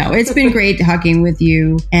 No, it's been great talking with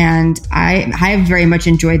you, and I have very much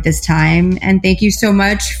enjoyed this time. And thank you so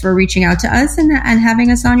much for reaching out to us and having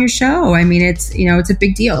us on your show. I mean, it's a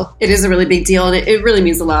big deal. It is a really big deal, and it really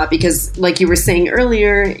means a lot because, like you were saying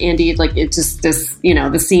earlier, Andy, like it just this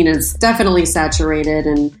the scene is definitely saturated,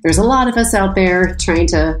 and there's a lot of us out there trying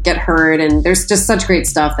to get heard, and there's just such great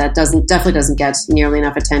stuff that definitely doesn't get nearly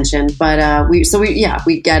enough attention. But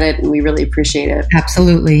we get it, and we really appreciate it.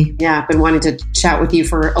 Absolutely. Yeah, I've been wanting to chat with you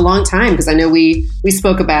for a long time because I know we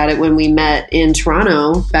spoke about it when we met in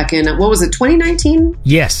Toronto back in, what was it, 2019?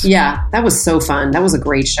 Yes. Yeah, that was so fun. That was a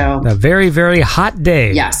great show. A very, very hot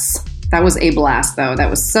day. Yes. That was a blast, though. That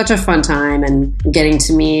was such a fun time, and getting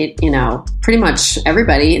to meet, pretty much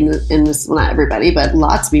everybody in this, well, not everybody, but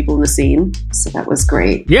lots of people in the scene. So that was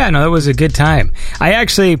great. Yeah, no, that was a good time. I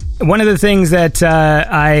actually, one of the things that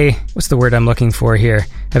what's the word I'm looking for here?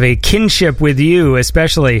 Have a kinship with you,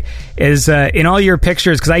 especially, is in all your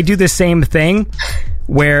pictures, because I do the same thing.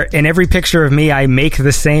 Where in every picture of me, I make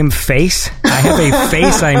the same face. I have a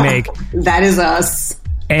face I make. That is us.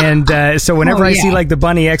 And so whenever I see like the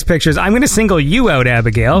Bunny X pictures, I'm going to single you out,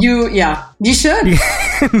 Abigail. You should.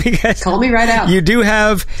 Because call me right out. You do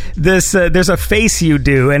have this, there's a face you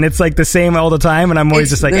do, and it's like the same all the time, and I'm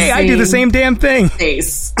always just like, hey, I do the same damn thing.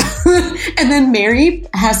 Face. And then Mary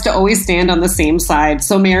has to always stand on the same side.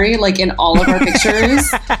 So Mary, like in all of our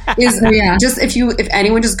pictures, is just if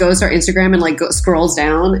anyone just goes to our Instagram and like scrolls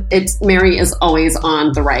down, Mary is always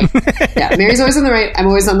on the right. Yeah, Mary's always on the right. I'm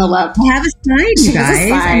always on the left. I have a side, you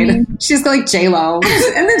guys. She's like J-Lo.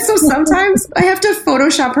 And then so sometimes I have to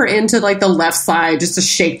Photoshop her into like the left side just to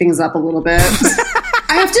shake things up a little bit.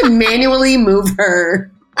 I have to manually move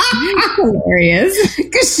her. Hilarious.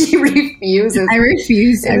 Because she refuses. I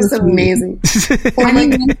refuse. It was amazing. I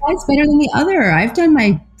mean, one side's better than the other. I've done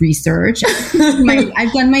my research.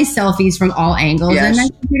 I've done my selfies from all angles, and I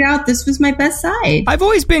figured out this was my best side. I've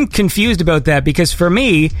always been confused about that because for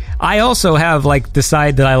me, I also have like the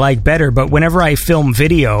side that I like better, but whenever I film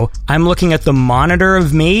video, I'm looking at the monitor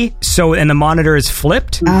of me, and the monitor is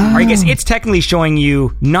flipped. Or I guess it's technically showing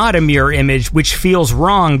you not a mirror image, which feels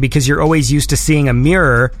wrong because you're always used to seeing a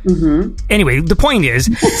mirror. Mm-hmm. Anyway, the point is,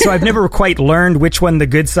 so I've never quite learned which one the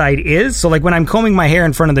good side is. So like when I'm combing my hair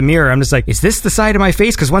in front of the mirror, I'm just like, is this the side of my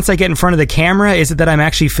face? Because once I get in front of the camera, is it that I'm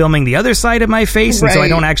actually filming the other side of my face? And so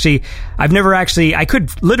I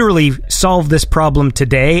could literally solve this problem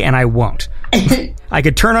today, and I won't. I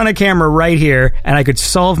could turn on a camera right here, and I could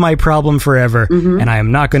solve my problem forever, and I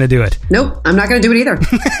am not going to do it. Nope, I'm not going to do it either.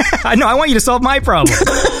 No, I want you to solve my problem.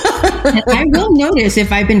 I will notice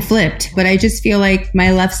if I've been flipped, but I just feel like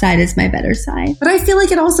my left side is my better side. But I feel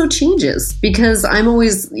like it also changes because I'm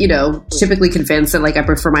always, typically convinced that like I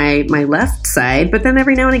prefer my left side, but then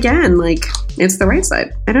every now and again, like it's the right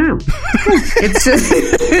side. I don't know. It's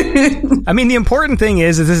just. I mean, the important thing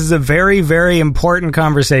is this is a very, very important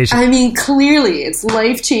conversation. I mean, clearly it's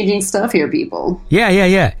life-changing stuff here, people.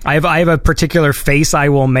 Yeah. I have a particular face I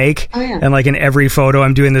will make. Oh, yeah. And like in every photo,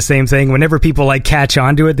 I'm doing the same thing. Whenever people like catch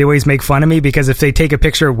on to it, they always make fun of me because if they take a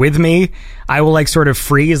picture with me, I will like sort of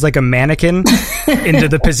freeze like a mannequin into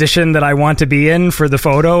the position that I want to be in for the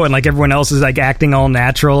photo, and like everyone else is like acting all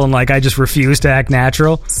natural, and like I just refuse to act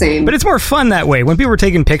natural. Same. But it's more fun that way. When people are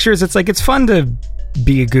taking pictures, it's like it's fun to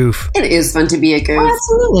be a goof. It is fun to be a goof. Oh,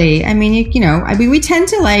 absolutely. I mean, we tend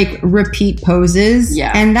to like repeat poses,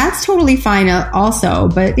 and that's totally fine also.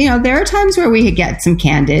 But there are times where we get some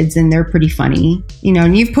candids, and they're pretty funny.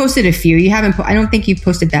 And you've posted a few. You haven't. I don't think you've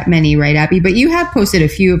posted that many, right, Abby? But you have posted a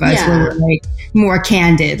few of us where we're like more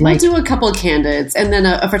candid. Like we'll do a couple of candids, and then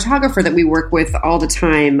a photographer that we work with all the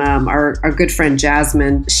time, our good friend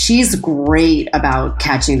Jasmine. She's great about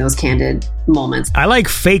catching those candid moments. I like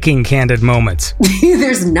faking candid moments.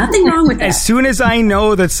 There's nothing wrong with that. As soon as I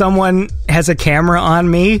know that someone has a camera on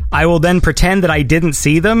me, I will then pretend that I didn't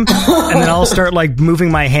see them, and then I'll start like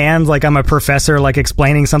moving my hands like I'm a professor, like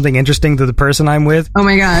explaining something interesting to the person I'm with. Oh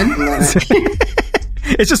my God.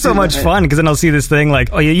 It's just so much fun because then I'll see this thing like,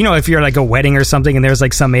 oh, you know, if you're like a wedding or something and there's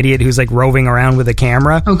like some idiot who's like roving around with a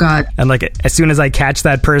camera. Oh, God. And like as soon as I catch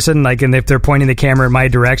that person, like, and if they're pointing the camera in my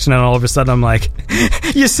direction, and all of a sudden I'm like,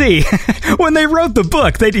 you see, when they wrote the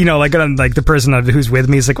book, they, you know, like the person who's with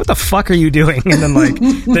me is like, what the fuck are you doing? And then like,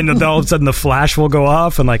 then all of a sudden the flash will go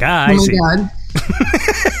off and like, I see. Oh, my God.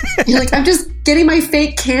 You're like, I'm just getting my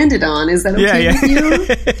fake candid on. Is that okay with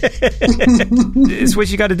you? It's what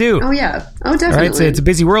you got to do. Oh, yeah. Oh, definitely. Right? So it's a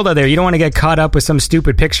busy world out there. You don't want to get caught up with some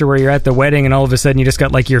stupid picture where you're at the wedding and all of a sudden you just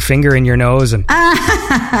got like your finger in your nose and...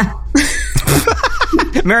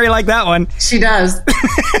 Mary liked that one. She does.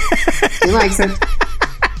 She likes it.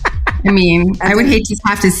 I mean, I would hate to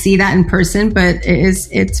have to see that in person, but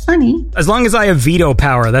it's funny. As long as I have veto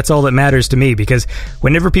power, that's all that matters to me, because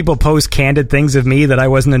whenever people post candid things of me that I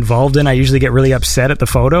wasn't involved in, I usually get really upset at the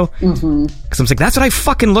photo. Because I'm like, that's what I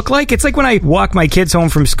fucking look like? It's like when I walk my kids home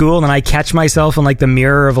from school and I catch myself in like the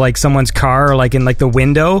mirror of like someone's car or like in like the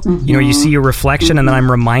window. You know, you see your reflection and then I'm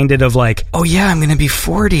reminded of like, oh yeah, I'm going to be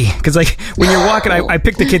 40. Because like when you're walking, I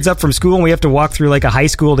pick the kids up from school and we have to walk through like a high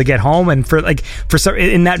school to get home. And for some,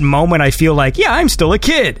 in that moment, I feel like, yeah, I'm still a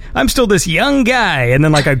kid. I'm still this young guy. And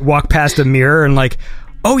then like I walk past a mirror and like,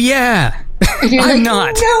 oh yeah, I'm like,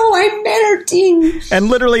 not. No, I'm 13. And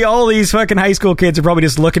literally all these fucking high school kids are probably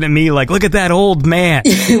just looking at me like, look at that old man.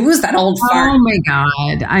 Who's that old fart? Oh my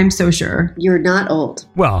God. I'm so sure. You're not old.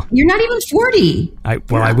 Well, You're not even 40.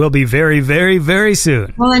 I will be very, very, very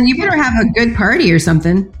soon. Well, then you better have a good party or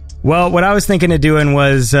something. Well, what I was thinking of doing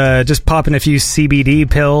was just popping a few CBD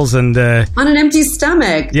pills and... on an empty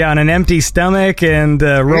stomach. Yeah, on an empty stomach and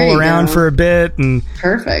roll around for a bit and...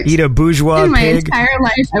 Perfect. Eat a bourgeois In my pig. entire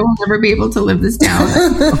life, I will never be able to live this down.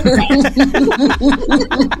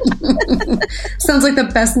 Sounds like the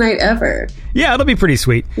best night ever. Yeah, it'll be pretty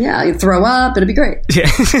sweet. Yeah, you throw up, it'll be great. Yeah.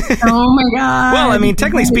 Oh my God. Well, I mean,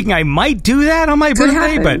 technically speaking, I might do that on my birthday,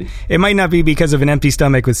 happen. but it might not be because of an empty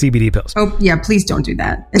stomach with CBD pills. Oh, yeah, please don't do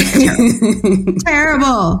that. It's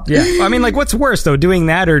terrible. Yeah. I mean, like, what's worse, though? Doing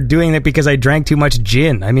that or doing that because I drank too much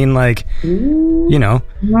gin? I mean, like, you know.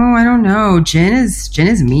 No, I don't know. Gin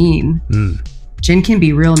is mean. Gin can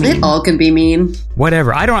be real mean. It all can be mean.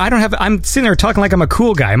 Whatever. I don't have, I'm sitting there talking like I'm a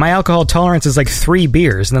cool guy. My alcohol tolerance is like 3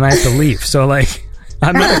 beers and then I have to leave. So, like,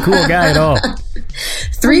 I'm not a cool guy at all.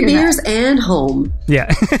 3 beers and home. Yeah.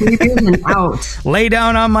 3 beers and out. Lay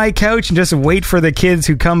down on my couch and just wait for the kids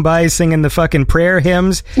who come by singing the fucking prayer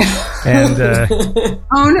hymns. And,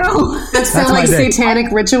 Oh no. That's so like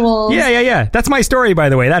satanic rituals. Yeah. That's my story, by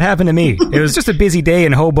the way. That happened to me. It was just a busy day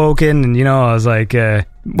in Hoboken, and, you know, I was like,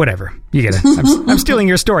 whatever. You get it. I'm stealing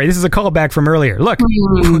your story. This is a callback from earlier. Look,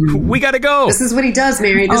 we gotta go. This is what he does,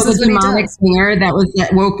 Mary. This The is what he demonic does. singer that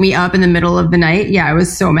woke me up in the middle of the night. Yeah, I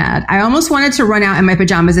was so mad. I almost wanted to run out in my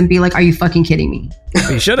pajamas and be like, "Are you fucking kidding me?"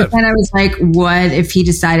 You should have. And I was like, "What if he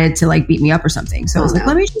decided to like beat me up or something?" So I was like,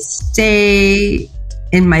 "Let me just stay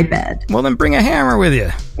in my bed." Well, then bring a hammer with you.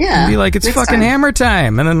 Yeah. Be like, it's next fucking time. hammer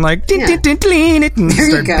time. And then like, Yeah. clean it, and There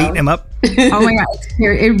you start go. beating him up. Oh my God.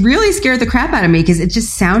 It really scared the crap out of me because it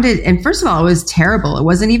just sounded, and first of all, it was terrible. It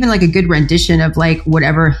wasn't even like a good rendition of like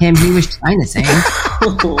whatever hymn he was trying to sing.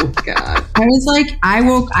 Oh God. I was like,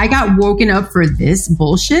 I got woken up for this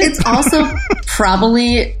bullshit. It's also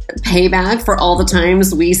probably payback for all the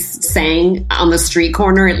times we sang on the street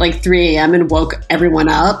corner at like 3 a.m. and woke everyone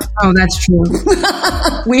up. Oh, that's true.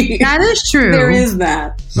 That is true. There is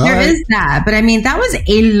that. There is that. But I mean, that was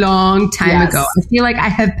a long time Yes. ago. I feel like I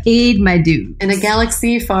have paid my dues. In a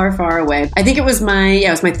galaxy far, far away. I think it was my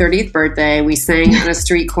 30th birthday. We sang on a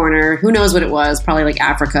street corner. Who knows what it was? Probably like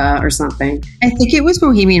Africa or something. I think it was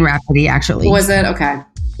Bohemian Rhapsody, actually. Was it? Okay.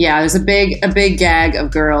 Yeah, there's a big gag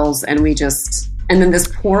of girls, and and then this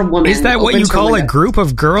poor woman. Is that what you opens her call a window. group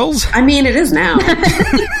of girls? I mean, it is now.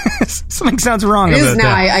 Something sounds wrong It about is now.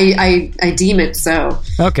 that. I deem it so.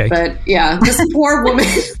 Okay. But yeah, this poor woman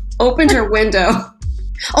opened her window.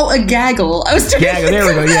 Oh, a gaggle. I was trying Gaggle, there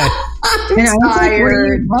we go, yeah. I'm And I was like,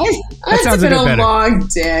 tired. what? It's sounds a been bit a better. long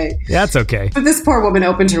day. That's okay. But this poor woman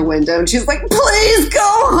opened her window and she's like, please go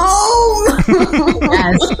home. Yes,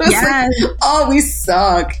 I was like, yes. oh, we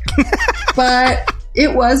suck. But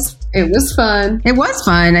it was fun. It was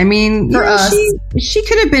fun. I mean, For us. she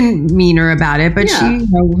could have been meaner about it, but Yeah. she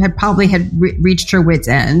had probably reached her wit's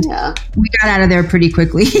end. Yeah. We got out of there pretty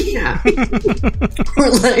quickly. Yeah. We're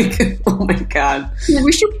like, oh my God.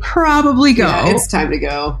 We should probably go. Yeah, it's time to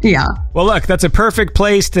go. Yeah. Well, look, that's a perfect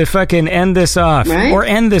place to fucking end this off. Right? Or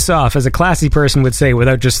end this off, as a classy person would say,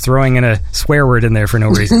 without just throwing in a swear word in there for no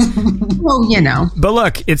reason. Well, But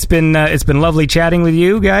look, it's been lovely chatting with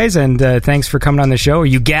you guys, and thanks for coming on the show. Or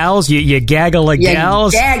you gals, gals, you gaggle of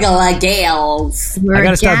gals. Gaggle of gals. I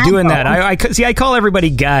gotta stop doing that. I call everybody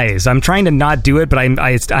guys. I'm trying to not do it, but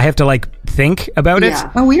I have to like think about it.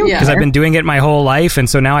 Oh, we don't Because I've been doing it my whole life, and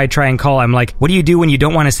so now I try and call. I'm like, what do you do when you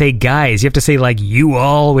don't want to say guys? You have to say like you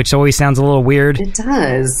all, which always sounds a little weird. It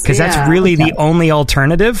does. Because that's really the only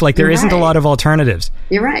alternative. Like there isn't a lot of alternatives.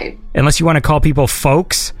 You're right. Unless you want to call people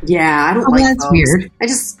folks. Yeah, I don't like that's folks. weird. I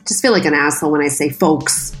just feel like an asshole when I say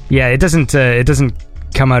folks. Yeah, it doesn't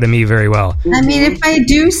come out of me very well. I mean, if I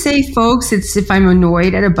do say folks, it's if I'm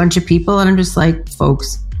annoyed at a bunch of people and I'm just like,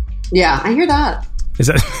 folks. Yeah, I hear that. Is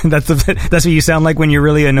that's what you sound like when you're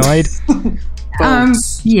really annoyed?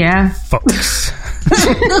 Yeah. Folks.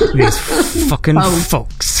 These fucking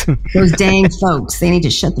folks. Those dang folks. They need to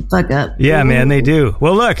shut the fuck up. Yeah, man, they do.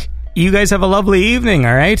 Well, look, you guys have a lovely evening,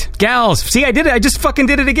 all right? Gals, see, I did it. I just fucking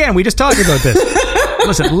did it again. We just talked about this.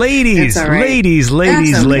 Listen, ladies, That's all right. ladies.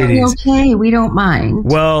 Okay, we don't mind.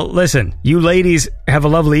 Well, listen, you ladies have a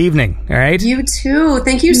lovely evening, all right? You too.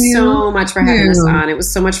 Thank you so much for having us on. It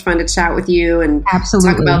was so much fun to chat with you and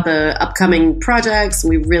Absolutely. talk about the upcoming projects.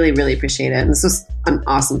 We really, really appreciate it. And this was an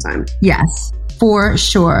awesome time. Yes, for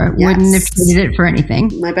sure. Yes. Wouldn't have traded it for anything.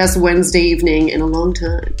 My best Wednesday evening in a long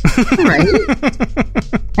time. Right?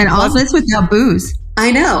 And all this without booze. I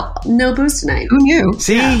know. No booze tonight. Who knew?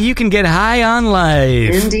 See, you can get high on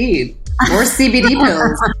life. Indeed. Or CBD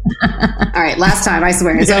pills. All right, last time. I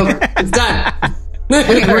swear. It's over. It's done.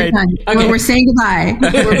 Okay, All we're right. done. Okay. We're saying goodbye.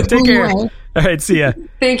 We're Take pulling care. away. All right, see ya.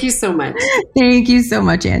 Thank you so much. Thank you so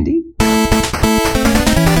much, Andy.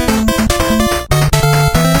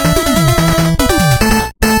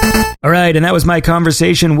 All right, and that was my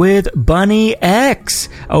conversation with Bunny X.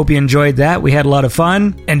 I hope you enjoyed that. We had a lot of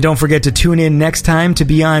fun. And don't forget to tune in next time to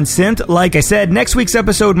Beyond Synth. Like I said, next week's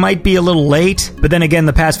episode might be a little late, but then again,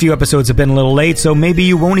 the past few episodes have been a little late, so maybe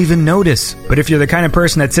you won't even notice. But if you're the kind of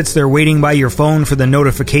person that sits there waiting by your phone for the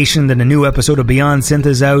notification that a new episode of Beyond Synth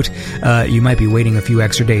is out, you might be waiting a few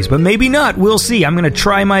extra days. But maybe not. We'll see. I'm going to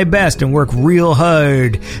try my best and work real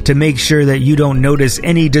hard to make sure that you don't notice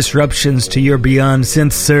any disruptions to your Beyond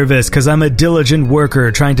Synth service, because I'm a diligent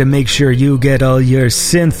worker trying to make sure you get all your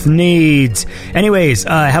synth needs. Anyways,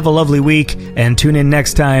 have a lovely week and tune in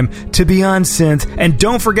next time to Beyond Synth. And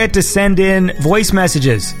don't forget to send in voice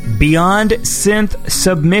messages.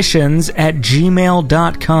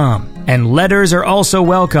 BeyondSynthSubmissions@gmail.com. And letters are also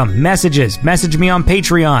welcome. Messages. Message me on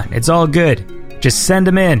Patreon. It's all good. Just send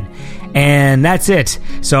them in. And that's it.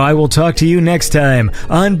 So I will talk to you next time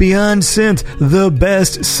on Beyond Synth, the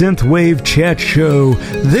best synthwave chat show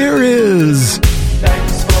there is.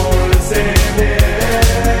 Thanks for listening.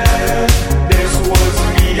 This was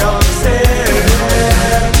Beyond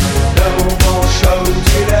Synth. No more show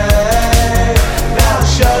today. Now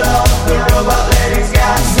shut up, the robot lady's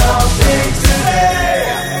got something to say.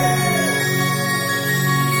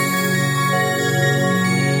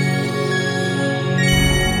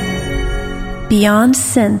 Beyond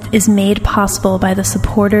Synth is made possible by the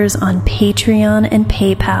supporters on Patreon and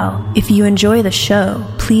PayPal. If you enjoy the show,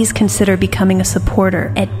 please consider becoming a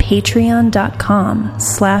supporter at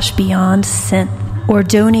patreon.com/BeyondSynth or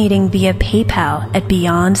donating via PayPal at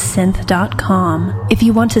BeyondSynth.com. If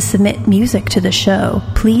you want to submit music to the show,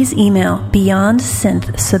 please email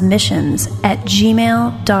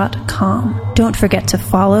BeyondSynthSubmissions@gmail.com. Don't forget to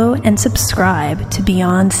follow and subscribe to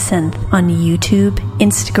Beyond Synth on YouTube,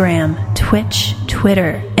 Instagram, Twitch,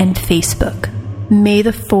 Twitter, and Facebook. May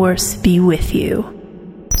the Force be with you.